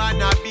me, I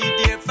wanna be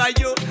there for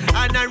you.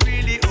 And I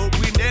really hope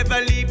we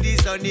never leave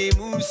this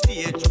honeymoon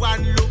stage.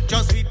 One look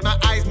just with my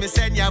eyes, me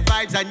send your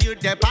vibes and you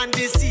dep on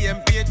the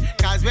same page.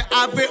 Cause we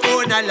have our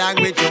own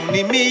language,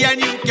 only me and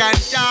you can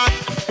talk.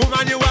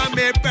 Woman, you want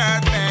me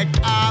perfect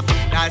off.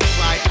 That's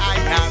why I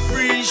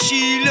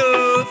appreciate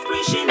love.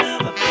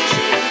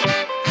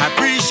 I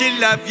appreciate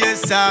love you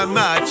so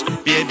much.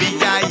 Baby,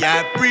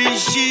 I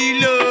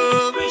appreciate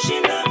love.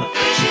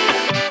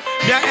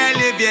 Me You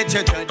elevate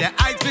you to the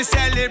heights, we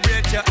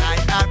celebrate you. I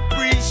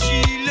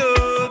appreciate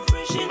love.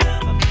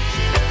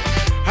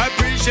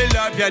 Appreciate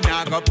love, you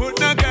not gonna put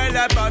no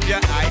girl above you.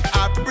 I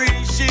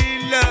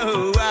appreciate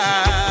love.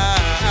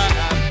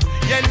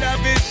 Your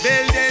love is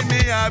building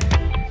me up.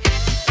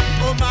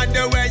 Oh man,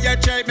 the way you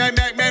treat me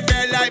make me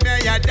feel like me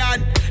you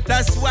done.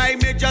 That's why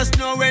me just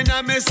know when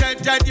I'm a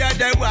that you're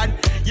the one.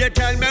 You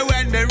tell me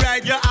when me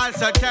right, you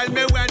also tell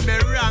me when me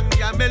wrong.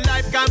 You're my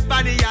life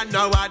companion,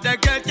 no other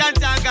girl can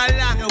tag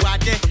along.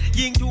 What the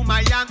yin to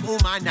my young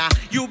woman,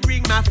 you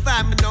bring my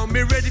fam. Now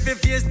me ready to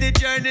face the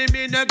journey,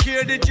 me no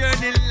care the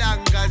journey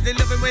long. Cause the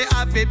loving way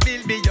I feel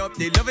build me up,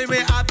 the loving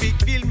way I feel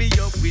fill me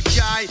up with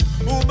joy.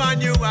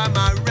 Woman, you are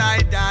my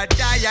ride or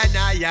die, and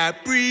I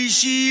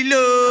appreciate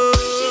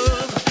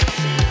love.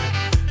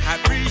 I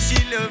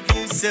appreciate love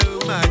you so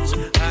much,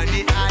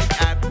 honey. I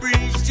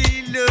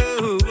appreciate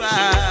love.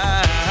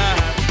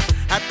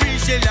 I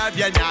appreciate love.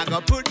 You're not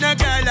gonna put no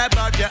girl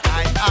above you.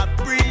 I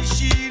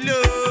appreciate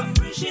love.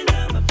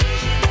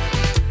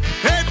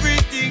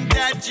 Everything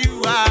that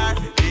you are,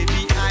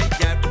 baby, I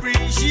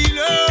appreciate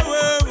love.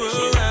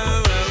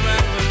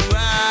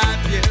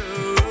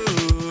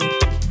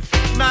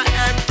 My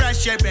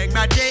empress, you bring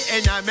my day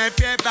in on my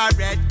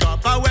favorite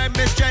cup. And when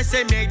me stress,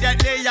 I make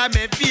that layer,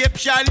 me vape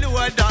shall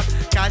load up.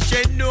 Cause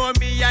she know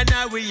me and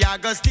now we are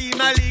gonna steam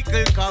a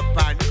little cup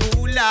and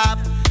cool off.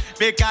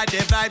 Because the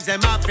vibes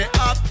them up it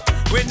up.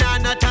 We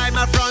not no time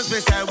of France, we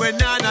say we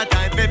not no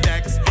time for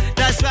vex.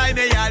 That's why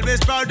me always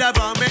proud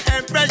about me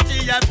empress,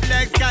 she a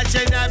flex. Cause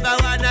she never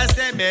wanna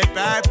see me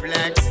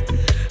perplex.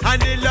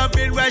 And the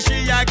loving where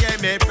she a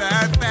get me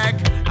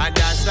perfect. And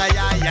that's why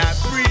I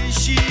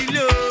appreciate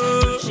love.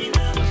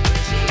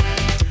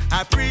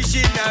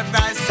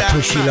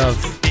 Appreciate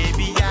love.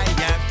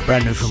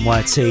 Brand new from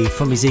YT,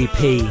 from his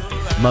EP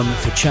Moment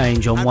for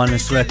Change on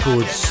Oneness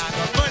Records.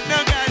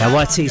 Now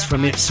YT's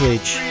from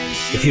Ipswich.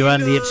 If you're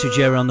around the Ipswich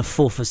area on the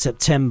 4th of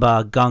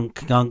September,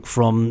 Gunk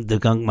from the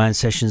Gunk Man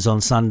sessions on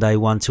Sunday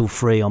 1 till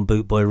 3 on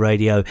Bootboy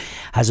Radio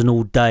has an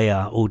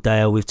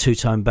all-dayer with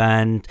two-tone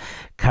band,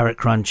 Carrot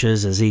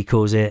Crunchers as he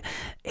calls it.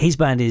 His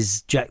band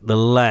is Jack the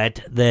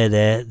Lad. They're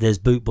there. There's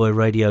Bootboy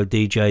Radio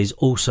DJs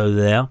also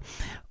there.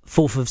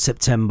 4th of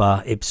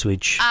September,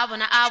 Ipswich. I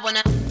wanna I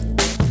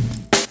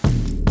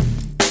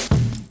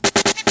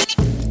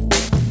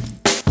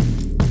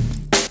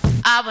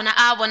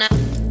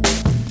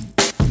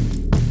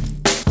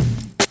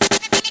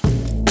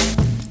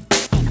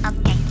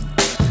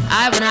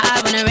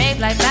wanna rave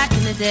like back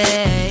in the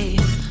day.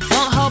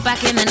 Won't hold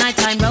back in the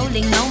nighttime,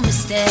 rolling, no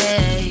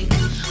mistake.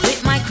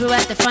 With my crew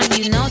at the front,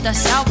 you know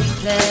that's how we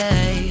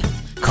play.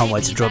 Can't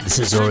wait to drop this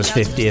at Zora's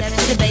 50th.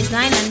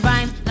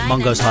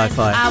 Mongo's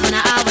Hi-Fi. I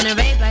wanna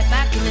rave like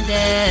back in the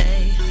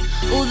day.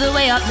 All the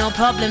way up, no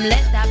problem,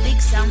 let that big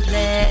sound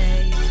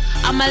play.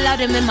 I'm allowed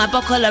him in my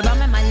buckle,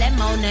 around in my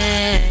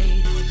lemonade.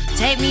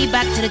 Take me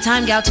back to the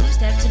time, gal,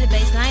 two-step to the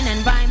bass, line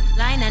and rhyme.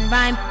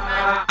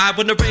 I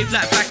wanna rave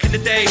like back in the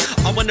day.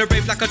 I wanna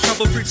rave like I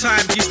travel through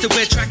time. Used to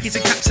wear trackies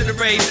and caps in the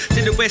rave.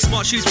 Didn't wear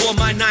smart shoes, wore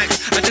my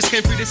Nikes. I just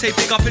came through to say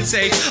big up and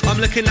say I'm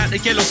looking at the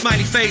yellow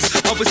smiley face.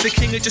 I was the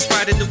king of just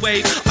riding the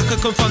wave. I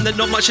could confirm that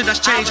not much of that's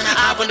changed.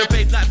 I wanna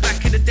rave like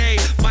back in the day.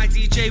 My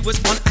DJ was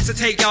on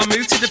acetate, y'all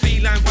moved to the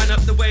B-line, ran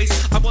up the waist.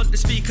 I want the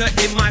speaker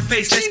in my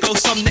face. Let's go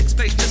some next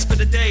place just for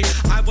the day.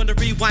 I wanna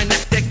rewind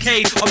that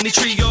decade. Omni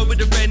Trio with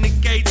the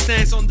renegade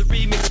snares on the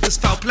remix was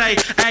foul play.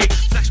 Hey,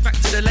 flashback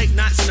to the late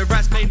nights in the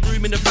Raz main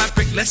room in the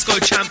fabric. Let's go,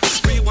 champ.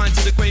 Rewind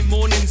to the grey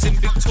mornings in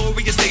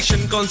Victoria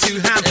Station, gone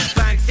to ham.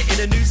 Bang, hitting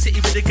a new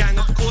city with a gang.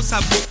 Of course, I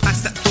walked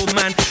past that door,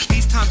 man.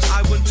 These times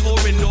I went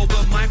touring, nor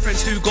were my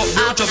friends who got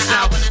real jobs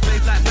now.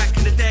 Rave like back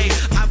in the day.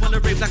 I wanna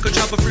rave like a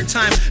travel through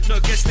time. No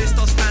guest list,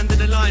 I'll stand in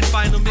the line.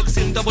 Final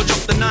mixing, double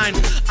drop the 9.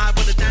 I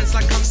wanna dance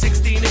like I'm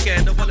 16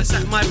 again. I wanna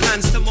set my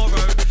plans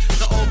tomorrow.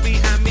 The old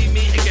me and me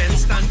meet again.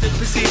 Standard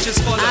procedures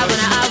follow.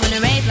 I wanna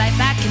rave like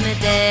back in the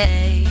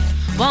day.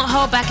 Won't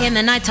hold back in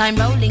the nighttime,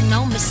 rolling,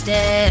 no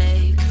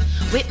mistake.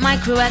 With my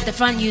crew at the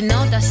front, you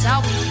know that's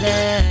how we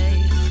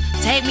play.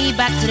 Take me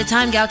back to the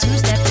time, gal,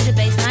 two-step to the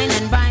bass, line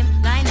and rhyme.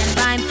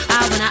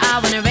 I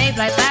wanna rave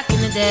like back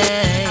in the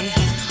day.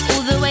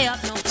 All the way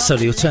up, no. So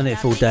the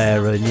alternative all day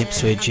in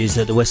Ipswich is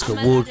at the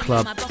Westcott Ward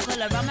Club.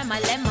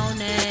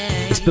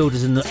 It's billed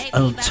as an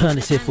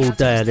alternative all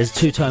day. There's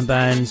two-tone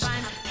bands,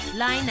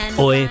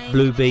 Oi,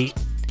 Blue Beat,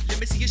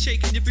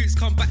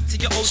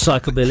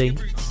 Psychobilly,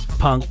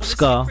 Punk,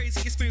 Ska,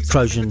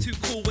 Trojan,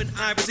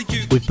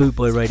 with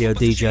Bootboy Radio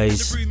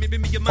DJs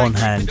on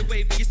hand.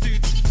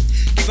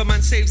 Give a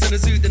man saves and a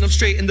zoot, then I'm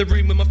straight in the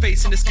room with my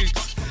face in the scoop.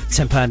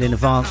 £10 in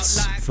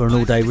advance for an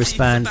all-day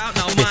wristband,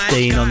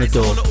 15 on the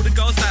door. All the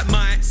girls like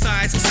my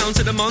size, sound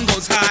to the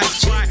Mongols high.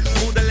 Right,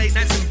 all the late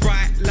nights and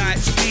bright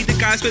lights. Be the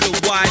guys with the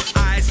wide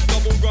eyes,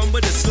 double run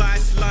with a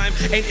sliced lime.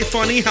 Ain't it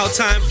funny how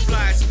time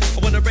flies? I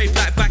wanna rave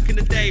like back in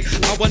the day.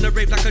 I wanna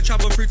rave like I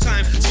travel through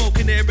time.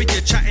 Smoking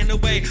area, chatting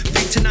away.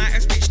 Think tonight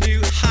has reached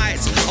new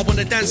heights. I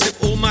wanna dance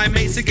with all my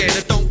mates again.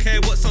 I don't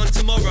care what's on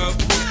tomorrow.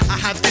 I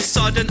have this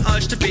sudden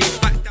urge to be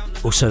back down.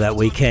 Also that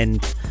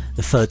weekend,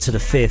 the 3rd to the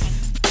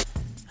 5th,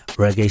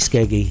 Reggae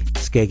Skeggy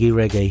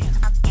Reggae.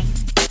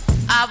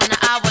 I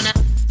wanna.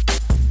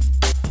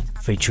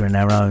 Featuring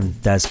our own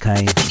Daz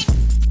Kane.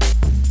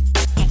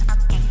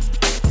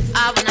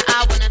 I wanna.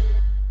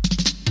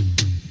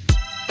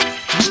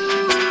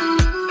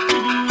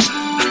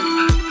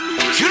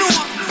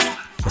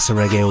 It's a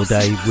reggae all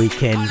day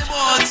weekend.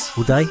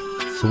 All day?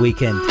 It's a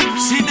weekend.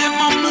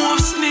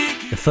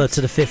 The 3rd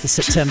to the 5th of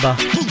September.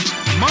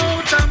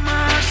 Mount of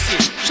mercy,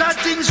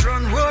 chattings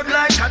run road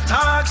like a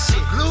taxi.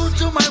 Glued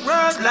to my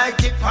word like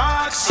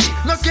epoxy.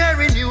 No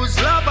carry news,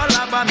 laba,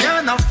 me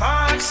and a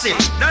foxy.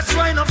 That's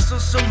why enough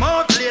so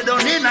mouth lay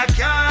down in a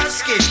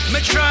casket. Me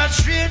try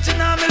straight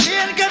in a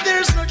lane, cause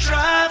there's no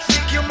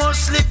traffic. You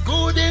must live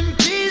good in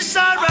peace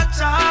or a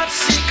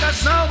topsy.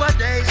 Cause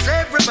nowadays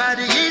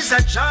everybody is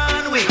a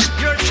John Wick.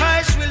 Your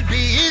choice will be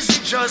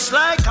easy just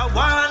like a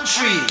one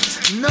tree.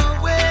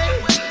 No way.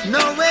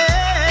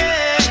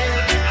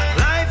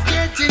 Life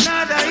getting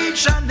harder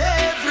each and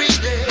every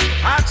day.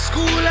 At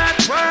school, at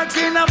work,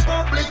 in a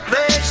public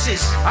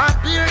places.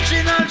 At the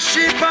original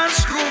ship and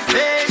screw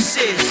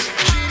faces.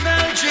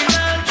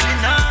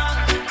 Gina.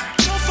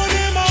 No for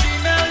them all.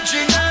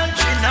 Gina.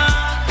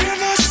 You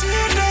no see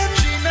them.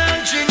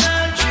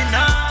 Gina.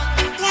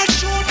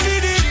 Watch out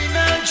for them.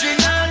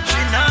 Gina.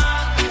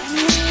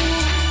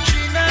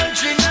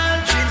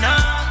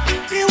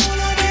 You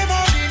one of them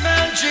all.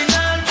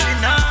 Gina.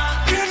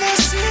 You no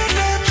see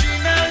them.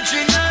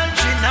 Gina.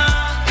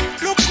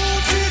 Look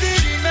out for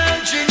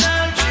them.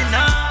 Gina.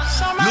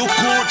 Look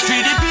out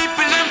for the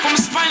people, them come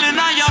smiling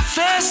on your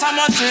face.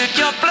 I'ma take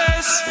your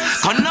place.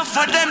 Enough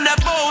for them that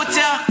bout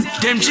ya.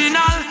 Them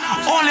Ginal,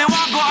 only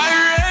one go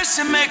erase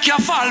and make you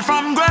fall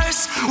from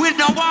grace. We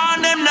don't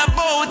want them that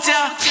bout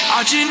ya.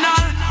 A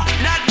Ginal,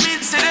 that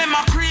means say them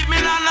a creep me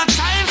on no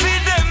time for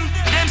them.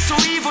 Them so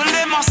evil,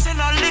 them a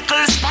send a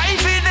little spy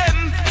for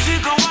them.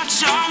 Figure watch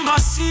your hunger,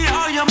 see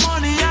how your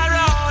money are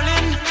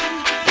rolling.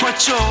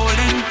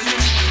 Patrolling.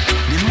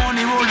 The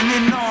money rolling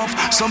enough.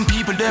 Some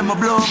people them a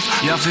bluff.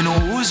 You have to know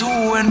who's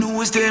who and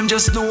who is them.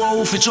 Just know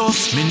how to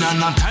trust. Me not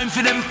have time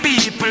for them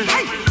people.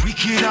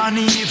 Wicked and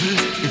evil.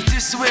 If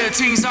this way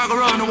things are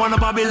going on, I want a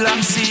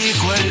Babylon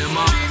sequel.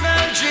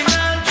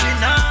 Gina.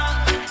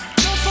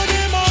 No for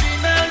them all.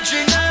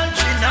 Gina.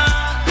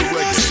 You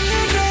no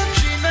see them.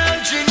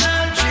 Gina.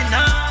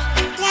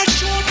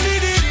 Watch out for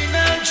them.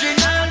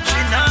 Gina.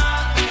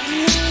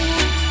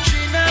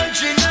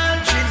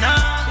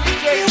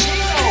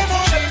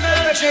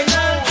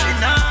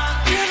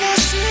 You no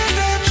see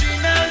them.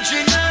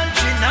 Gina.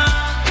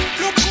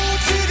 Look out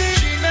for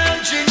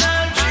them. Gina.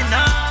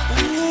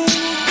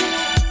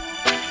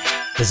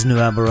 There's a new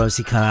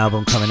Amberosi kind of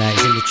album coming out.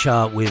 It's in the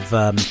chart with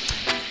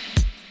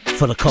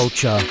For the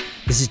Culture.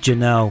 This is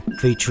Janelle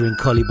featuring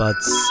Collie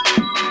Buds.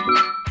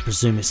 I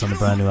presume it's on the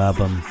brand new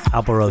album,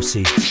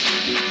 Amberosi.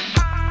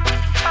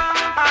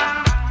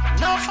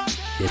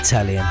 The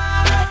Italian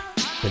that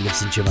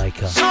lives in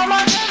Jamaica,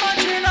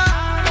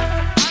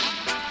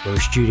 where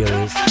his studio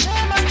is.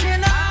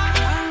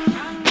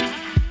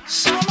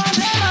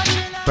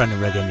 Brand new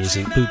reggae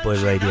music,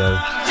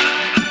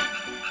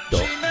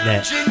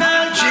 bootboyradio.net.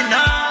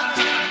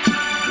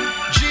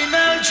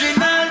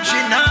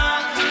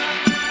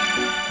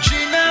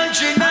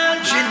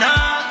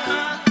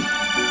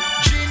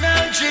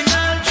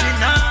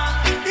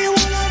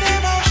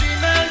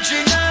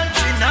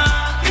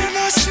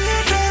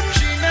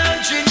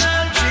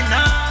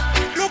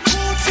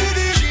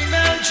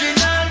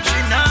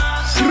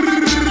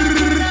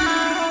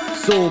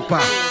 Super.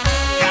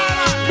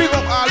 Big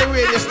up all the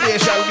radio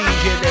station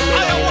DJ.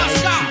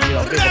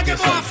 Reggae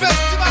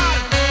Festival.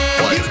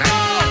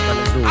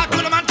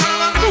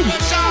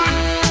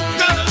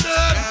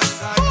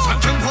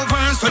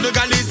 De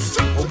Galice,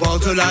 au bord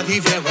de la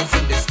rivière, on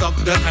fume des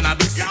stocks de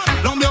cannabis.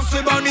 L'ambiance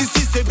est bonne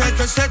ici, c'est vrai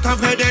que c'est un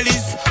vrai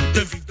délice.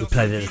 We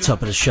played at the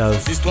top of the show.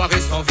 L'histoire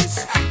est sans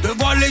vice. De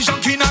voir les gens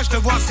qui nagent, de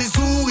voir ces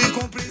sourires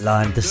complices.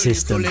 Line the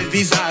System. Les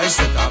visages,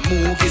 cet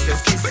amour qui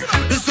s'esquisse.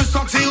 De se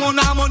sentir en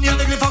harmonie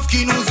avec les forces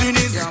qui nous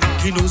unissent,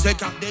 qui nous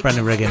écartent. Brand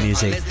new reggae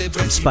music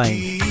from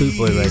Spain,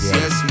 Bootboy Radio.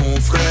 Mon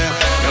frère,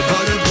 y'a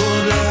pas de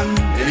problème,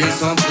 il est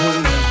sans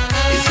problème.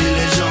 Ici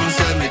les gens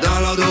s'aiment, mais dans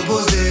l'ordre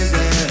opposé.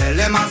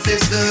 Les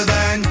massifs se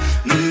baignent,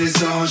 nous les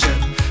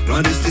enchaînent.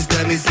 Loin du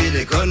système ici,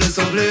 les codes ne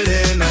sont plus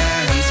les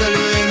mêmes. Seul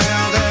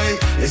émerveille,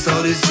 et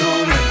sort du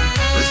sommeil.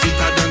 Le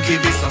citadin qui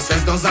vit sans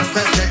cesse dans un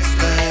stress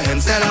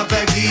extrême. C'est la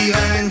paix qui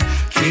règne,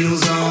 qui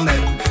nous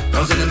emmène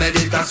dans une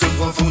méditation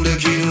profonde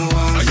qui nous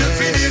rend. J'ai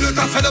fini le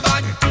café de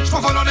bagne, je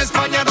m'envole en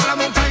Espagne dans la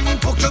montagne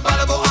pour que je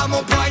balavo à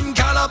mon poigne,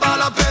 car là-bas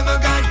la paix me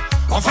gagne.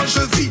 Enfin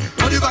je vis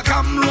loin du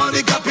vacarme, loin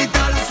des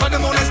capitales. Soigne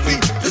mon esprit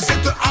de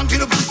cette âme qui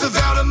nous pousse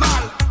vers le mal.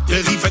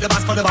 Des riffs et de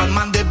basse, pas de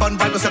bandman, des bonnes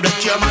vibes, c'est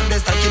black man, des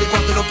styles qui les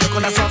coiffent de l'eau,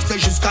 qu'on a soif, c'est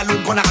jusqu'à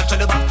l'aube qu'on arrache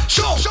le bas.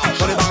 Chaud,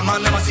 pour les barman,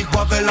 les massifs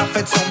boivent la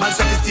fête, son bal,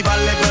 ce festival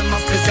est vraiment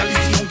spécial,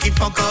 ici on kiffe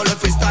encore le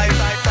freestyle.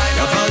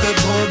 Y'a pas de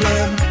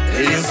problème,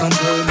 les liens sont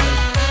problème.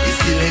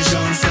 Ici les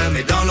gens s'aiment,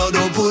 et dans l'ordre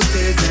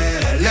opposé,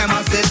 les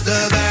massifs se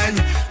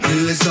baignent,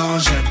 ils les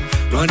enchaînent.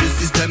 Loin du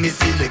système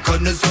ici, les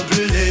codes ne sont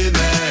plus les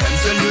mêmes.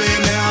 Celui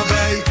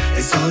émerveille, et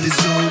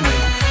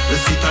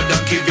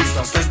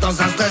sans cesse dans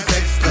un stress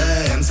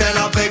extrême. C'est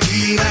la paix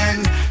qui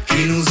règne,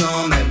 qui nous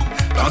emmène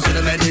dans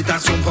une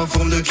méditation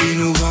profonde qui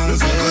nous rend. Le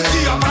vendredi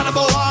à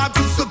Malaboa,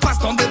 tout se passe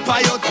dans des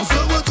paillotes. On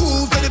se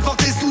retrouve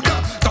téléportés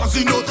soudain dans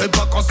une autre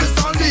époque. On se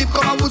sent libre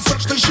comme à Woodstock,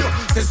 je te jure,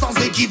 c'est sans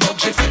équivoque.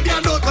 J'ai fait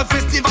bien d'autres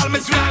festivals, mais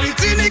celui-là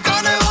est unique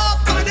en Europe.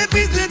 Pas de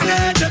piste de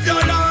tête, de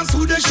violence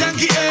ou de chiens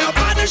qui errent.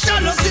 Pas de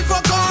chaleur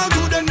suffocante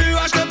ou de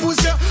nuages de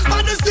poussière.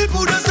 Pas de stup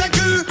ou de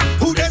sécu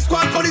ou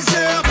d'escouade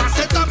policière. Par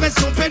cette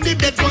impression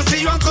pénible d'être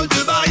coincé entre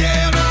deux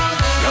barrières.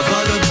 Y'a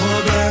pas de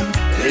problème,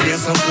 les liens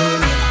sont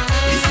collés.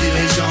 Ici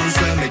les gens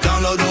s'aiment, mais dans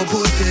l'autre on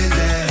pousse des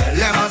ailes.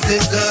 Les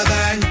racistes se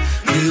baignent,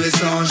 nuées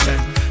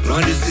s'enchaînent.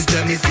 Loin du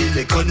système ici,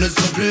 les codes ne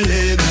sont plus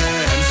les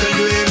mêmes.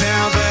 Celui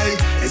émerveille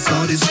et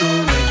sans du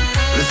sommeil.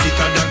 Le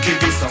citadin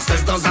qui vit sans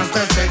cesse dans un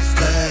stress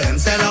extrême.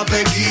 C'est la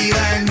paix qui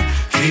règne,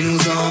 qui nous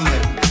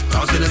emmène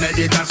dans une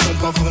méditation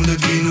profonde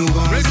qui nous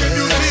rend. Reggae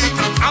music,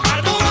 à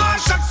Balboa,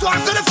 chaque soir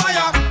c'est le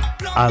fire.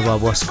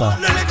 Ayahuasca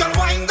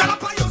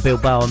from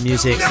Bilbao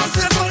Music,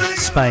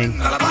 Spain.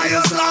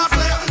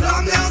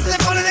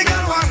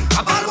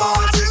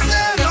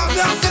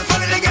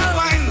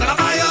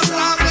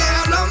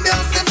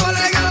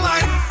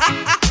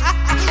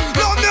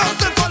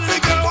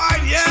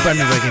 Brand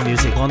new reggae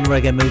music on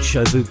Reggae Mood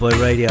Show, Boot Boy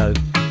Radio.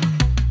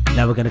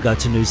 Now we're going to go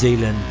to New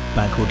Zealand, a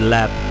band called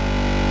Lab.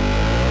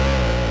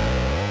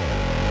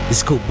 This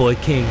is called Boy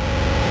King.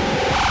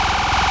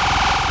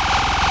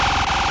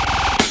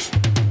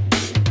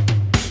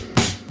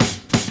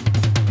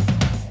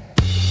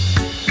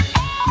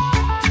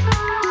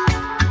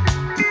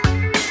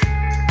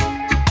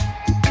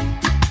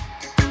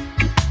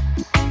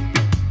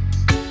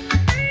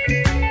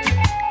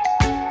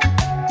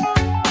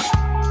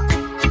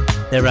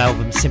 Their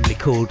album simply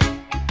called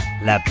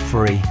Lab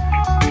Free.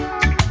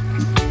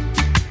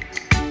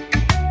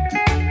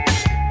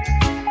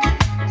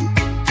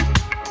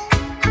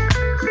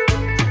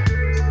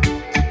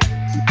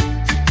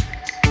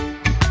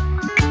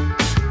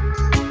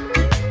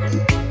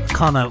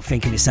 Can't help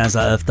thinking it sounds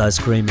like Earth Day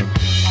Screaming.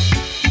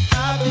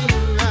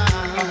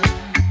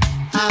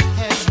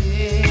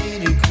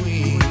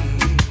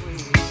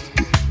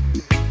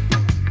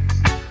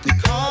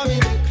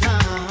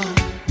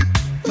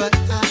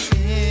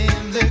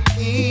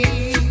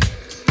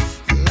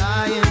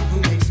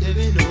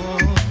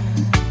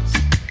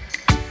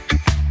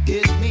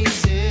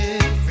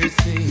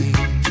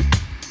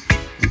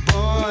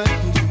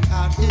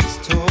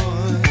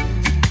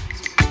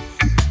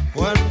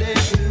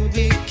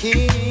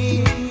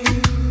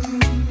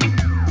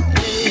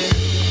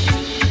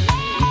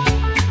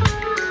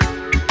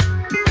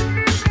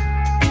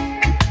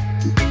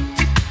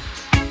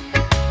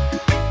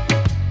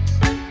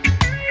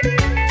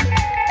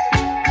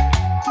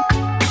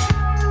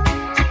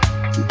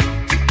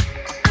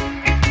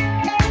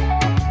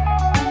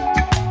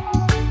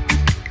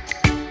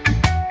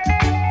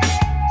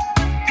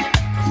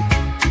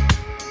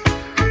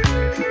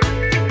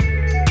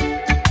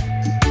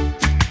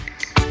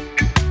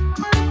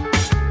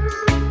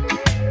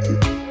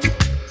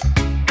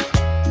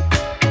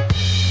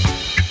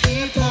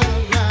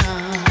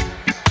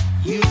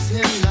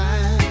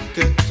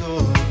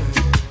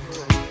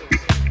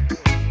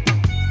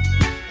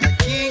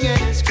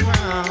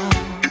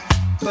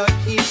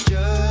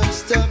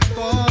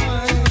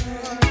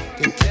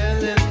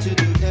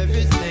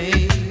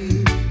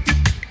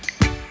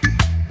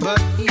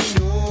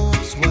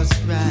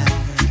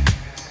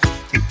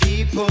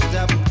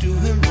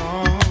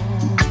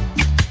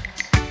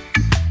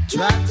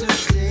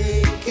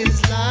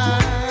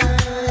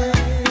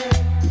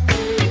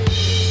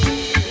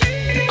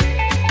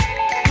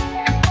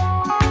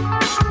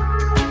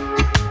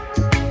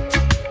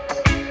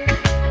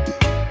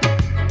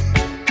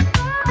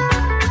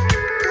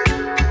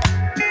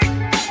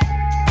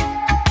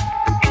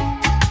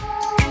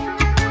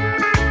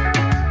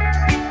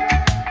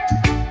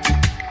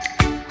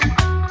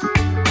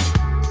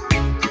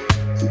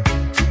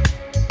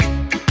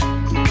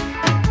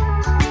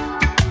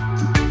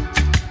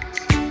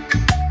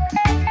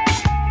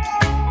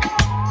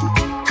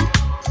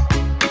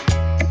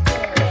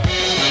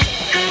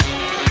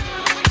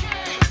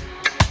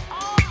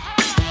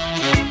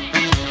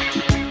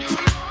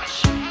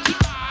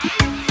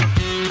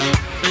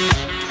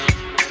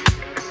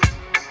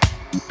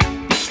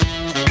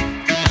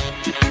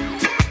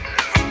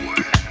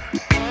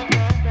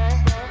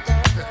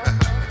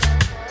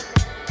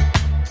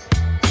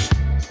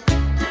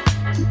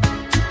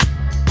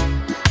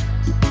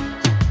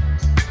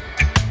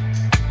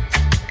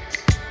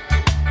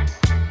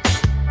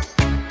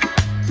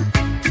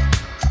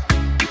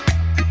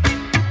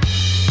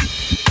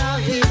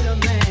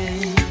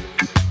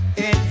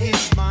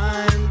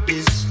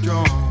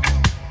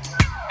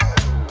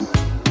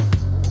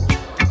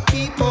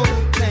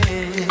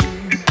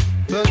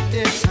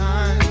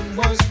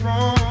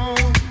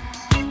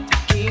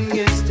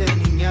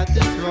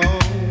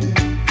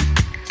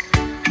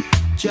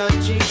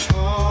 judging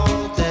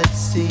all that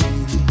seen.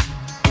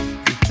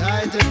 We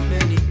tied them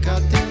and he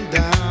cut them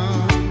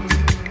down.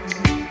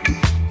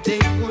 They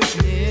would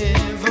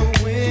never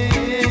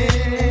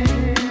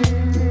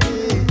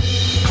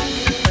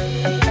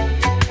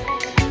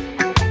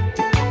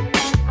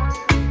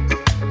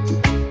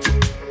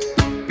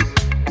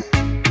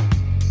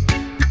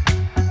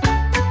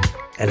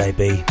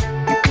be.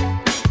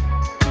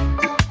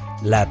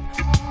 Lab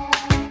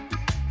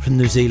from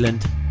New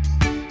Zealand.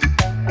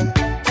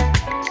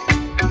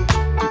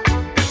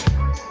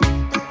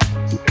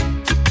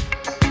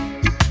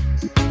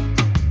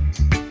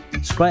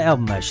 It's a great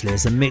album actually.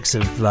 It's a mix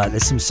of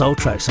there's some soul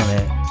tracks on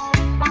it,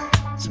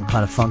 some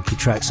kind of funky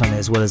tracks on it,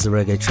 as well as the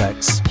reggae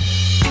tracks.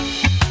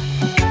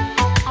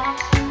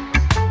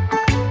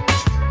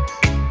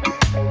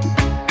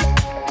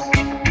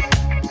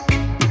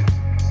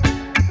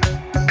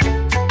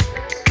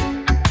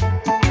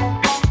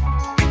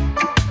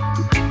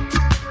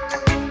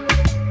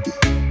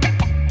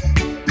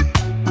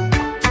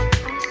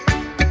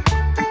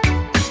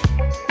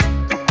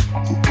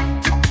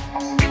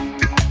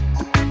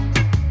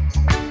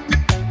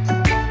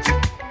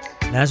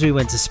 As we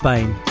went to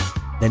Spain,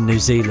 then New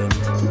Zealand.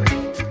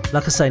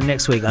 Like I say,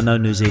 next week I know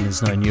New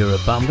Zealand's not in Europe,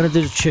 but I'm going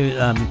to do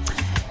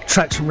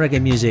tracks from reggae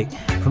music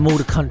from all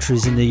the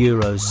countries in the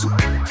Euros.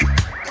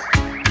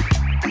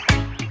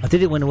 I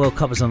did it when the World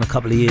Cup was on a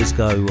couple of years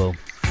ago, well,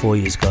 4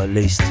 years ago at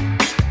least.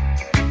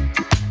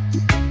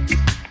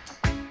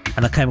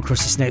 And I came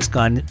across this next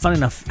guy, and funny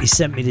enough, he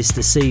sent me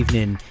this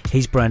evening,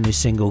 his brand new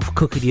single,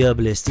 Cookie the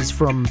Herbalist. It's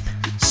from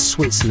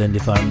Switzerland,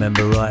 if I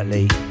remember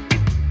rightly.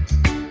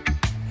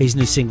 His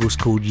new single's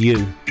called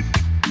You.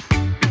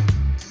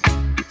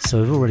 So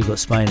we've already got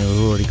Spain and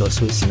we've already got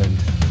Switzerland.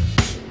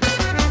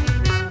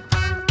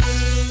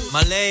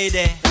 My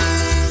lady,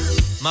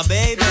 my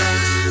baby,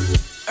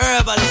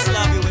 herbalist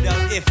love you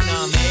without if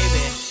nor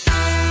maybe.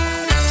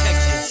 Check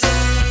this.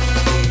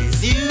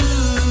 It's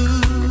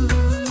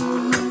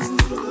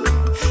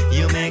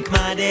you make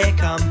my day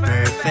come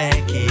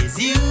perfect. It's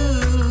you,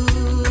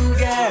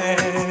 girl.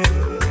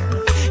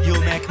 You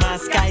make my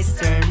skies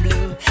turn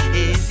blue.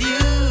 It's you.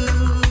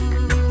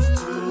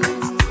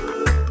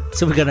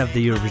 So we're going to have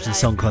the Eurovision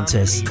Song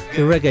Contest,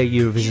 the Reggae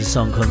Eurovision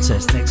Song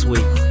Contest next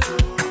week.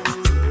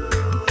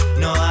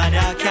 No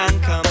other can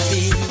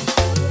compete.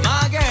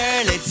 My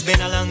girl, it's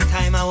been a long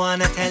time, I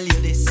wanna tell you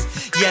this.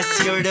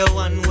 Yes, you're the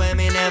one where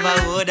me never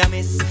woulda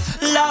miss.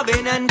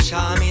 Loving and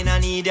charming, I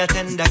need a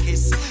tender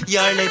kiss.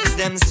 Your lips,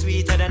 them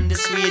sweeter than the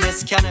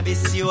sweetest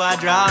cannabis. You are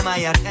draw my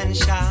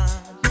attention.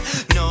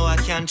 No, I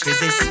can't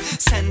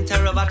resist.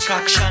 Center of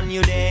attraction,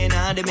 you there in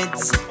the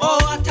midst. Oh,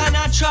 what a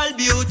natural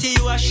beauty,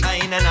 you are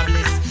shine and a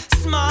bliss.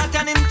 Smart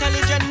and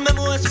intelligent, my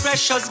most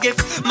precious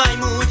gift. My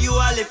mood, you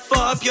a lift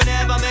up, you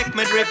never make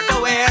me drift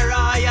away.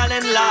 Royal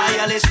and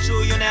loyal, it's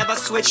true, you never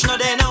switch. No,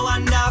 they no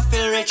wonder I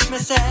feel rich, me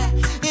say.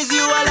 Is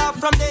you a love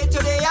from day to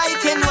day,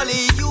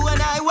 itinerary. You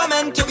and I were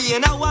meant to be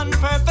in a one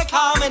perfect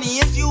harmony.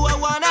 Is you I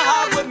wanna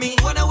have with me.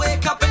 Wanna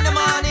wake up in the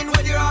morning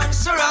with your arms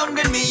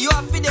surrounding me. You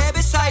have to be there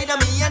beside of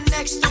me and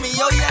next to me.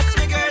 Oh yes,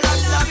 my girl,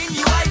 I'm loving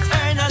you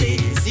eternally.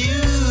 It's you.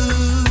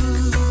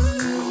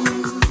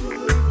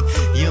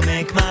 You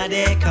make my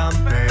day come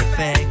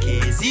perfect.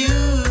 It's you,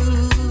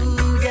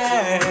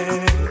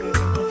 girl.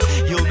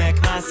 You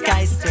make my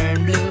skies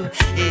turn blue.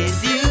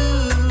 It's you.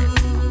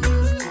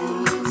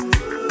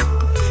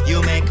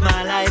 You make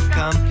my life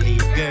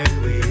complete, girl,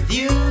 with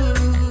you.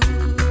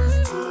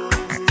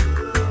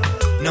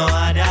 No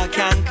other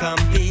can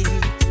compete.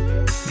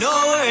 No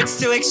words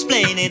to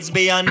explain, it's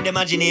beyond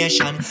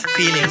imagination.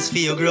 Feelings for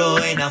you grow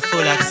in a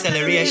full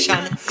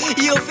acceleration.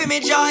 You feel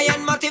me joy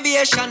and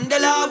motivation. The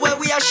love where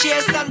we are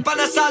share stand on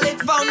a solid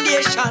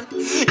foundation.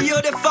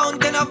 You're the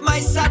fountain of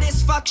my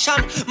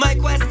satisfaction. My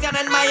question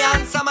and my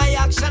answer, my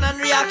action and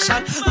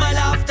reaction. My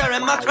laughter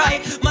and my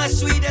cry, my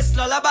sweetest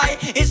lullaby.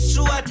 It's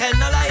true, I tell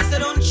no lies, so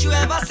don't you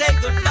ever say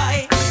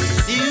goodbye.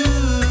 It's you.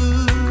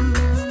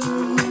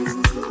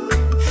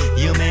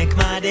 You make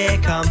my day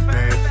come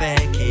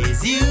perfect.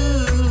 It's you,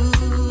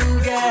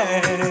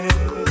 girl.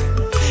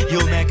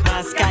 You make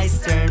my skies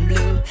turn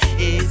blue.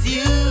 It's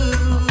you.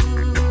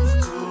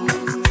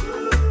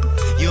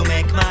 You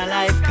make my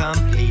life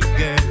complete,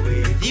 girl,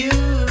 with you.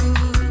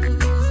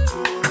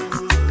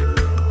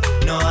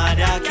 No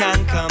other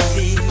can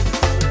compete.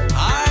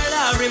 Our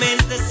love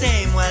remains the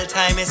same while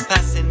time is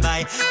passing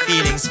by.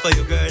 Feelings for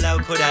you, girl, how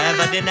could I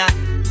ever deny?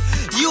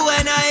 You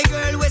and I,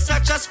 girl, we're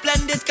such a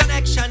splendid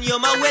connection. You're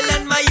my will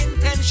and my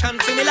intention.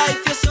 For me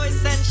life, you're so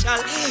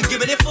essential. Give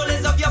me the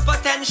fullest of your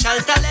potential.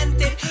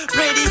 Talented,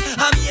 pretty,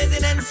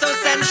 amazing and so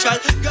sensual.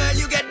 Girl,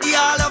 you get the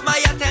all of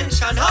my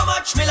attention. How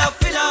much me love,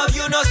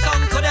 you know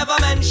some could ever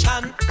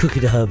mention. Cookie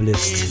the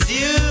Herbalist. It's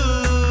you.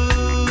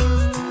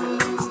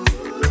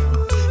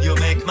 You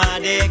make my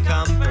day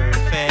come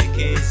perfect.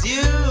 It's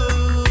you,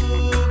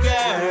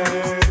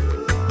 girl.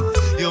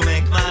 You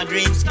make my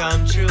dreams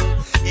come true.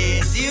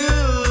 It's you.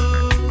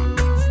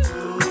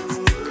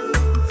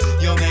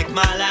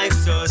 My life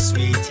so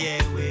sweet,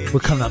 yeah. We're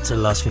coming up to the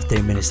last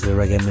 15 minutes of the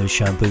Reggae News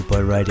Show on Boot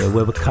Boy Radio,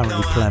 where we're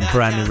currently playing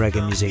brand new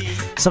reggae music.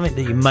 Something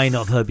that you may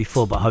not have heard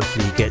before, but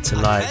hopefully you get to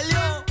like.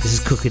 This is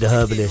Cookie the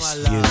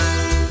Herbalist.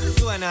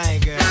 You and I,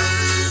 girl,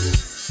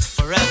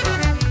 forever.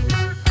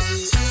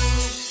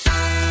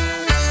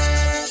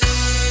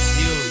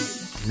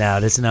 Now,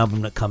 there's an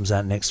album that comes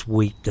out next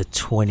week, the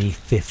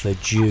 25th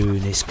of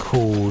June. It's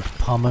called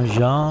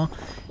Parmesan.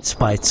 It's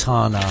by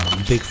Tana.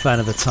 I'm a big fan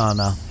of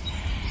Tana.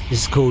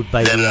 This is called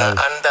Baby O,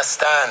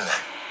 understand.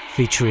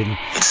 featuring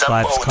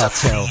Vibes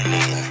Cartel.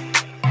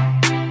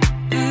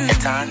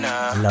 Eternal.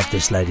 I love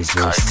this lady's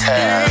voice.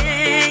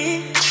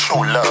 Cartel.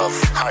 True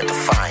love, hard to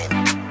find.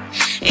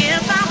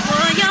 If I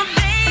were your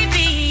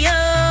baby,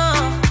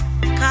 oh,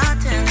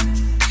 Cartel,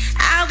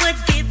 I would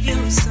give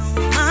you so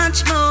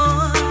much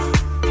more,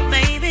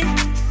 baby.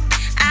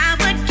 I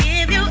would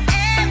give you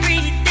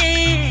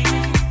everything,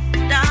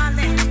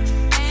 darling.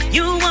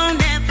 You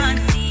won't ever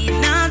need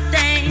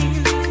nothing.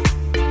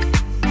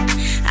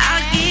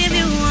 I'll give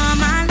you all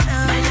my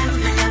love,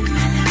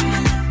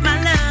 my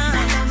love.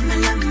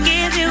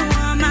 Give you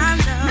all my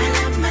love,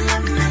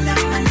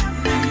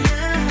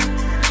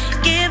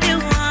 give you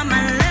all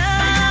my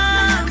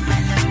love,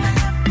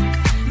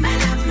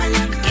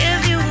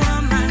 give you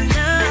all my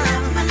love.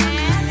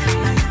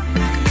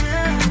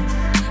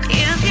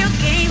 If you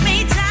gave me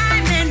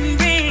diamond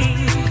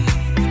ring,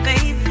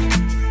 baby,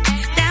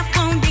 that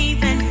won't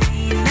even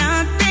mean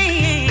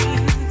nothing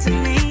to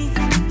me.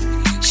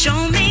 Show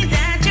me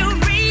that you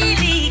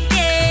really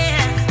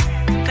care,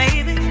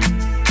 baby,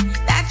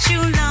 that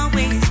you'll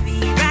always be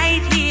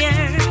right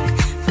here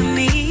for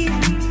me.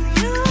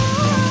 You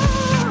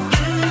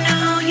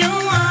know you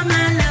are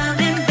my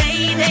loving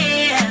baby.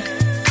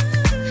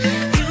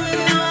 You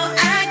know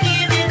I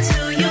give it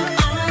to you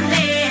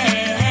only.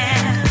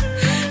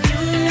 You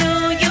know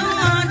you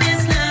want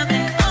this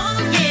loving, oh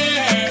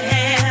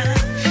yeah.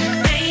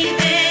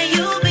 Baby,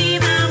 you'll be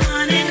my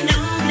one and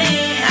only.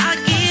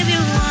 I'll give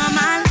you all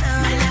my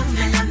love,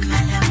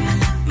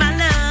 my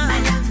love.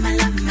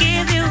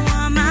 Give you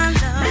all my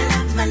love, give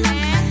you all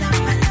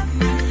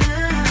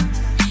my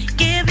love,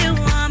 give you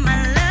all my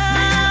love.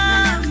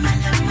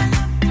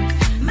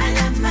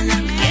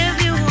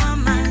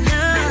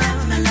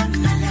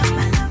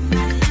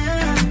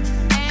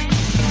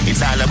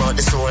 It's all about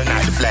the soul,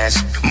 not the flesh.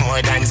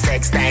 More than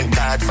sex, thank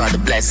God for the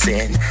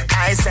blessing.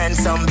 I sent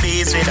some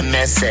bees with a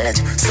message.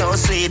 So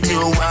sweet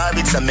you are,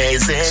 it's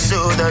amazing.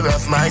 Soother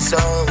of my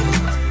soul,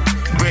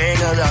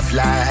 bringer of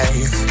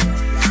life.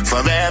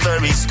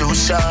 Forever is too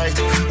short.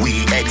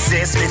 We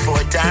exist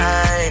before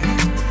time,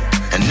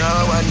 and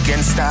no one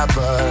can stop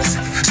us.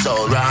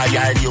 So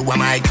royal, you are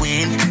my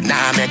queen.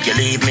 Now make you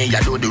leave me,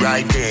 I do the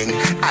right thing.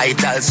 I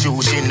tell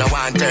sushi, no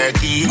one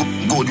turkey.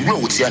 Good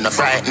roots, you're not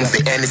frightened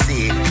for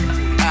anything.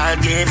 I'll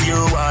give you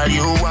all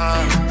you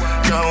want.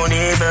 Don't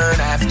even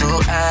have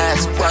to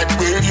ask. What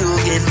will you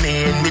give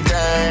me in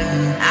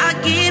return? I'll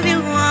give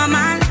you all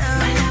my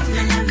love,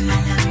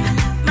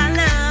 my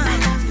love.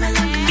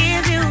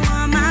 Give you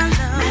all my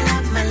love, give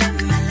you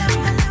all my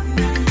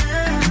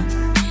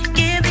love,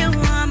 give you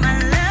all my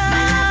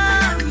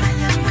love.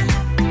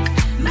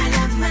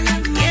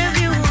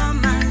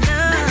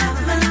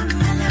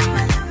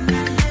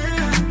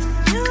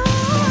 You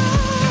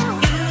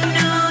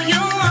know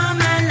you are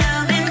my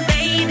loving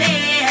baby.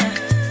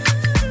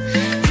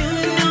 You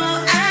know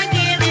I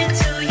give it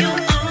to you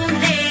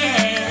only.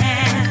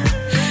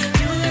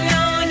 You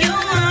know you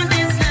want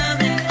this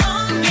loving,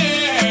 oh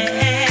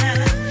yeah.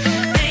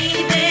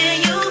 Baby,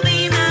 you'll be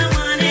my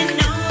one and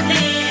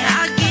only.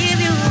 I'll give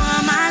you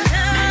all my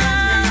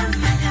love,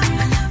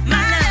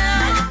 my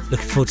love.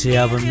 Looking forward to the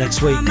album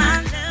next week,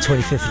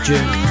 25th of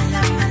June.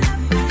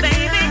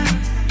 Baby,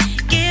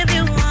 give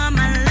you all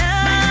my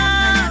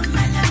love,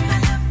 my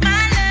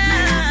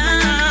love.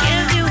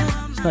 Give you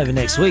all It's not even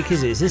next week,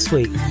 is it? It's this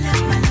week.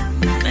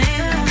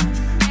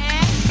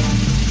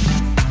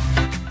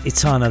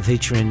 Etana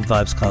featuring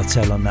Vibes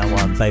Cartel on that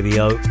one, Baby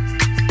O.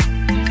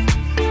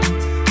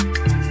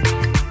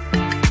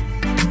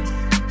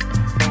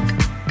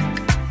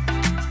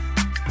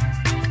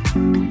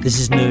 This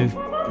is new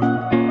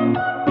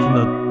from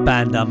a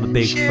band I'm a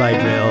big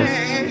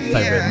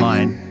favourite of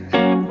mine.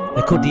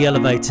 They're called The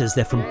Elevators.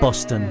 They're from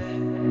Boston,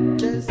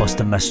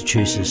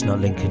 Massachusetts, not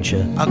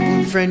Lincolnshire. A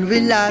good friend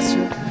will last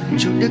you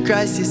through the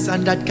crisis,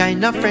 and that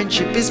kind of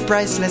friendship is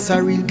priceless.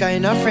 A real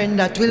kind of friend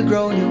that will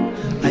grow you.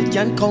 I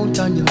can count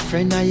on your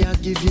friend, I'll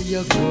give you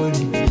your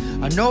glory.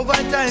 And over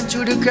time,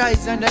 through the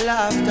cries and the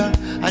laughter,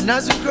 and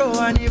as we grow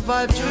and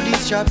evolve through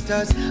these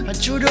chapters, and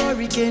through the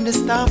hurricane, the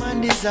storm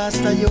and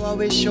disaster, you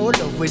always show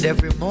love with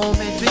every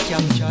moment we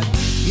captured.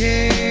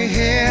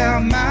 Yeah,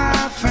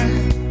 my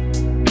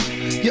friend,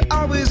 you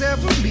always there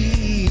for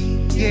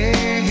me.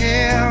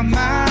 Yeah,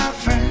 my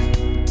friend,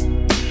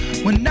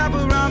 whenever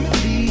I'm in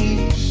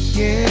need.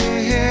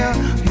 Yeah,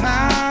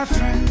 my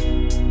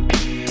friend,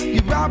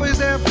 you're always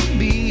there for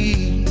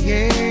me.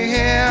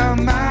 Yeah,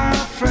 my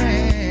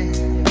friend.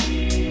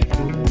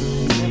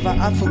 Never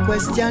have to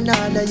question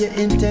all of your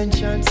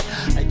intentions.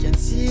 I can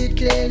see it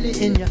clearly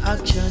in your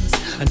actions.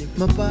 And if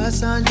my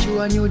pass on through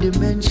a new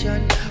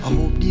dimension, I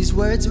hope these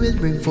words will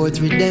bring forth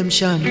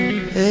redemption.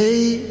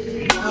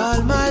 Hey,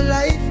 all my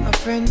life a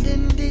friend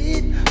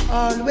indeed,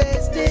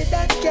 always did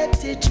and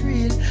kept it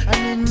real.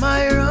 And in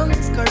my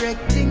wrongs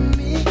correcting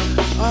me,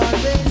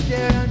 always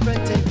there and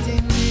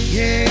protecting me.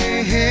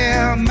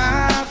 Yeah,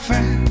 my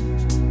friend,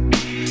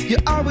 you're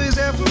always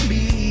there for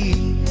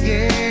me.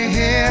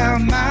 Yeah,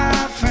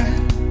 my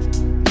friend,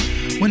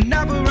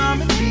 whenever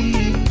I'm in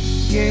need.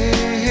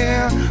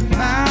 Yeah,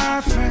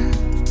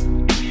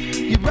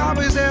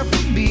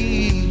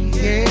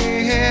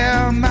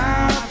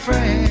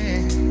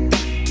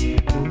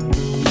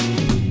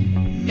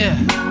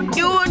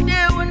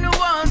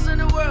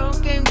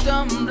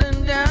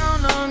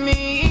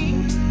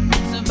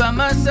 by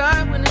my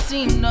side when it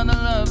seemed all the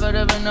love I'd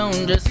ever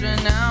known just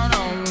ran out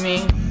on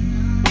me.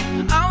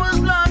 I was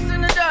lost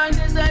in the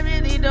darkness, I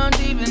really don't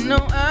even know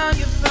how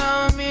you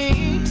found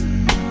me.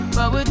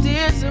 But with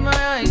tears in my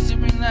eyes, you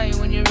bring light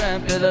when you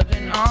wrap your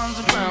loving arms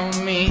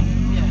around me.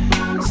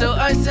 So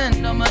I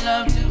send all my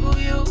love to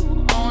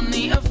you.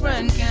 Only a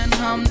friend can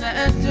hum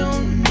that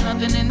tune.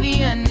 Nothing in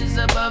the end is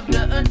above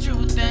the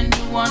truth, and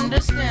you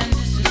understand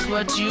this is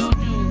what you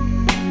do.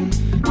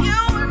 You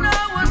and I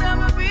will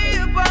never be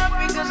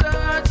apart because our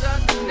hearts are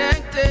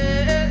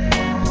connected.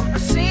 I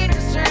see the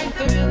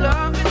strength of your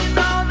love, and you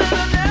know that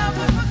I'll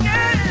never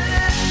forget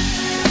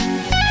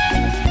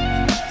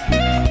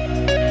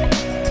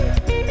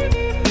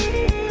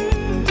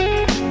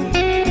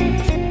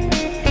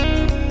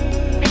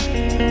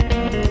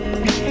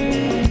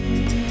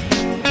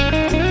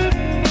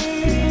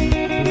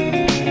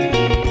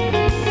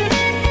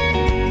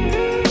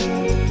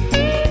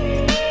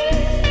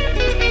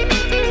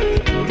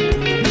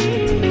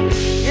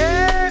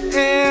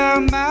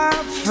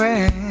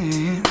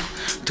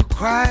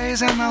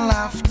cries and the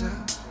laughter,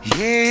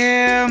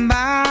 yeah,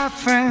 my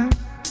friend.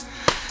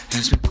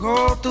 As we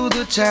go through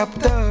the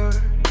chapters,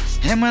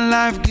 and my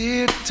life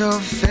get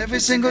tough. Every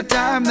single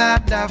time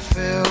that I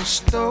felt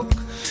stuck,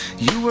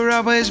 you were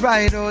always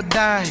right or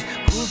die.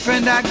 Good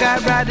friend, I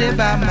got right there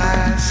by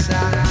my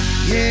side.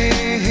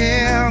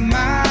 Yeah,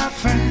 my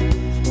friend.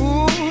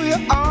 Ooh,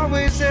 you're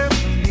always there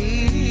for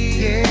me.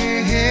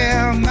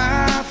 Yeah,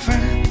 my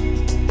friend.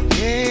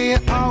 Yeah,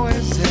 you're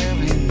always there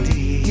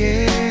indeed.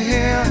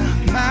 Yeah,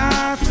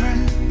 my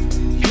friend,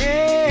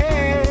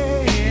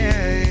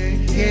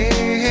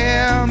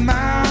 yeah,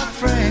 my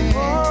friend. Oh,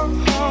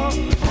 oh,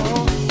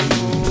 oh,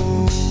 oh.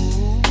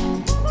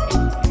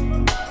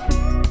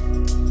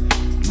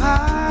 My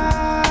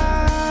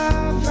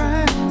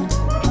friend.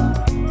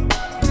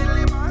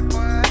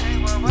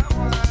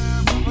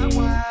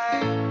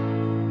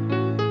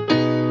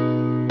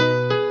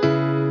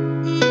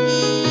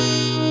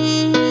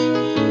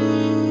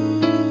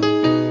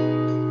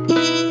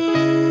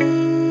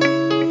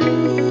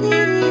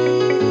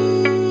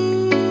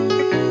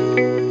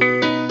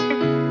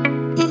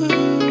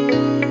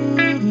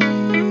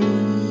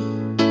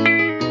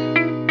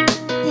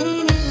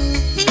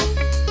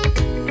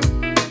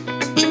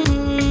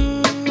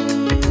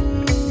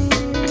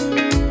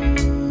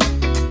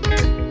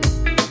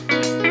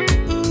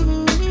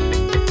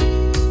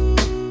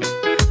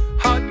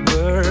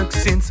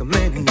 So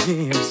many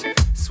years,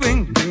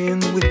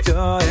 swinging with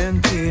joy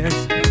and tears.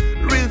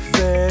 Real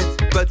faith,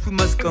 but we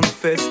must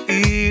confess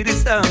it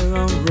is a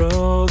long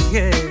road,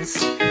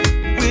 yes.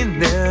 We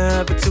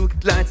never took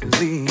it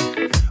lightly.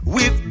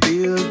 We've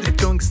built it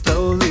strong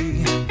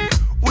slowly.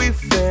 We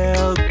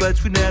failed,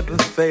 but we never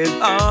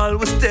failed.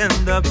 Always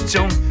stand up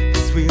strong,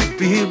 cause we'll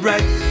be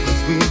right,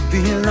 cause we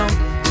belong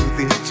to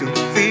this true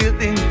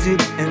feeling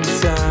deep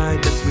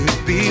inside. Cause we'll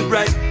be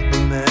right, no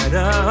matter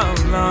how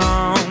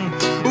long.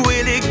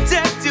 Will it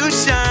take to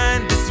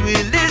shine? This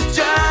wheel is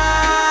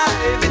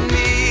driving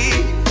me.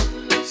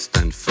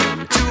 Stand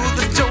firm to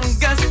the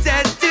strongest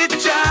that it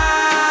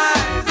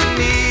drives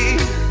me.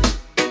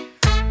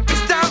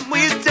 This time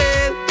we'll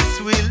tell, this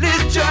wheel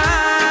is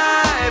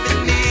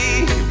driving me.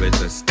 You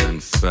better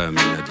stand firm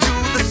in it. To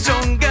the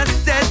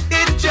strongest that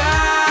it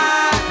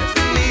drives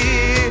me.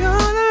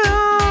 All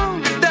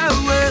along the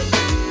way.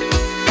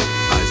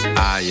 As I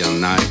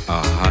and I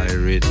are high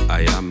rate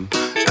I am.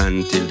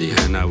 Until the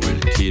end I will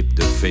keep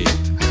the faith.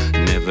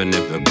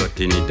 Never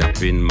gotten it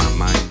up in my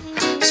mind.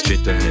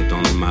 Straight ahead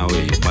on my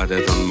way,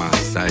 brothers on my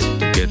side.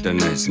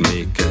 Togetherness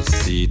make us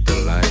see the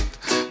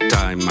light.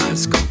 Time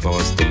has come for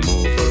us to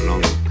move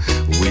along.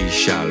 We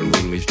shall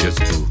win, we've just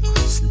to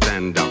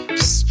stand up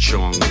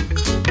strong.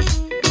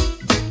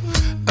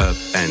 Up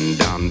and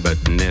down, but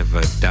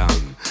never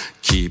down.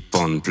 Keep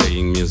on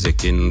playing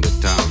music in the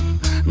town.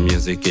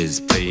 Music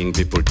is playing,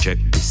 people check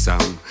the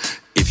sound.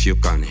 If you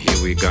can't hear,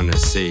 we gonna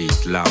say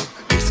it loud.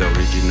 This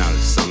original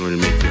sound will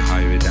make you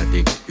higher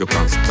addict. You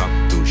can't stop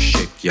to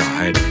shake your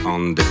head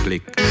on the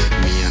click.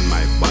 Me and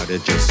my body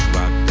just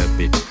rock the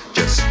beat,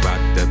 just rock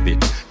the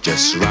beat,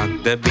 just rock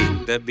the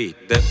beat, the beat,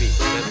 the beat,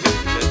 the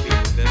beat, the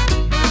beat, the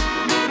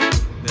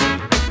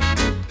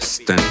beat.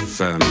 Stand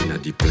firm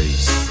in the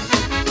place.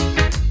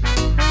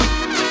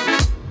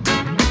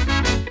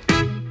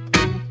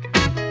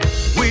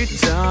 We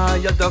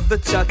tired of the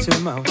chatty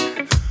mouth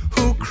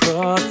who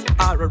crossed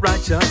our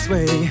righteous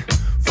way.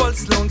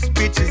 False long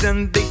speeches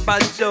and big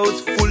bad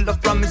jokes, full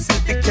of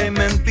promises they came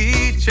and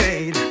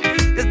betrayed.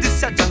 Yes,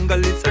 this a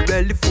jungle is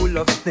really full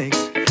of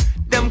snakes.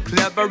 Them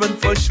clever and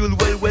for sure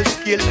well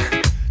skilled.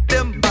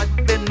 Them bad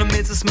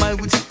enemies a smile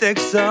which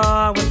takes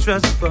our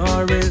trust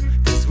for real.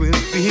 This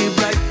will be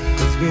right,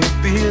 cause we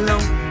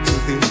belong to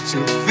this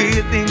true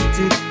feeling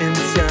deep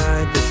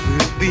inside. This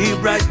will be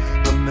right,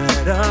 no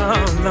matter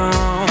how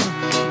long.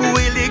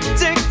 Will it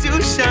take to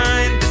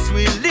shine? This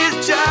will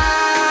is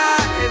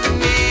driving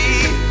me.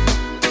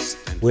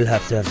 We'll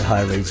have to have the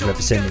High Reeds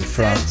representing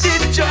France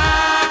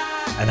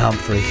and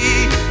Humphrey.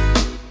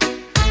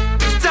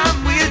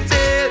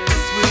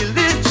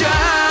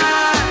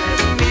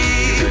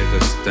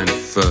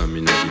 firm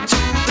in the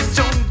The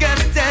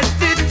strongest that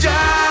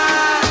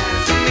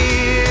drives me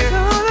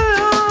all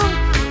along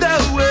the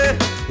way.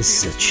 This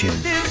is a tune.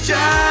 It's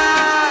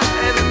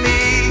driving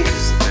me.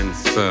 Stand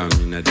firm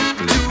in the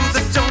place.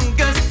 The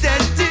strongest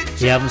that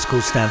The album's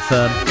called Stand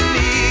Firm.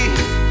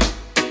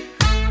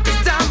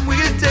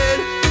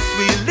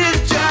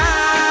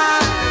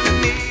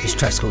 This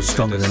track's called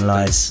Stronger Than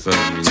Lies.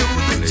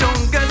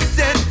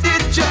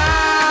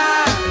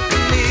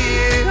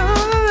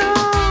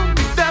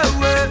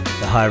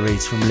 The high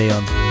reads from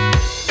Leon.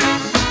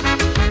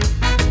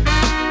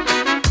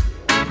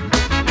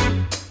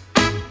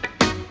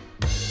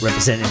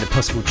 Representing the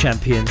Possible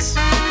Champions.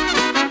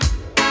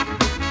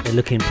 They're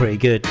looking pretty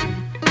good.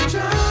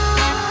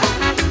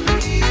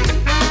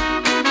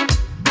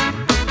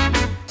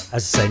 As I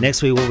say,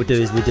 next week what we'll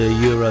do is we'll do a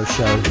Euro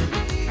show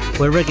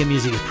where reggae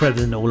music is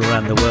prevalent all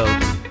around the world.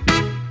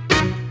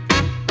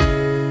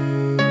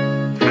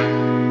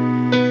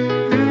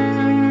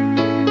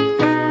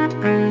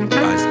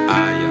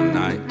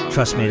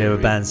 Trust me, there are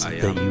bands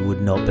that you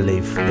would not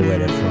believe the way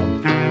they're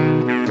from.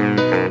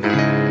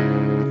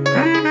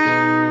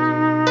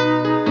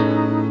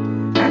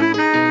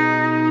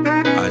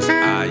 As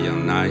I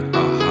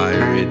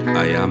read,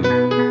 I am.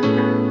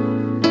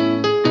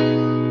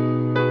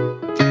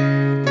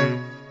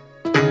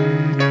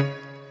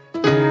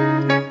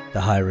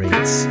 The high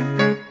reads.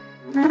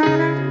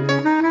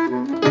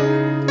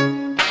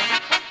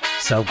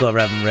 So I've got to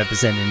have them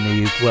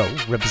representing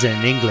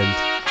representing England.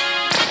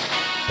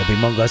 There'll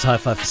be Mongo's Hi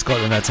Fi for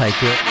Scotland, I take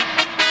it.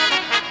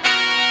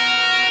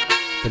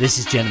 But this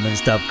is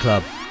Gentleman's Dub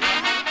Club.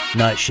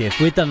 Night Shift.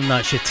 We've done a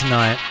night shift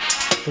tonight.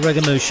 The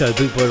Reggae Moon Show,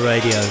 Bootboy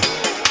Radio.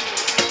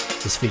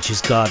 This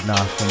features Gardner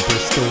from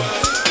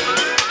Bristol.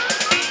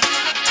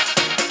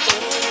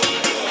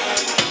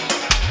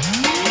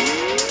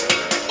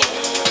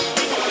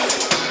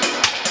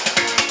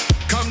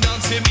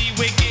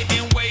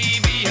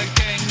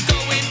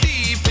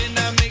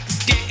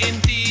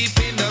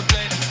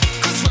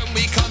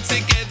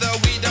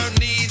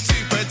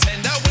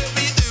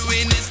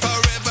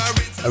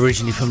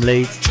 Originally from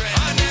Leeds,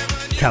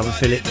 Calvin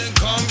Phillips.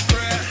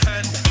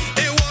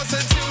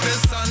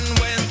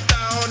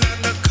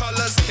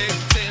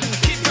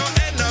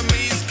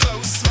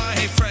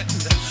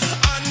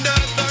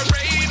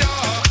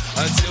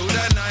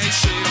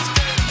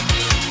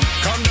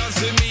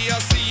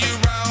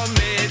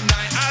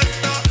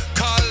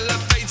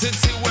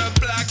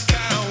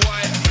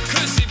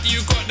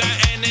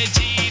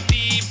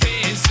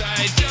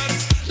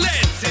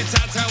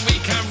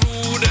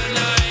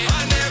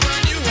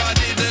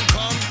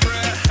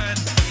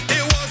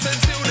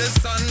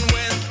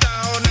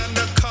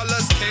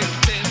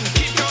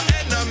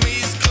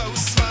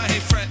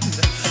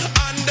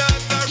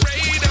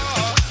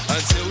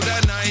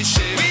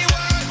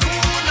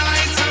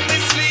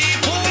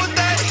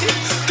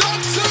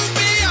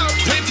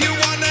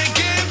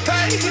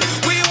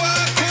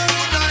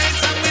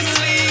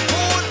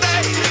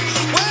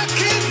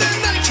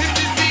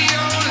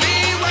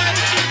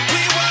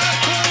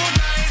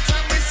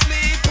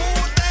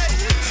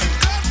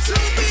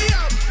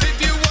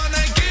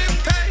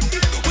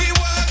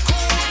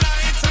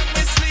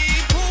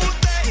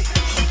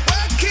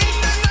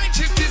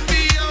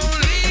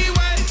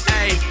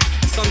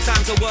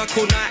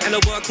 all night and I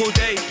work all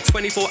day.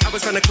 24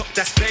 hours round the clock,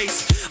 that's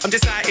base. I'm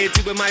just out here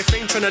doing my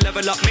thing, trying to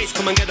level up mates.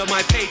 Come and get on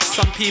my page.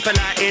 Some people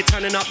out here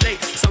turning up late.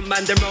 Some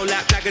man them roll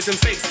like blaggers and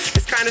fakes.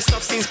 This kind of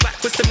stuff seems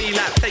backwards to me,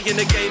 like playing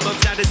a game of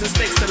ladders and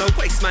snakes. So no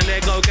waste, man,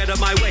 there go, get on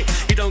my way.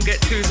 You don't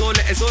get twos or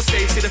letters or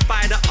saves. See the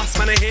fire that us,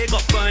 man, I here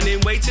got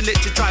burning way too lit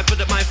to try put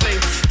up my flame.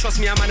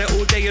 Trust me, I'm on it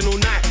all day and all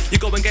night. You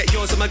go and get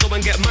yours, I'ma go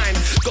and get mine.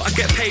 Gotta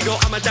get paid or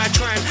I'ma die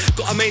trying.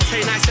 Gotta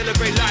maintain, I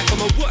celebrate life.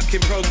 I'm a work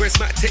in progress,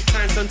 might take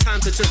time.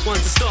 Sometimes I just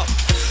want to stop.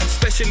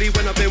 Especially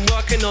when I've been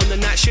working on the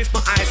night shift,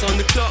 my eyes on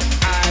the clock.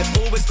 I've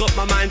always got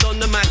my mind on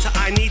the matter.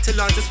 I need to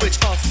learn to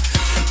switch off.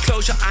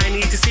 Closure, I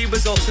need to see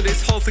results, so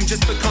this whole thing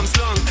just becomes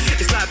long.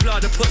 It's like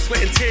blood, I put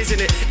sweat and tears in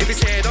it. If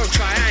it's here, don't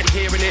try, I ain't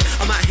hearing it.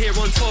 I'm out here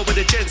on tour with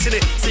the gents in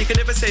it, so you can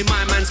never say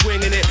my man's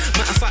winging it.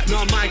 Matter of fact,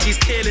 no, my G's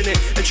killing it.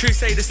 And true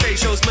say the stage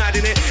show's mad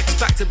in it. It's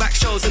back-to-back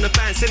shows and the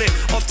band's in it.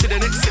 Off to the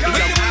next city, I'm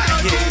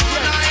out here.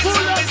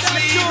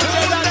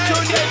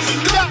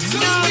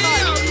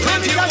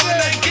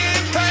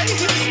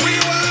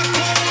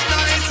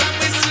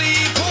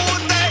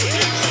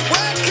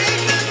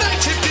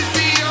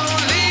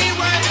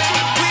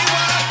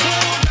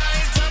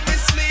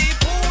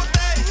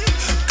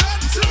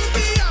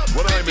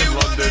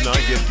 I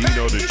get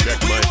Dino to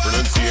check my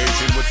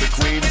pronunciation with the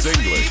Queen's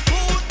English.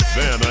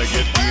 Then I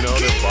get Dino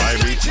to buy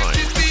me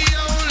pints.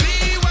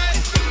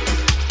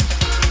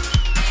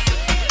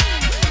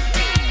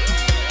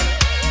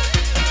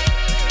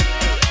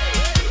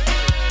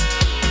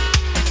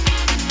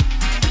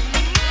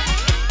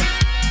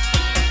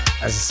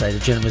 As I say, the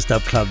Gentleman's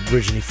Dub Club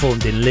originally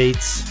formed in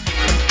Leeds,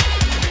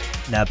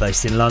 now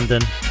based in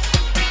London,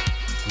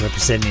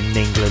 representing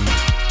England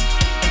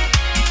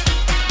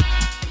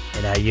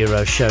in our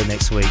Euro show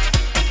next week.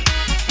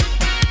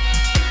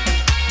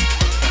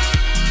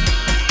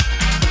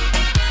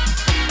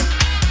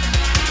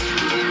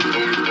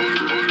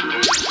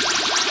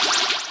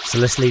 So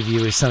let's leave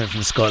you with something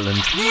from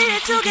Scotland.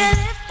 Needed to get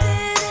lifted.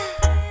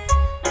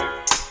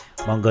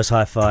 Mongo's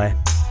Hi-Fi.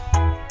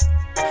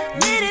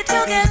 Needed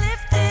to get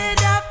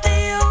lifted after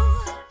you.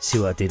 See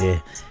what I did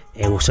here?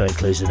 It also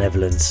includes the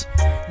Netherlands.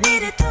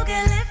 Needed to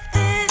get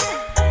lifted.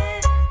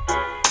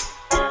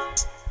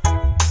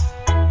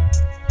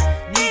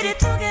 Needed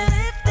to get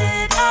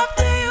lifted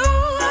after you.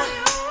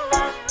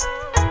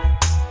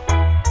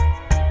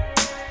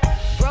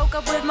 Broke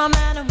up with my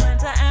man and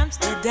went to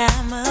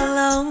Amsterdam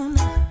alone.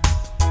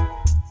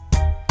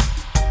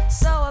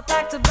 So I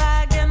packed a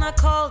bag and I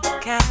called a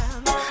cab.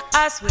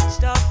 I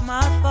switched off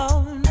my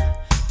phone.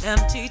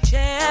 Empty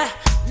chair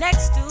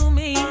next to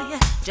me.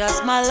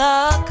 Just my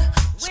luck.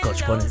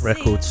 Scotch Bonnet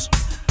Records.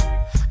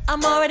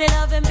 I'm already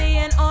loving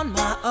being on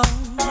my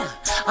own.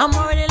 I'm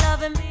already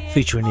loving being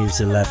Featuring Eva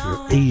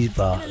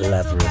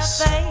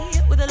Laveris.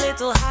 with a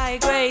little high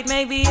grade.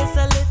 Maybe it's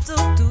a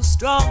little too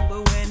strong,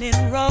 but when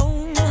in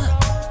Rome,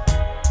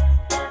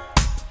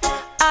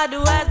 I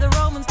do as the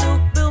Romans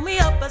do. Build me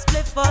up a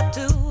spliff or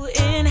two.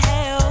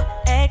 Inhale,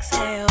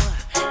 exhale,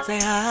 say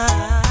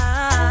hi.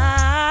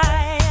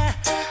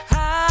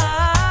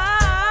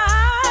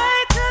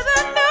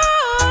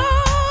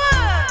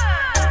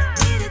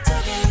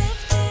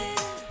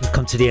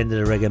 To the end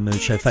of the Reggae Mood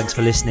Show. Thanks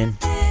for listening.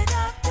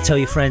 Tell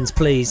your friends,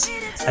 please,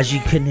 as you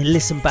can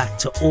listen back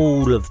to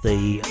all of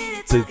the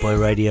Boot Boy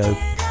Radio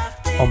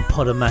on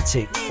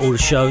Podomatic, all the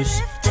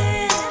shows.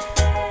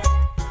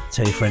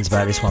 Tell your friends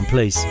about this one,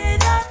 please.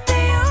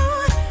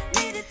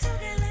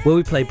 Where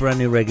we play brand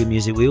new reggae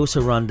music, we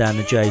also run down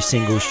the J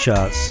singles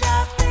charts.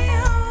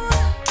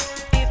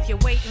 If you're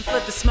waiting for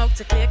the smoke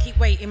to clear, keep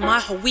waiting.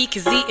 My whole week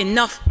is eating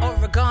enough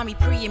origami,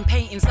 pre and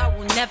paintings. I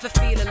will never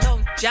feel alone.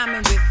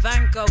 Jamming with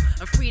Van Gogh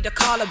and Frida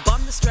Kahlo.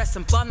 Bun the stress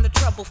and bun the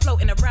trouble.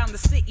 Floating around the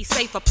city,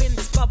 safe up in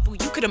this bubble.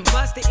 You couldn't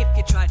burst it if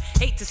you tried.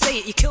 Hate to say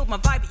it, you killed my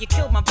vibe, but you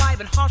killed my vibe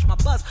and harsh my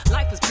buzz.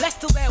 Life was blessed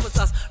till there was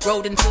us.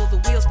 Rode until the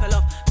wheels fell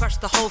off. Crushed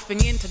the whole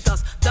thing into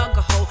dust. Dug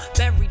a hole,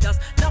 buried us.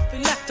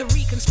 Nothing left to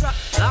reconstruct.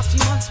 Last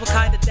few months were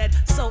kinda dead.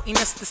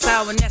 Saltiness, the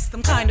sourness,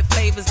 them kind of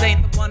flavors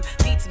ain't the one.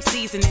 Need some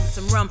seasoning,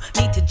 some rum.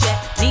 Need to jet,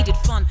 needed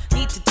fun.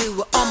 Need to do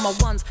it on my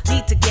ones.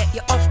 Need to get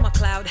you off my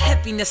cloud.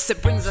 Heaviness,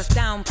 it brings us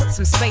down. Put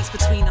some space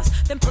between us.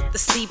 Then put the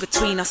sea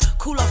between us.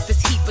 Cool off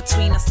this heat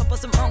between us. I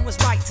wasn't wrong, was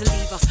right to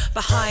leave us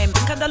behind.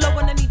 Been kinda low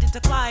when I needed to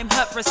climb.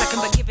 Hurt for a second,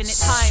 but giving it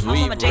time.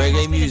 Sweet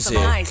reggae music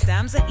nice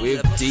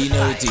with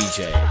Dino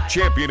DJ.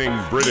 Championing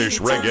British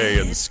reggae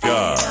and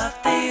ska.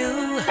 After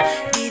you,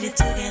 needed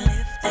to get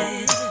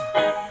lifted.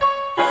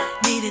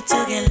 Needed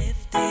to get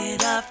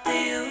lifted after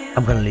you.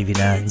 I'm going to leave you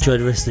now. Enjoy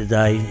the rest of the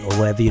day or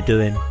whatever you're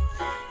doing.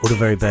 All the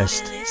very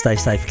best. Stay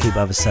safe, keep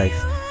others safe.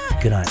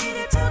 Good night.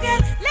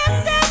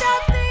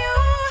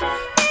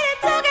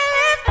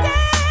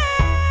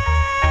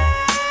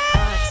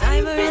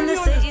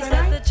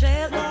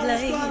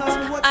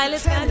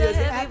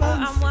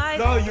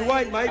 No, you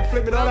ain't, mate.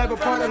 Flipping, I'll have a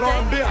pint of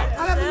light beer.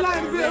 I'll have a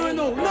light beer and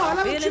all. No, I'll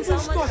have a triple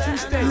scotch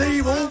instead.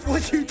 Leave off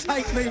what you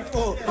take me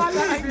for.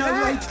 That ain't no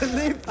way to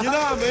live. You know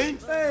what I mean?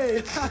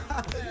 Hey,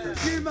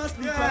 you must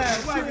be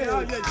cheers, mate.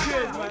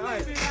 Cheers,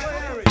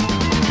 mate.